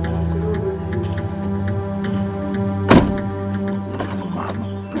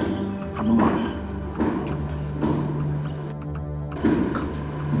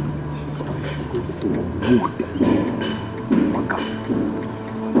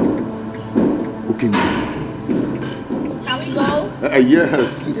 Can we go?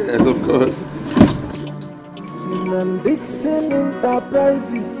 Yes, of course. Dixon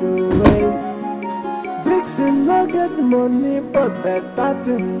Enterprises away. Dixon no get money, but better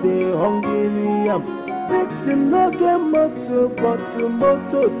thing they Hungarian. Dixon no get motor, but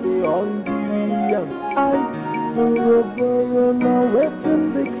motor they Hungarian. I no now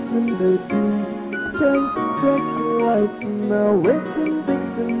waiting Dixon they do. Change fake life now waiting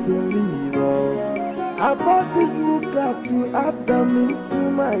Dixon they live. I bought this new car to add them into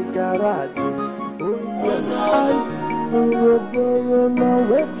my garage. Oh yeah, I now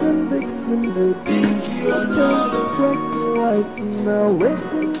waiting Dixon baby. Change fake life now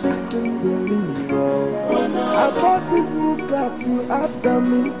waiting Dixon believe. I bought this new car to add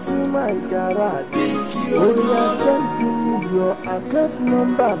them into my garage. Oh yeah, send to me your account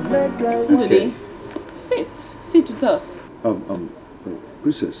number, make I Ndidi, sit with us.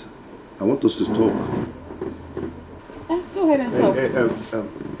 Princess, I want us to talk. Go ahead and talk.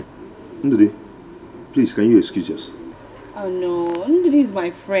 Ndidi, please, can you excuse us? Oh no, Ndidi is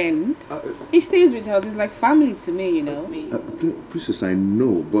my friend. He stays with us. He's like family to me, you know. Princess, I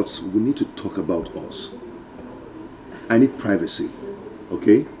know, but we need to talk about us. I need privacy,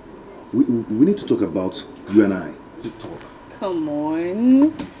 okay? We need to talk about you and I. To talk. Come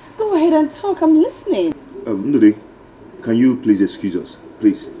on. Go ahead and talk. I'm listening. Ndidi, can you please excuse us?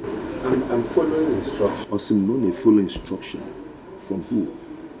 Please. I'm following instructions. Osimnone following instruction. From who?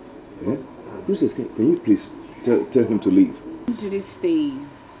 Eh? Princess, can you please tell him to leave? Ndidi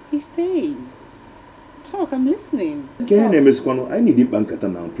stays. He stays. Talk, I'm listening. I need the bankata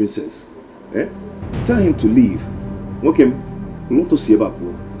now, Princess. Eh? Tell him to leave. Okay, we want to see about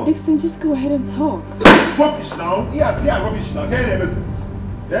you. Dixon, just go ahead and talk. Rubbish now. Yeah, rubbish now.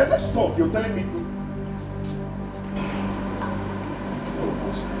 Yeah, let's talk. You're telling me.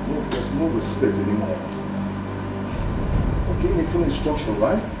 There's no respect anymore. Okay, you full instruction,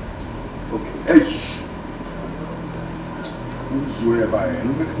 right? Okay. Hey, shh. Who's where by?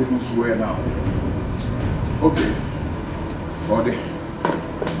 And make people swear now. Okay. Body.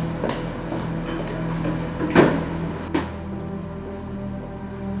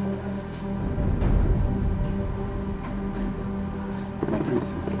 My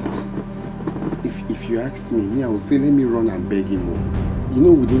princess, if you ask me, I will say let me run and beg him more. You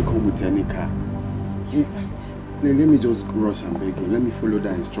know we didn't come with any car. Right. Let me just rush and beg him. Let me follow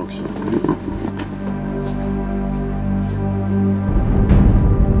that instruction.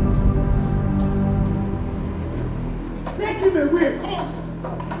 Take him away.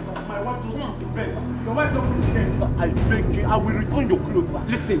 My wife just wants to bed. Your wife don't put the sir. I beg you, I will return your clothes, sir.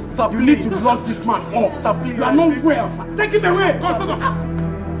 Listen, sir, you need to lock this man off, sir. Please, you are not well, sir. Take him away. Go, sir.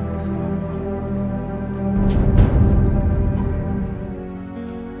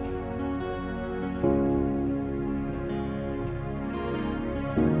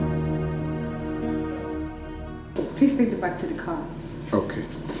 Please take it back to the car. Okay.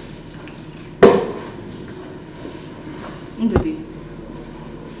 Ndidi.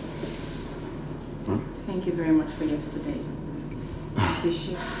 Huh? Thank you very much for yesterday. I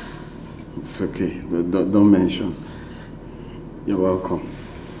appreciate it. It's okay, but don't mention. You're welcome.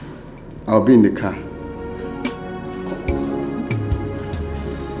 I'll be in the car.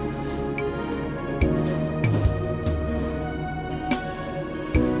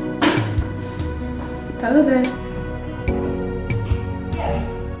 Hello there.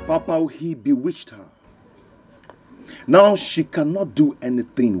 Papa, he bewitched her. Now she cannot do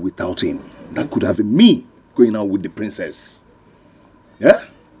anything without him. That could have been me going out with the princess. Yeah?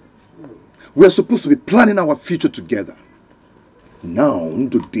 We are supposed to be planning our future together. Now,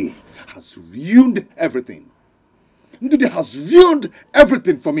 Ndude has ruined everything. Ndude has ruined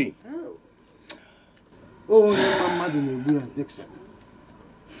everything for me. Oh, Dixon.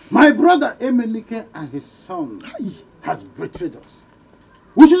 My brother Emenike and his son has betrayed us.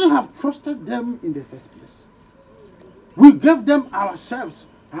 We shouldn't have trusted them in the first place. We gave them ourselves,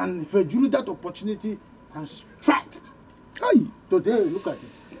 and if they drew that opportunity and struck. Today, look at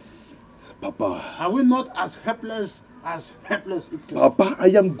it. Papa. Are we not as helpless itself? Papa, I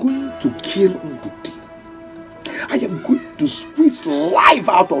am going to kill Ndude. I am going to squeeze life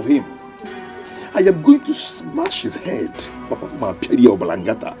out of him. I am going to smash his head. Papa, my Peri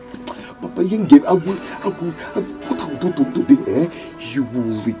Obalangata. Papa, what I will do today, you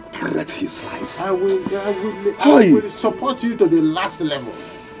will regret his life. I will support you to the last level.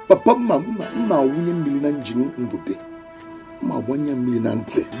 Papa,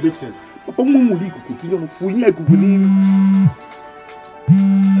 Dixon. Papa,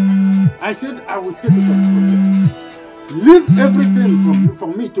 I said I will take it up from here. Leave everything for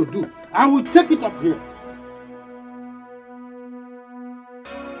me to do. I will take it up here.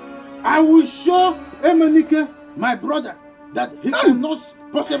 I will show Emenike, my brother, that he cannot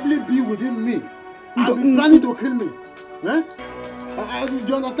possibly be within me and be planning to kill me. Eh? Do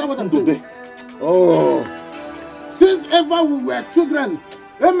you understand what I'm saying? Oh. Since ever we were children,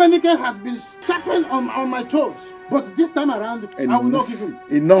 Emenike has been stepping on my toes. But this time around, I will not give him.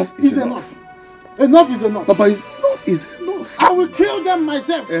 Enough is enough. Enough is enough. Papa, enough is enough. I will kill them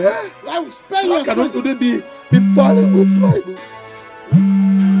myself. I will spare you. How cannot today be toiling with slide?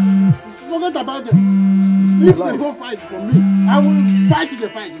 Forget about them. Leave the whole fight for me. I will fight the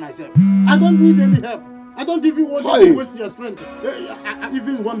fight myself. I don't need any help. I don't even want you to waste your strength.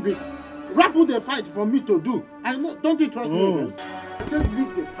 Even one bit. Wrap up the fight for me to do. Don't you trust me? Again? I said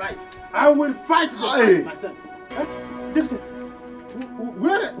leave the fight. I will fight the fight myself. Dixon,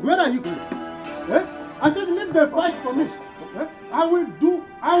 where are you going? I said leave the fight for me. I will do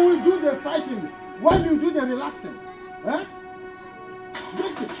the fighting while you do the relaxing.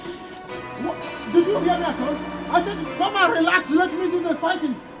 Dixon, did you hear me at all? I said come and relax, let me do the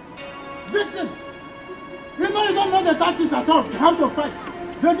fighting. Dixon, you don't know the tactics at all, how to fight.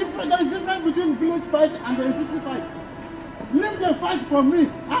 There is difference between village fight and the city fight. Leave the fight for me.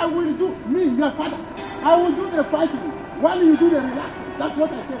 I will do, me, your father. I will do the fighting while you do the relaxing. That's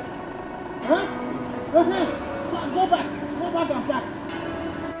what I said. Okay, go back and back.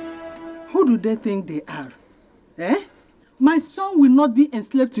 Who do they think they are? My son will not be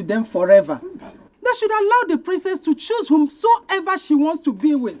enslaved to them forever. They should allow the princess to choose whomsoever she wants to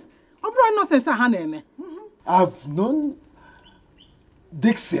be with. I've known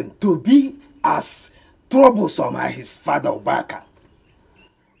Dixon to be as troublesome as his father Ubaka.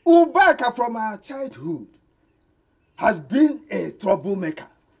 Ubaka from our childhood has been a troublemaker.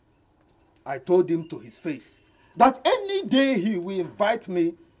 I told him to his face that any day he will invite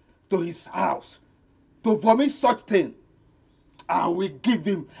me to his house to vomit such thing, I will give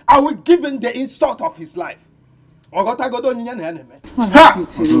him the insult of his life. I don't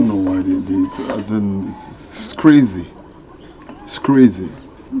know why they did. As in, it's crazy. It's crazy.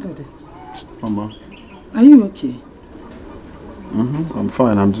 Mama. Are you okay? I'm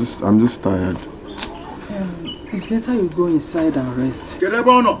fine. I'm just tired. It's better you go inside and rest.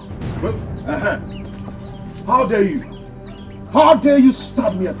 How dare you? How dare you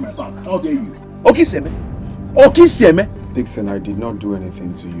stab me at my back? How dare you? Dixon, I did not do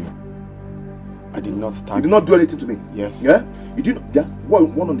anything to you. I did not stab you. You did not do anything to me? Yes. Yeah? You did not? Yeah?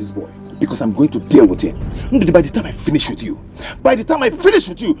 One on this boy. Because I'm going to deal with him. By the time I finish with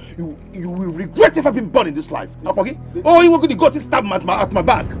you, you will regret ever being born in this life. Oh, you were going to go to stab me at my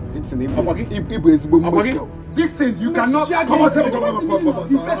back. Dixon, Dixon, you cannot. Dixon,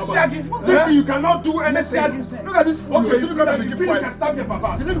 you cannot do anything. Look at this fool. Okay, is it because I'm keeping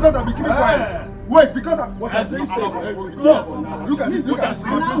quiet? Is it because I'm keeping quiet? Wait, because I'm. What I'm saying. Look at this. Look at this.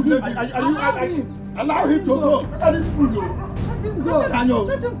 Allow him to go. Look at this fool. Let him go.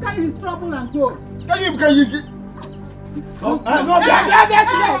 Let him carry his trouble and go. Can you? No,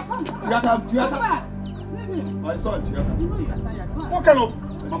 my son, what kind of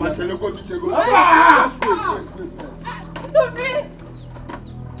Mama Chelego did you go? Wait.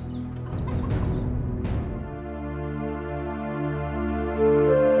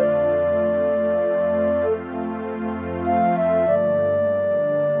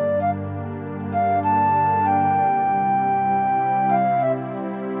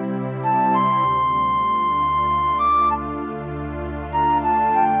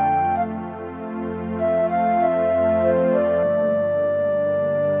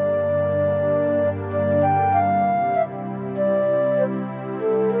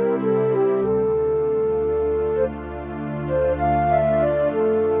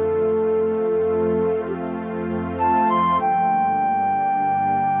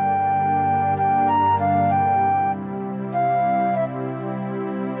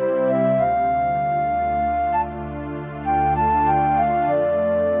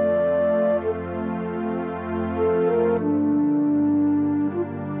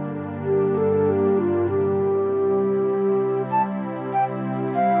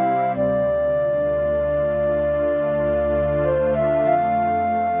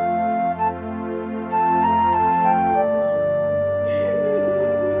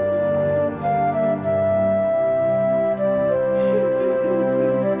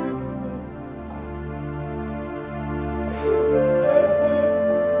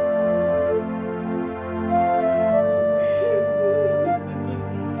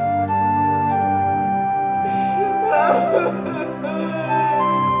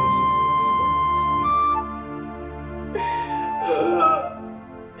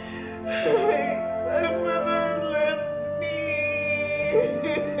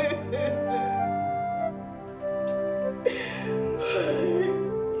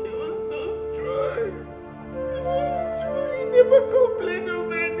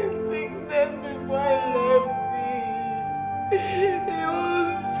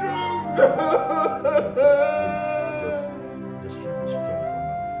 Just try to be strong for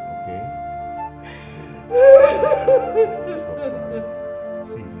now, okay? Stop crying.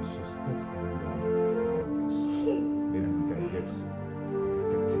 See, if you suspect anyone about this, maybe we can get a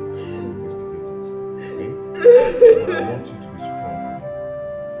detective to investigate it, okay? But I want you to be strong for now.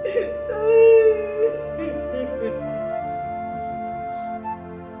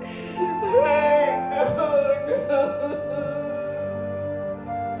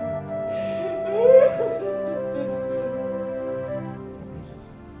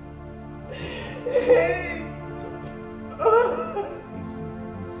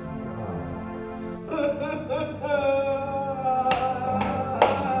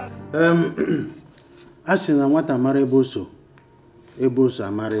 I seen na nwata mara eboso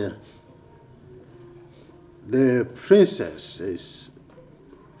Amaria. The princess is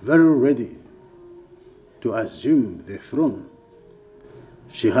very ready to assume the throne.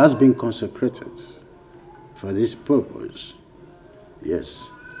 She has been consecrated for this purpose. Yes.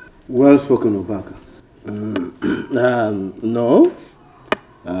 Well spoken, Obaka. No,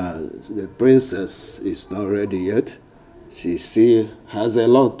 the princess is not ready yet. She still has a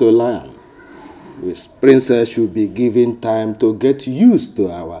lot to learn. This princess should be given time to get used to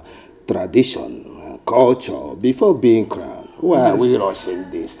our tradition and culture before being crowned. Why are we rushing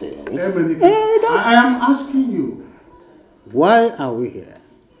these things? I am asking you, why are we here?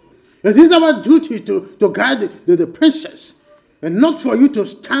 It is our duty to guide the princess, and not for you to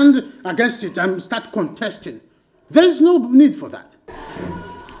stand against it and start contesting. There is no need for that.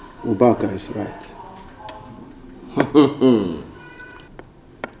 Obaka is right.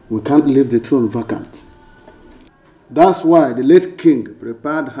 We can't leave the throne vacant. That's why the late king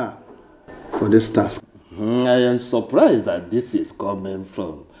prepared her for this task. I am surprised that this is coming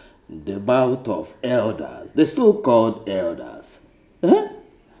from the mouth of elders, the so-called elders. Eh?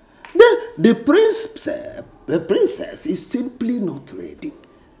 The princess is simply not ready.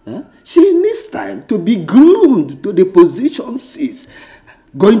 Eh? She needs time to be groomed to the position she's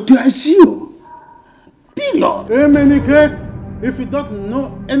going to assume. Period. Hey, Menike, if you don't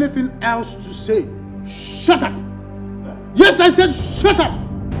know anything else to say, shut up. Yes, I said shut up.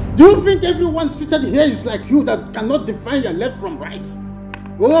 Do you think everyone seated here is like you that cannot define your left from right?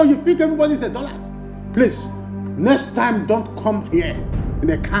 Oh, you think everybody's a dullard? Please, next time don't come here in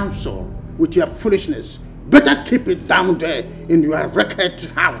the council with your foolishness. Better keep it down there in your record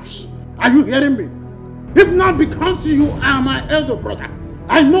house. Are you hearing me? If not because you are my elder brother,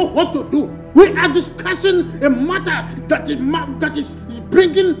 I know what to do. We are discussing a matter that is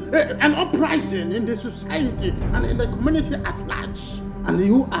bringing an uprising in the society and in the community at large. And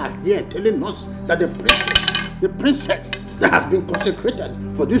you are here telling us that the princess that has been consecrated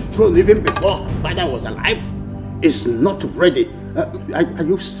for this throne even before her father was alive is not ready. Are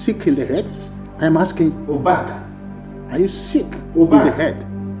you sick in the head? I am asking. Obaka. Are you sick in the head?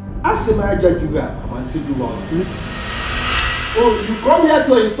 Oh, you come here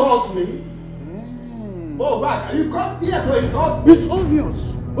to insult me? Oh, Obaka, you come here to insult me? It's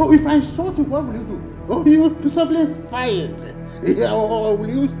obvious. Oh, if I insult you, what will you do? Oh, you will possibly fight. Or will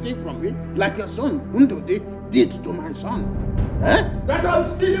you steal from me like your son Ndode did to my son? Eh? That I'm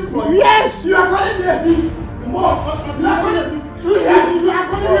stealing from you? Yes! You are calling me a thief! More! You are calling me a thief! You are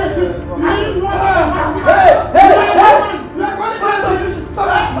calling me a thief! I am not You are calling me a thief!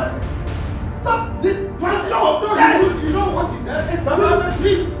 Stop! Stop this! No, you know what he said? That I'm a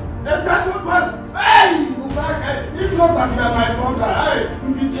thief! A tattooed man! Hey! If not that you are my brother, hey!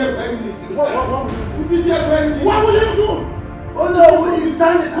 What will you do? Oh no, he's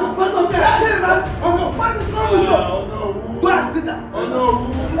standing. I'm part of that. Oh no, what is wrong with you? Oh no. Go and sit down. Oh no.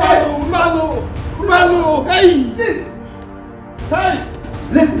 Mano, hey! This. Hey!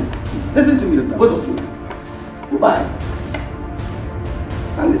 Listen to me, both of you. Goodbye.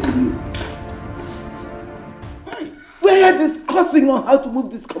 And listen to you. Hey! We're here discussing on how to move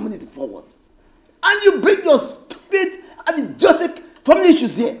this community forward. And you bring your stupid and idiotic family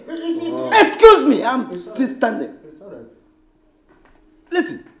issues here. Excuse me, I'm still standing.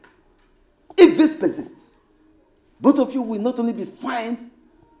 Listen, if this persists, both of you will not only be fined,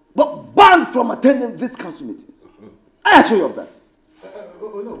 but banned from attending these council meetings. I assure you of that.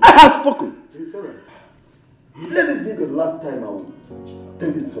 I have spoken. It's all right. Let this be the last time I will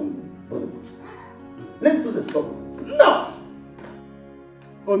take this from you. Let's just stop. No!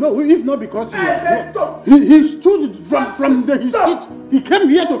 Oh no, if not because stop. He stood from his seat. He came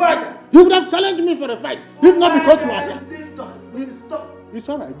here to fight. He would have challenged me for a fight. If not because you are here. Stop. It's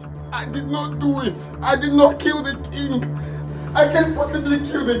all right. I did not do it. I did not kill the king. I can't possibly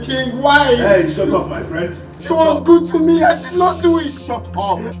kill the king. Why? Hey, shut up, my friend. He was good to me. I did not do it. Shut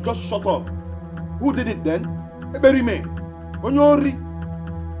up. Just shut up. Who did it then? Bury me. Onyori.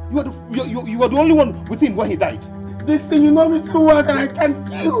 You are the only one with him when he died. Dixon, you know me too well that I can't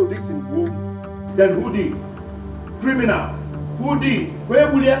kill. Dixon, who? Then who did? Criminal. Who did? Where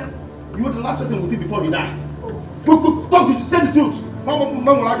were you? You were the last person with him before he died. Talk to you. Say the truth. I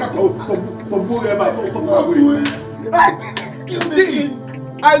didn't kill the king.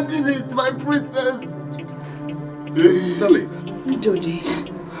 I did it, my princess. Silly. Dodi,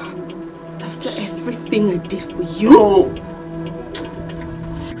 after everything I did for you,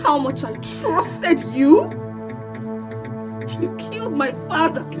 how much I trusted you, and you killed my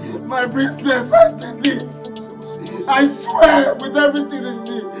father. My princess, I did it. I swear with everything in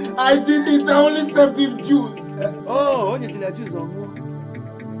me, I did it. I only served him juice. Oh, only juice on who?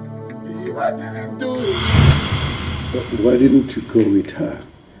 I didn't do it. Why didn't you go with her?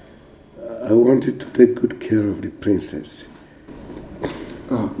 I wanted to take good care of the princess.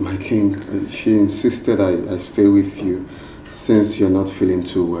 My king, she insisted I stay with you since you're not feeling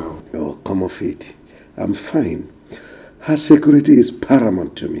too well. Oh, come off it. I'm fine. Her security is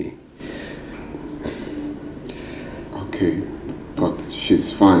paramount to me. Okay, but she's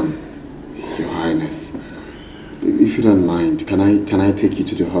fine, Your Highness. If you don't mind, can I take you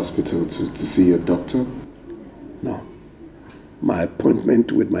to the hospital to see your doctor? No. My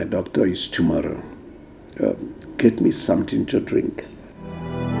appointment with my doctor is tomorrow. Get me something to drink.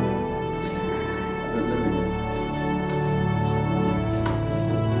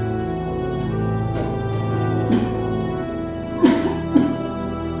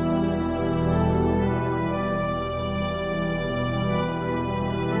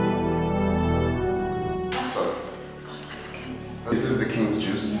 This is the king's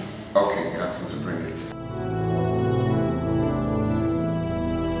juice? Yes. Okay, ask him to bring it.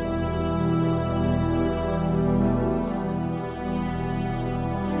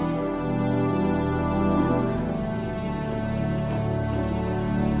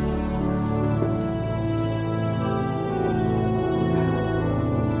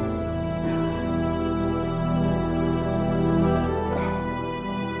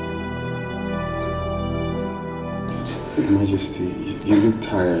 Majesty, you look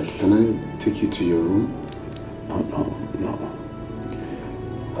tired. Can I take you to your room? No.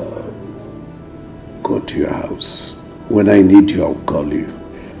 Go to your house. When I need you, I'll call you.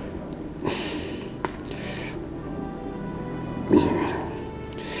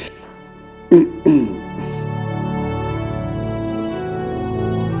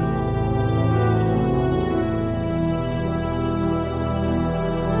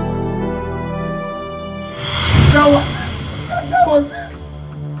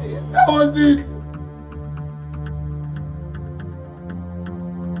 That was it.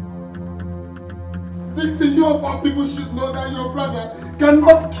 Dixon, you of all people should know that your brother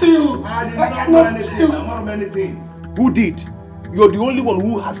cannot kill. I did not know anything. I'm not anything. Who did? You're the only one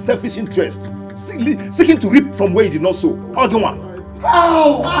who has selfish interest. Seeking to reap from where you did not sow. How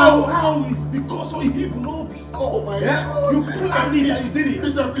is because of you know this. Oh my God. You planned it and you did it.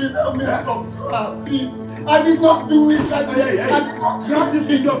 Please help me come to her, please. I did not do it. I did not grab this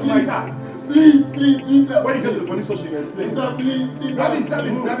idiot like that. Please, Rita. When you get to the police station, you explain. Rita, please. Rita,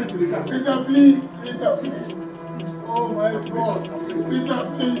 grab it to the car. Rita, please. Oh my God. Rita,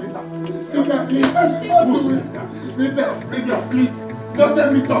 please. Rita, please. Rita, please. Don't let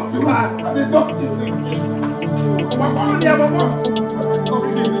me talk to her. I did not kill the king. I did not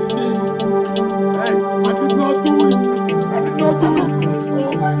kill the king. Hey, I did not do it.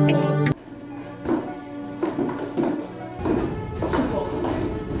 Oh my God.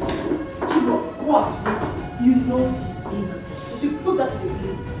 What? You know he's innocent. You should prove that to the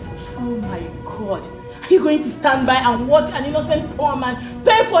police. Oh my God. Are you going to stand by and watch an innocent poor man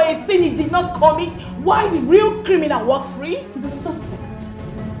pay for a sin he did not commit while the real criminal walk free? He's a suspect.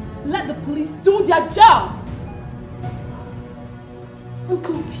 Let the police do their job. I'm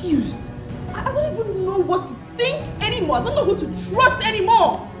confused. I don't even know what to think anymore. I don't know who to trust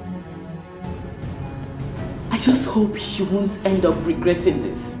anymore. I just hope you won't end up regretting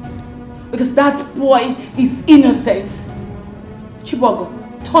this. Because that boy is innocent. Chibogo,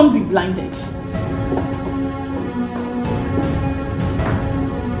 don't be blinded.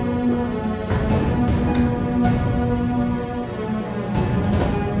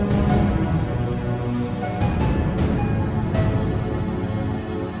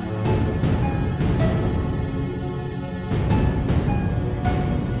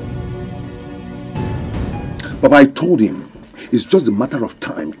 But I told him, it's just a matter of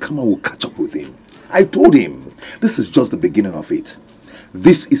time. Kama will catch up with him. I told him. This is just the beginning of it.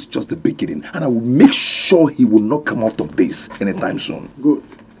 This is just the beginning. And I will make sure he will not come out of this anytime soon. Good.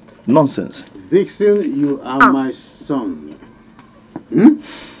 Nonsense. Dixon, you are my son.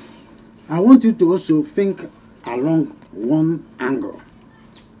 I want you to also think along one angle.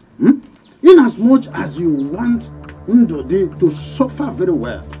 In as much as you want Ndodi to suffer very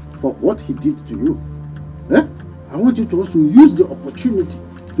well for what he did to you, I want you to also use the opportunity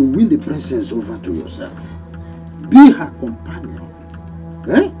to win the princess over to yourself. Be her companion,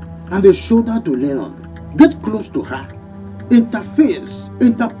 and a shoulder to lean on. Get close to her, interface,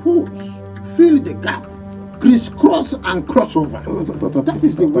 interpose, fill the gap, crisscross and crossover. That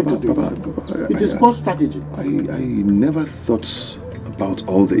is the way to do it. It is called strategy. I never thought about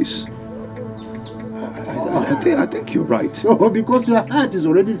all this. I think you're right. No, because your heart is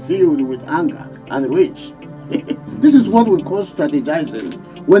already filled with anger and rage. This is what we call strategizing.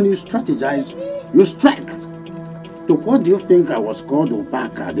 When you strategize, you strike. So what do you think I was called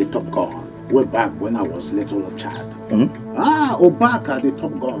Obaka, the Top Gun, way back when I was little child? Obaka, the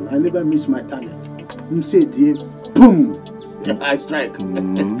Top Gun. I never miss my target. Say, boom, I strike.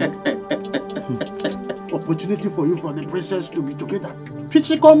 Opportunity for you for the princess to be together.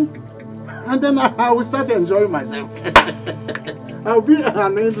 Pitchy come, and then I will start enjoying myself. I'll be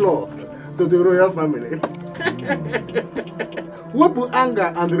an in-law to the royal family. We put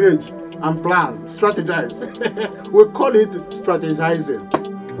anger and rage and plan, strategize. We call it strategizing.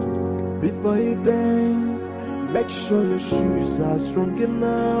 Before you dance, make sure your shoes are strong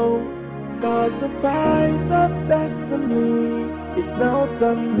enough. Cause the fight of destiny is not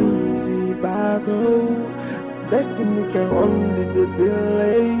an easy battle. Destiny can only be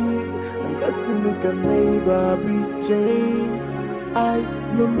delayed, and destiny can never be changed.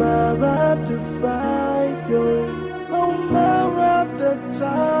 No matter the fight, no matter the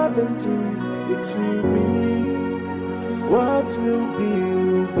challenges, it will be. What will be.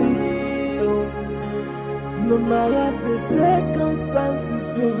 No matter the circumstances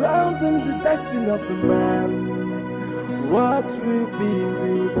surrounding the destiny of a man, what will be.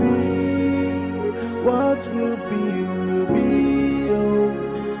 What will be.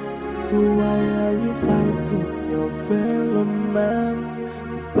 So why are you fighting your fellow man?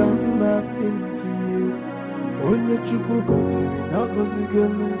 Done nothing to you. Onye chukwu goziri na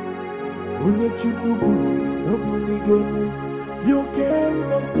gozigoni. Onye chukwu buniri no bunigoni. You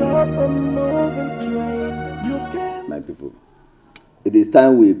cannot stop a moving train. You can. My people, it is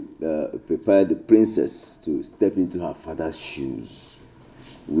time we prepare the princess to step into her father's shoes.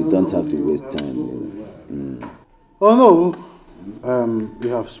 We don't have to waste time. Oh no, you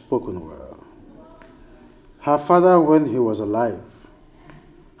have spoken well. Her father, when he was alive,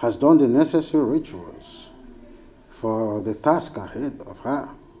 has done the necessary rituals for the task ahead of her.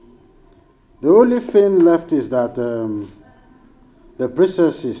 The only thing left is that the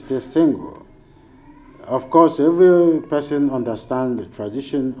princess is still single. Of course, every person understands the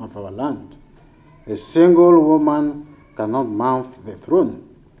tradition of our land. A single woman cannot mount the throne.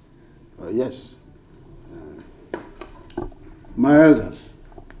 Yes. My elders,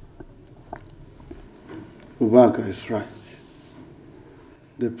 Ubaka is right.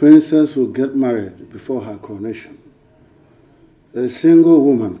 The princess will get married before her coronation. A single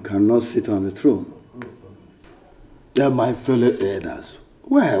woman cannot sit on the throne. My fellow elders,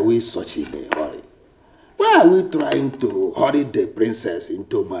 why are we such in a hurry? Why are we trying to hurry the princess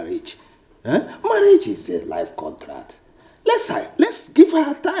into marriage? Marriage is a life contract. Let's give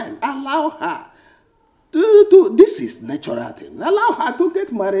her time. Allow her. This is natural thing. Allow her to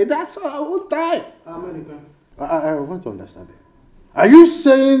get married. That's her own time. I want to understand it. Are you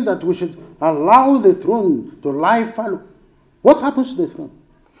saying that we should allow the throne to lie fallow? What happens to the throne?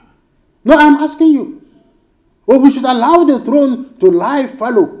 No, I'm asking you. Or we should allow the throne to lie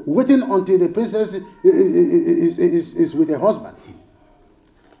fallow, waiting until the princess is with her husband.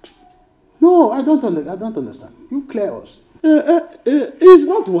 No, I don't understand. You clear us. It's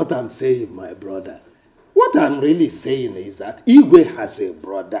not what I'm saying, my brother. What I'm really saying is that Igwe has a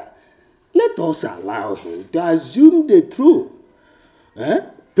brother. Let us allow him to assume the throne.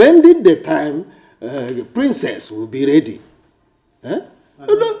 Pending the time, the princess will be ready.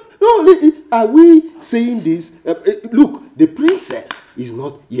 No, are we saying this? Look, the princess is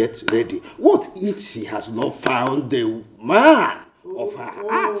not yet ready. What if she has not found the man of her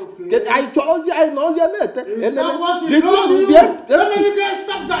heart? Stop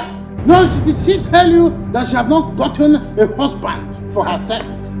that! No, did she tell you that she have not gotten a husband for herself?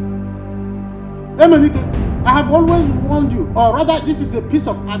 Emenike, I have always warned you, or rather this is a piece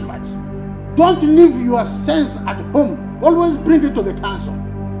of advice. Don't leave your sense at home. Always bring it to the council.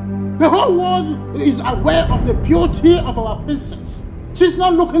 The whole world is aware of the beauty of our princess. She's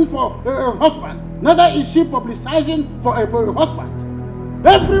not looking for a husband. Neither is she publicizing for a husband.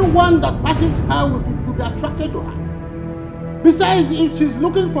 Everyone that passes her will be attracted to her. Besides, if she's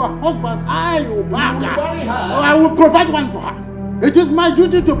looking for a husband, I will back her. I will provide one for her. It is my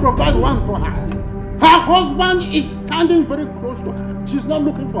duty to provide one for her. Her husband is standing very close to her. She's not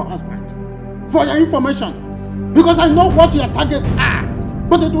looking for a husband. For your information, because I know what your targets are,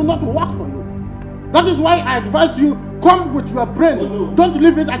 but it will not work for you. That is why I advise you, come with your brain. Oh, no. Don't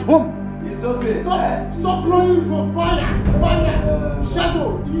leave it at home. It's okay. Stop blowing for fire. Fire.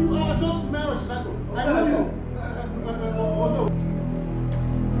 Shadow. You are just smell shadow. I know you. Oh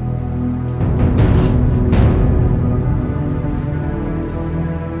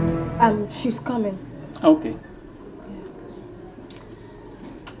no. She's coming. Okay.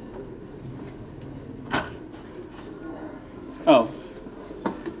 Oh.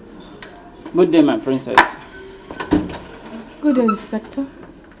 Good day, my princess. Good day, Inspector.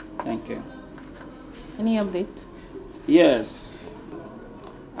 Thank you. Any update? Yes.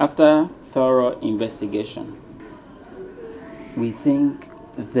 After thorough investigation, we think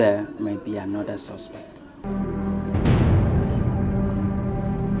there may be another suspect.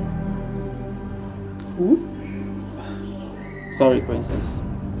 Who? Sorry, Princess.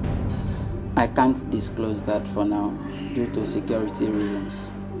 I can't disclose that for now due to security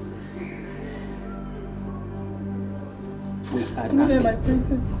reasons. Good day, my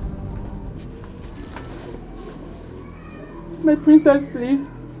princess. My princess, please.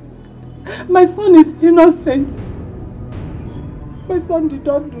 My son is innocent. My son did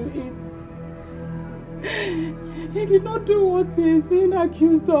not do it. He did not do what he is being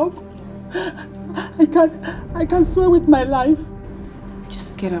accused of. I can swear with my life.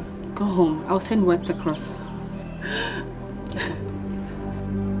 Just get up. Go home. I'll send words across. Get up.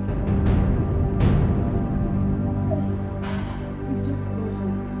 Please just go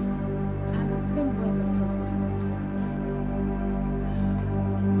home. I will send words across to you.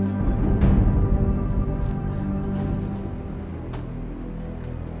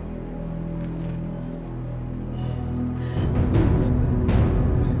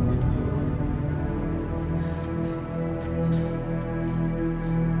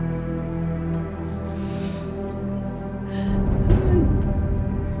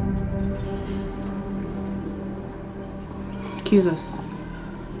 Excuse us.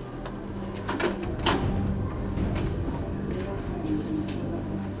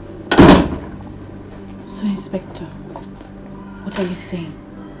 So, Inspector, what are you saying?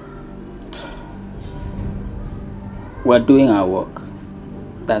 We're doing our work.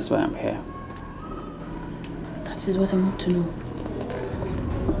 That's why I'm here. That is what I want to know.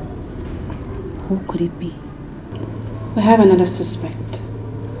 Who could it be? We have another suspect.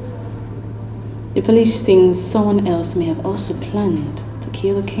 The police think someone else may have also planned to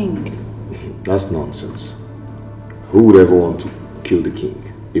kill the king. That's nonsense. Who would ever want to kill the king,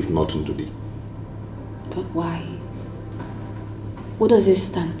 if not Ndudi? But why? What does he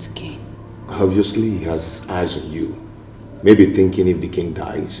stand to gain? Obviously, he has his eyes on you. Maybe thinking if the king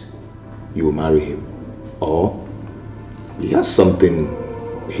dies, you will marry him. Or he has something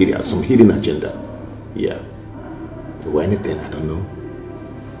hidden, some hidden agenda. Yeah. Or anything, I don't know.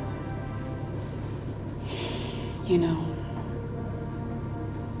 You know,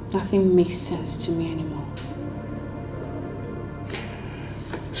 nothing makes sense to me anymore.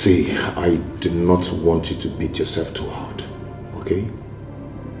 See, I do not want you to beat yourself too hard, okay?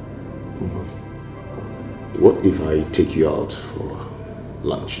 Come on. What if I take you out for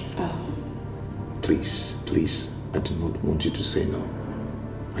lunch? Oh. Please, please, I do not want you to say no.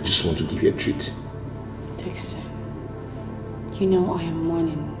 I just want to give you a treat. Dixon, you know I am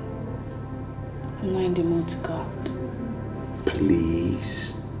mourning. I'm not in the mood to go out.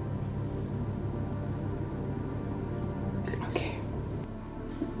 Please. Okay.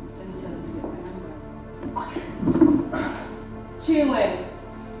 Chinwe.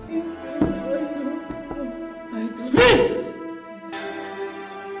 Speak!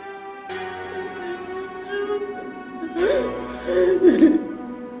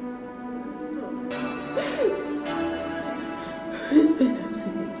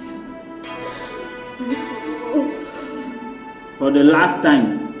 For the last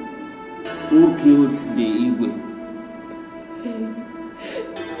time, who killed the Igwe?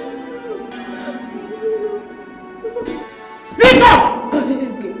 Speak up!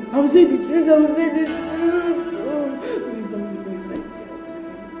 I will say the truth, I will say the truth. Please don't make me sad,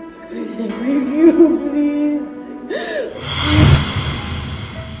 please. Please, I beg you, please.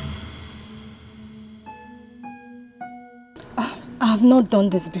 I've I've not done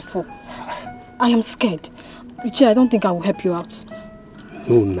this before. I am scared. Luchy, I don't think I will help you out.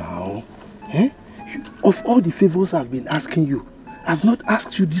 No, now. Of all the favors I've been asking you, I've not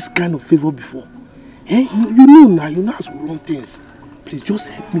asked you this kind of favor before. You know now, you know how to run things. Please, just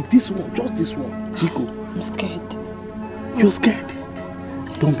help me. This one, just this one. Nico. I'm scared. You're scared?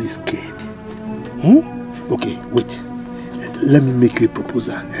 Yes. Don't be scared. Okay, wait. Let me make you a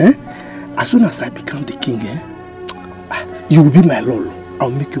proposal. As soon as I become the king, you will be my lord. I'll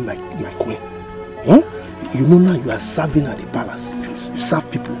make you my queen. You know now you are serving at the palace. You serve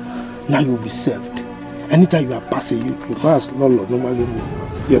people. Now you will be served. Anytime you are passing, you pass lord normally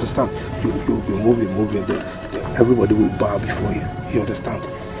move. You understand? You will be moving. Then everybody will bow before you. You understand?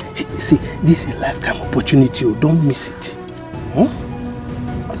 You see, this is a lifetime opportunity. Don't miss it.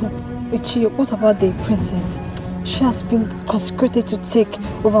 Luchy, what about the princess? She has been consecrated to take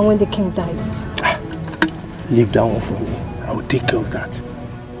over when the king dies. Leave that one for me. I will take care of that.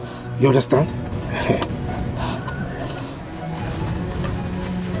 You understand?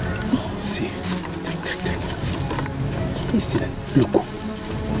 See, take. Listen, look.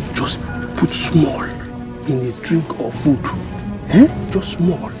 Just put small in his drink or food. Just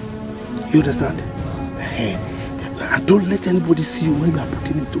small. You understand? And don't let anybody see you when you are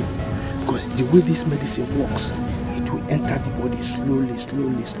putting it on. Because the way this medicine works, it will enter the body slowly. So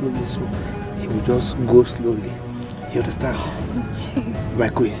he will just go slowly. You understand? My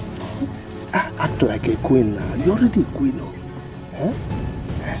queen. Act like a queen now. You're already a queen now.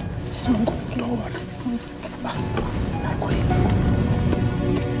 I'm scared. My queen.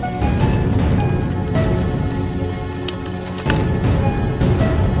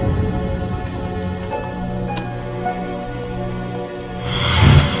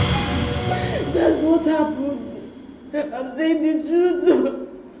 That's what happened. I'm saying the truth.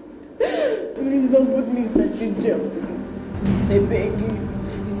 Please don't put me in such a job. Please, I beg you.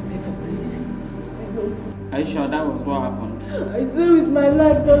 Inspector, please. Please don't. Are you sure that was what happened? I swear with my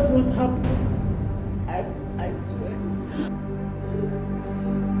life that's what happened. I swear.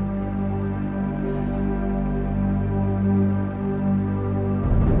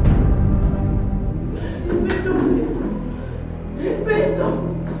 Inspector!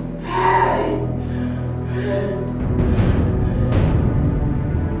 Hey!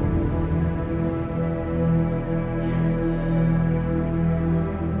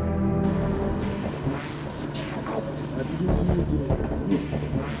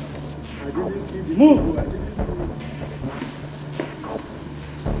 Move! Did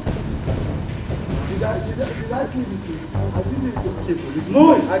I kill you? I didn't.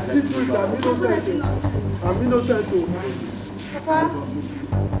 Move! I didn't do it. I'm innocent. Papa?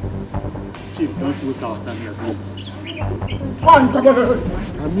 Chief, don't look out at me, please.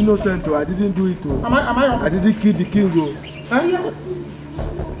 I'm innocent. I didn't do it. Am I I didn't kill the king.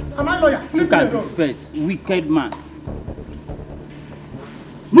 Am I lawyer? Look at his face, wicked man.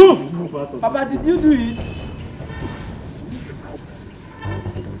 Move! Papa, did you do it?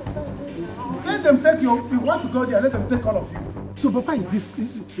 Let them take you. If you want to go there, let them take all of you. So Papa is this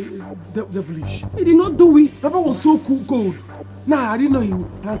devilish. He did not do it. Papa was so cold. Nah, I didn't know he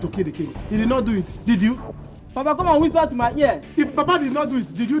planned to kill the king. He did not do it. Did you? Papa, come and whisper to my ear. If Papa did not do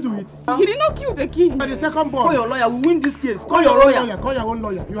it, did you do it? He did not kill the king. The second born. Call your lawyer. We win this case. Call your lawyer. Call your own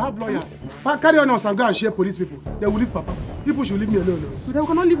lawyer. You have lawyers. Carry on us and go and share police people. They will leave Papa. People should leave me alone. But they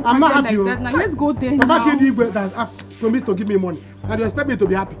cannot leave I'm not happy. like that now. Let's go there Papa now. killed Igwe that promised to give me money. And you expect me to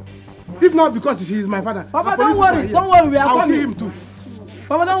be happy. If not because he is my father. Papa, don't worry. Don't worry. We are coming. I'll kill him too.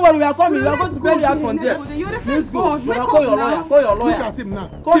 Papa, don't worry. We are coming. We are going to bail you out from there. Let's go. Call your lawyer. Call your lawyer. Look at him now.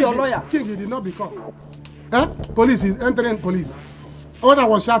 Call your lawyer. King, he did not become. Police is entering police. When I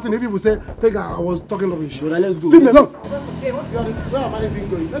was shouting, people say, I was talking rubbish. Let's go. Leave me alone. Where am I even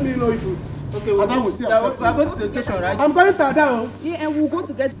going? Let me know if you. Okay, Adam will still accept we are going to the station, right? I'm going to Adam. Yeah, and we'll go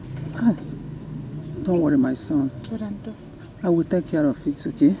to get. Don't worry, my son. I will take care of it,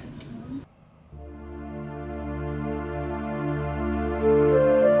 okay?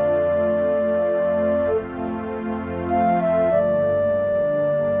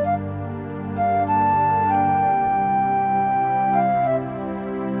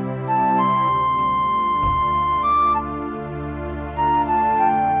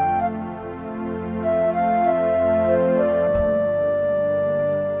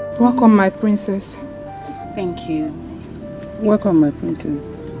 Welcome, my princess. Thank you. Welcome, my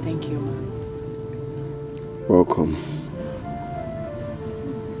princess. Thank you, ma. Welcome.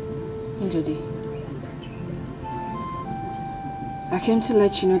 Njodi, I came to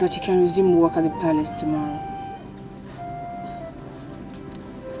let you know that you can resume work at the palace tomorrow.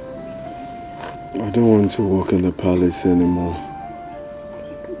 I don't want to work in the palace anymore.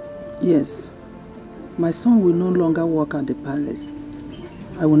 Yes. My son will no longer work at the palace.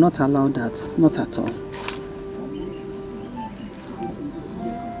 I will not allow that. Not at all.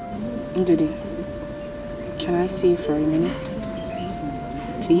 Ndudi, can I see you for a minute?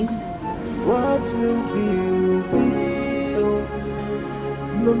 Please? What will be, oh.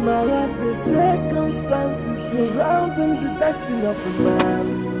 No matter the circumstances surrounding the destiny of a man.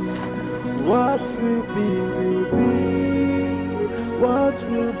 What will be, what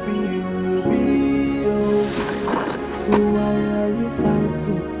will be, oh. So why are you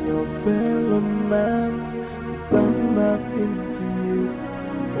fighting your fellow man? Done nothing to you.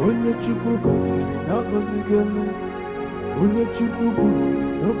 Onye chukwu goziri na gozigone. Onye chukwu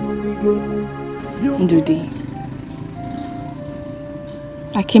buniri no bunigone. Ndudi,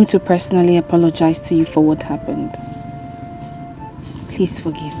 I came to personally apologize to you for what happened. Please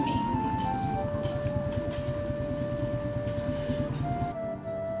forgive me.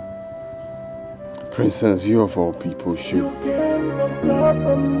 Princess, you of all people should. You cannot stop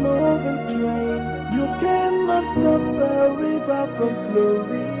a moving train. You cannot stop the river from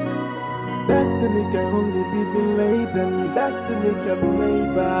flowing. Destiny can only be delayed, and destiny can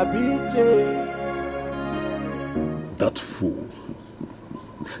never be changed.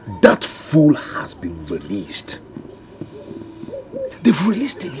 That fool has been released. They've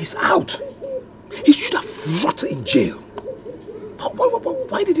released him, he's out. He should have rotted in jail.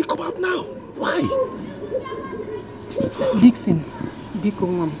 Why did he come out now? Why? Dixon, Biko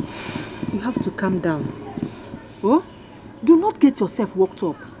Mom, you have to calm down. Oh? Do not get yourself worked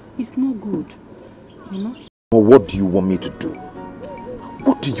up. It's no good. You know? But what do you want me to do?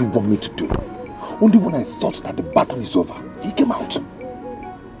 What do you want me to do? Only when I thought that the battle is over, he came out.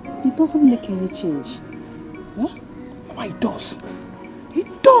 It doesn't make any change. Huh? Why it does? It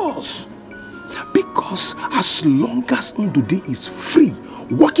does. Because as long as Ndudi is free,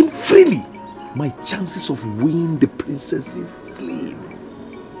 working freely, my chances of winning the princess is slim.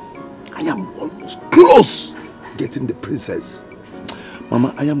 I am almost close getting the princess.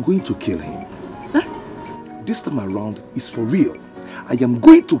 Mama, I am going to kill him. Huh? This time around is for real. I am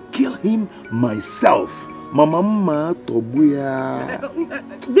going to kill him myself. Mama Tobuya.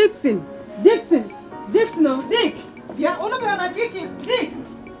 Dixon, no, Dick. Yeah, all of you are kicking. Dick,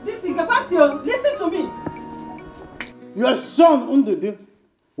 Dixon, Capatio, listen to me. Your son, Ndudi,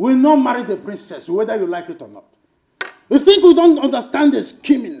 will not marry the princess, whether you like it or not. You think we don't understand the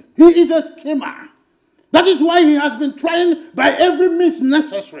scheming? He is a schemer. That is why he has been trying by every means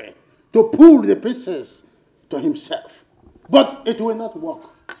necessary to pull the princess to himself. But it will not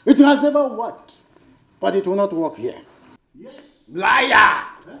work. It has never worked. But it will not work here. Yes. Liar!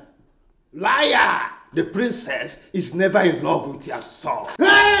 Huh? Liar! The princess is never in love with your son.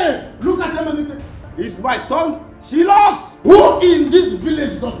 Hey! Look at them. He's my son. She loves. Who in this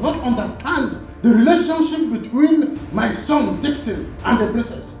village does not understand the relationship between my son Dixon and the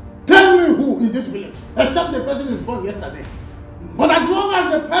princess? Tell me who in this village, except the person is born yesterday. But as long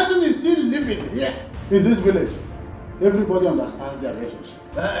as the person is still living here in this village, everybody understands their relationship.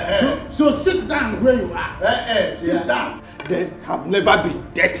 So sit down where you are. Sit down. They have never been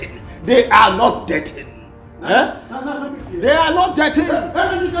dating. They are not dating. They are not dating.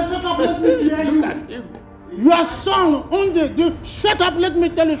 Shut up, let me hear you. Look at him. Your son, Ndudi, shut up, let me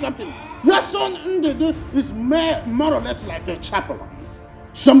tell you something. Your son, Ndudi, is more or less like a chaplain.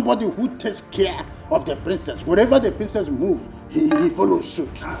 Somebody who takes care of the princess. Wherever the princess moves, he follows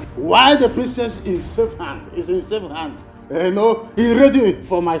suit. While the princess is in safe hand, he's ready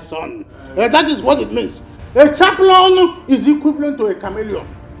for my son. That is what it means. A chaplain is equivalent to a chameleon.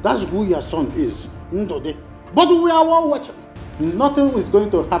 That's who your son is, Ndudi. But we are all watching. Nothing is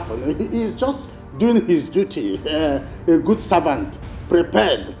going to happen. He is just doing his duty, a good servant,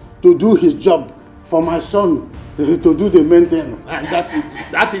 prepared to do his job for my son to do the main thing. And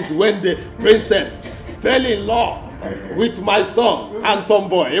that is when the princess fell in love with my son, handsome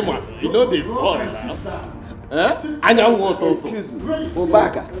boy. You know the boy now. Excuse me.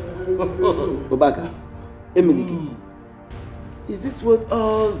 Obaka. Eminike. Is this what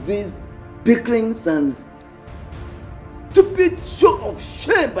all these bickerings and stupid show of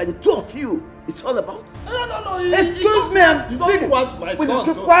shame by the two of you is all about? No. Excuse me, I'm don't want my son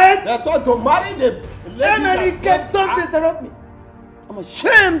to quiet. Their son to marry the lady. Don't interrupt me. I'm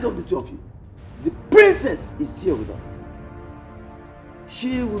ashamed of the two of you. The princess is here with us.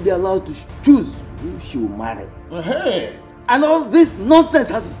 She will be allowed to choose who she will marry. And all this nonsense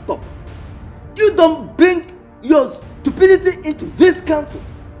has to stop. You don't bring your stupidity into this council.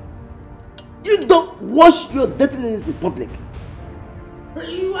 You don't wash your dirtiness in public.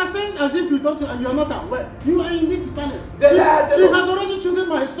 You are saying as if you don't, you're not aware. You are in this palace. She has already chosen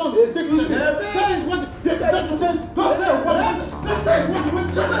my son. That is what. Don't say what. Don't say what.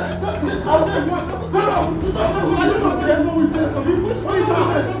 Don't say what. Come on.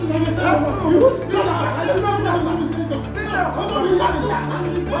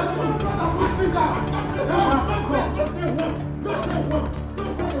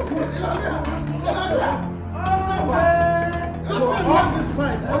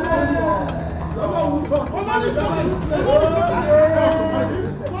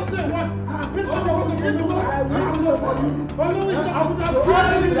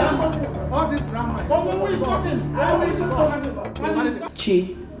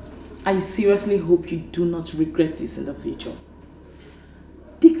 Chi, I seriously hope you do not regret this in the future.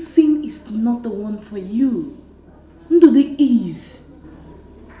 Dixon is not the one for you. Ndude is.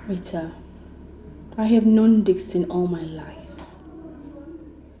 Rita, I have known Dixon all my life.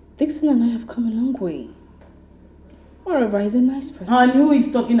 Dixon and I have come a long way. Moreover, he's a nice person. And who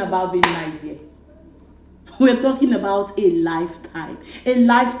is talking about being nice here? We're talking about a lifetime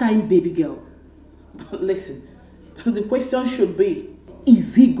baby girl. Listen, the question should be,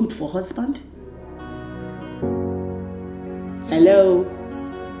 is he good for husband? Hello?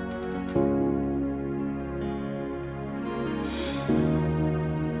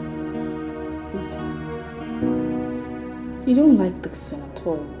 Rita, you don't like Dixon at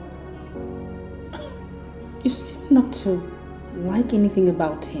all. You seem not to like anything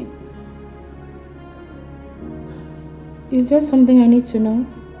about him. Is there something I need to know?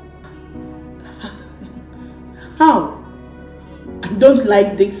 How? I don't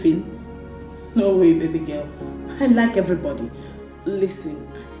like Dixon. No way, baby girl. I like everybody. Listen,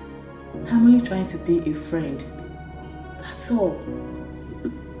 I'm only trying to be a friend. That's all.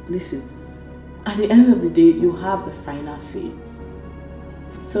 Listen, at the end of the day, you have the final say.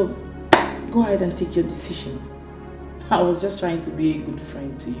 So, go ahead and take your decision. I was just trying to be a good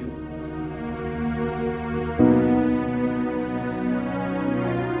friend to you.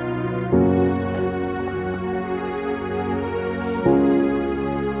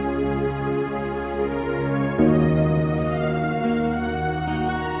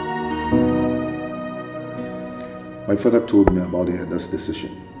 My father told me about the elder's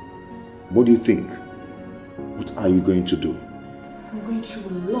decision. What do you think? What are you going to do? I'm going through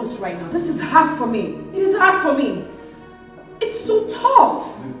a lot right now. This is hard for me. It is hard for me. It's so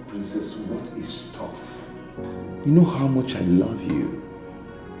tough. My princess, what is tough? You know how much I love you.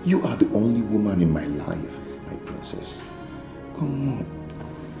 You are the only woman in my life, my princess. Come on.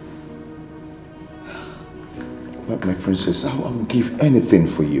 But my princess, I will give anything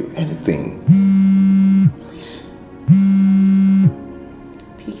for you. Anything. Please.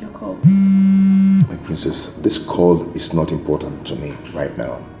 Pick your call. My princess, this call is not important to me right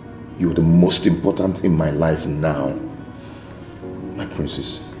now. You're the most important in my life now. My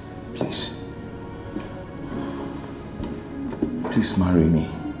princess, please. Please marry me.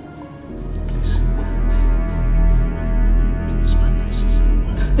 Please. Please, my princess.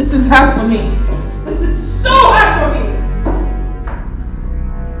 This is hard for me. This is so hard for me.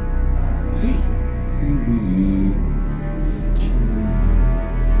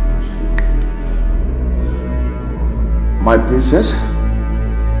 My princess?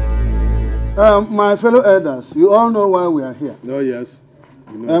 My fellow elders, you all know why we are here. Oh, yes.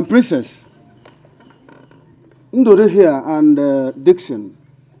 You know. Princess, Ndore here and Dixon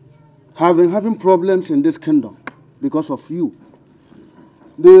have been having problems in this kingdom because of you.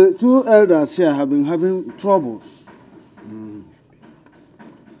 The two elders here have been having troubles.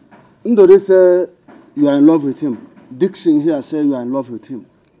 Ndore said you are in love with him. Dixon here said you are in love with him.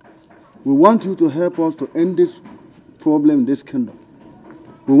 We want you to help us to end this problem in this kingdom.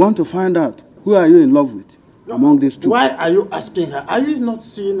 We want to find out who are you in love with among these two. Why are you asking her? Are you not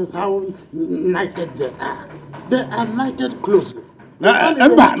seeing how united they are? They are united closely.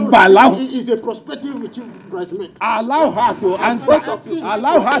 Is a prospective chief bridesmaid. Allow her to answer.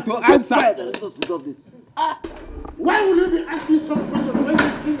 Allow her to answer. Why will you be asking some questions when you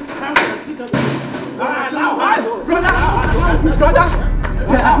think how to see that? Allow her, brother.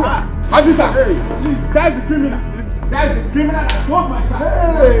 Officer, please, that's the criminal. That's the criminal that told my car.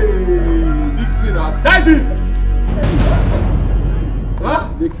 Hey, Dixon has died in. Huh?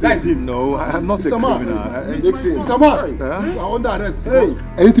 Dixon? No, I'm not Mr. a criminal. Dixon. Mr. Man, you are under arrest because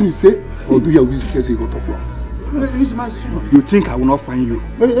anything you say or do your music gets a lot of law. He's my son. You think I will not find you?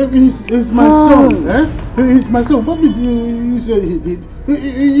 He's my son. He's my son. What did you say he did?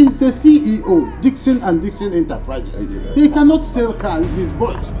 He's a CEO, Dixon and Dixon Enterprises. He cannot sell cars. It's his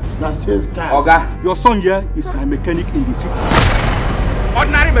boss that sells cars. Oga, your son here is my mechanic in the city.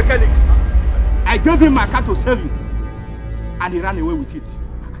 hired mechanic. I gave him my car to service, and he ran away with it.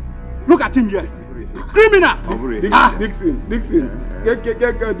 Look at him here. Criminal! Dixon. Dixon,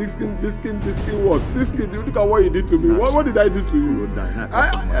 what? Dixon, look at what you did to me. What did I do to you?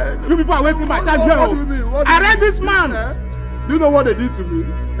 You people are wasting my time here. Arrest this man! Do you know what they did to me?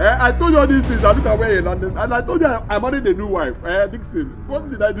 I told you all these things. I look at where you're London, and I told you I married a new wife. Dixon, what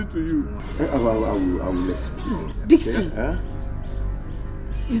did I do to you? I will explain. Dixon,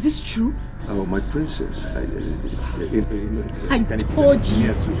 is this true? Oh, my princess. I told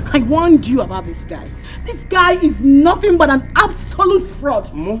you. I warned you about this guy. This guy is nothing but an absolute fraud.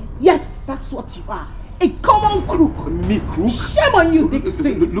 Yes, that's what you are. A common crook. Me, crook? Shame on you,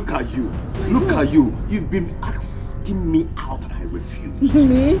 Dixon. Look at you. Look at you. You've been asking me out and I refused.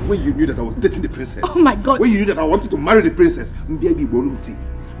 Me? When you knew that I was dating the princess. Oh my God. When you knew that I wanted to marry the princess. Baby, volume tea.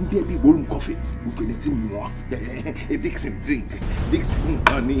 Baby, volume coffee. You can eat more. Dixon drink. Dixon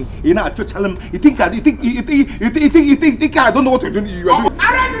honey. You know, I tell him. You think I don't know what you're doing. You are doing.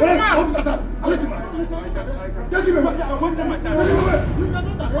 Arrest this man! Don't give me my time. What's my time?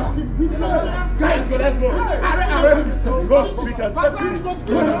 Guys, let's go. Arrest him. Go.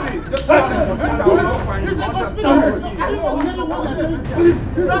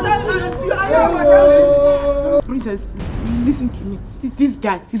 Princess, listen to me. This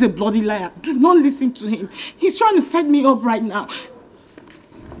guy, he's a bloody liar. Do not listen to him. He's trying to set me up right now.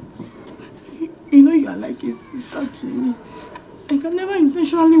 You know you are like a sister to me. I can never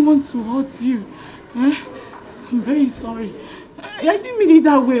intentionally want to hurt you. I'm very sorry. I didn't mean it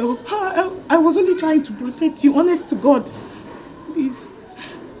that way. I was only trying to protect you, honest to God. Please,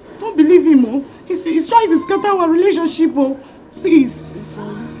 don't believe him. Oh. He's trying to scatter our relationship. Oh. Please.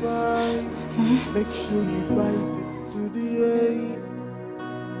 Before you fight, make sure you fight it to the end.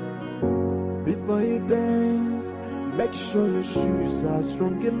 Before you dance, make sure your shoes are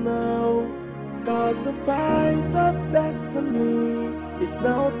strong enough. Cause the fight of destiny is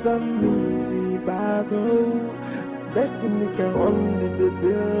not an easy battle. Destiny can only be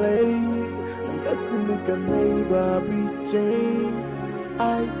delayed, and destiny can never be changed.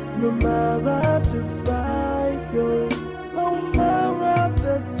 No matter the fight, no matter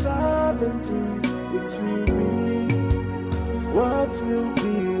the challenges, it will be. What will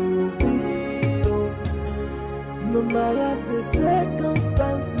be, will be. No matter the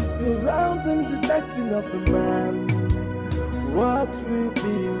circumstances surrounding the destiny of a man, what will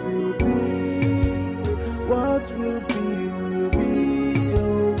be, will be. What will be, will be.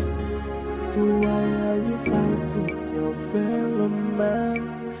 Oh. So why are you fighting your fellow man?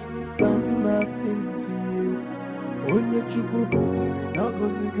 Done nothing to you. Onye chukwu goziri na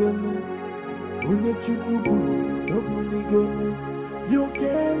gozigone. Onye chukwu bumiri no bunigone. You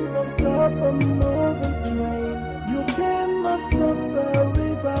cannot stop a moving train. You cannot stop the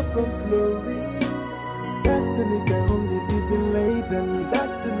river from flowing. Destiny can only be delayed, and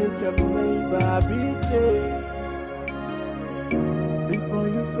destiny can never be changed. Before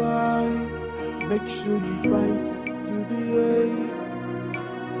you fight, make sure you fight it to the end.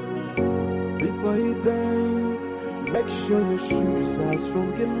 Before you dance, make sure your shoes are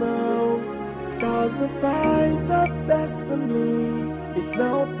strong enough. Cause the fight of destiny is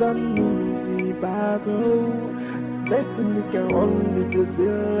not an easy battle. Destiny can only be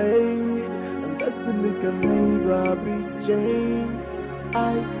delayed, and destiny can never be changed.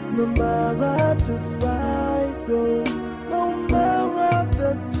 No matter the fight, no matter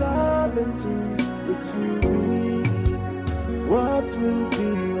the challenges, it will be. What will be,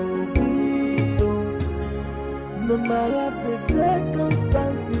 will be. No matter the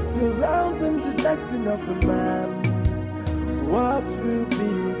circumstances surrounding the destiny of a man, what will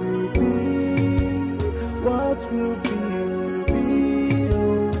be, will be. What will be, will be.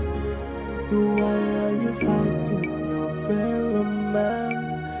 Oh. So why are you fighting your fellow man?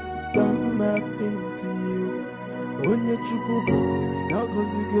 Done nothing to you. Onye chukwu goziri na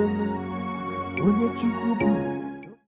gozigone. Onye chukwu bumiri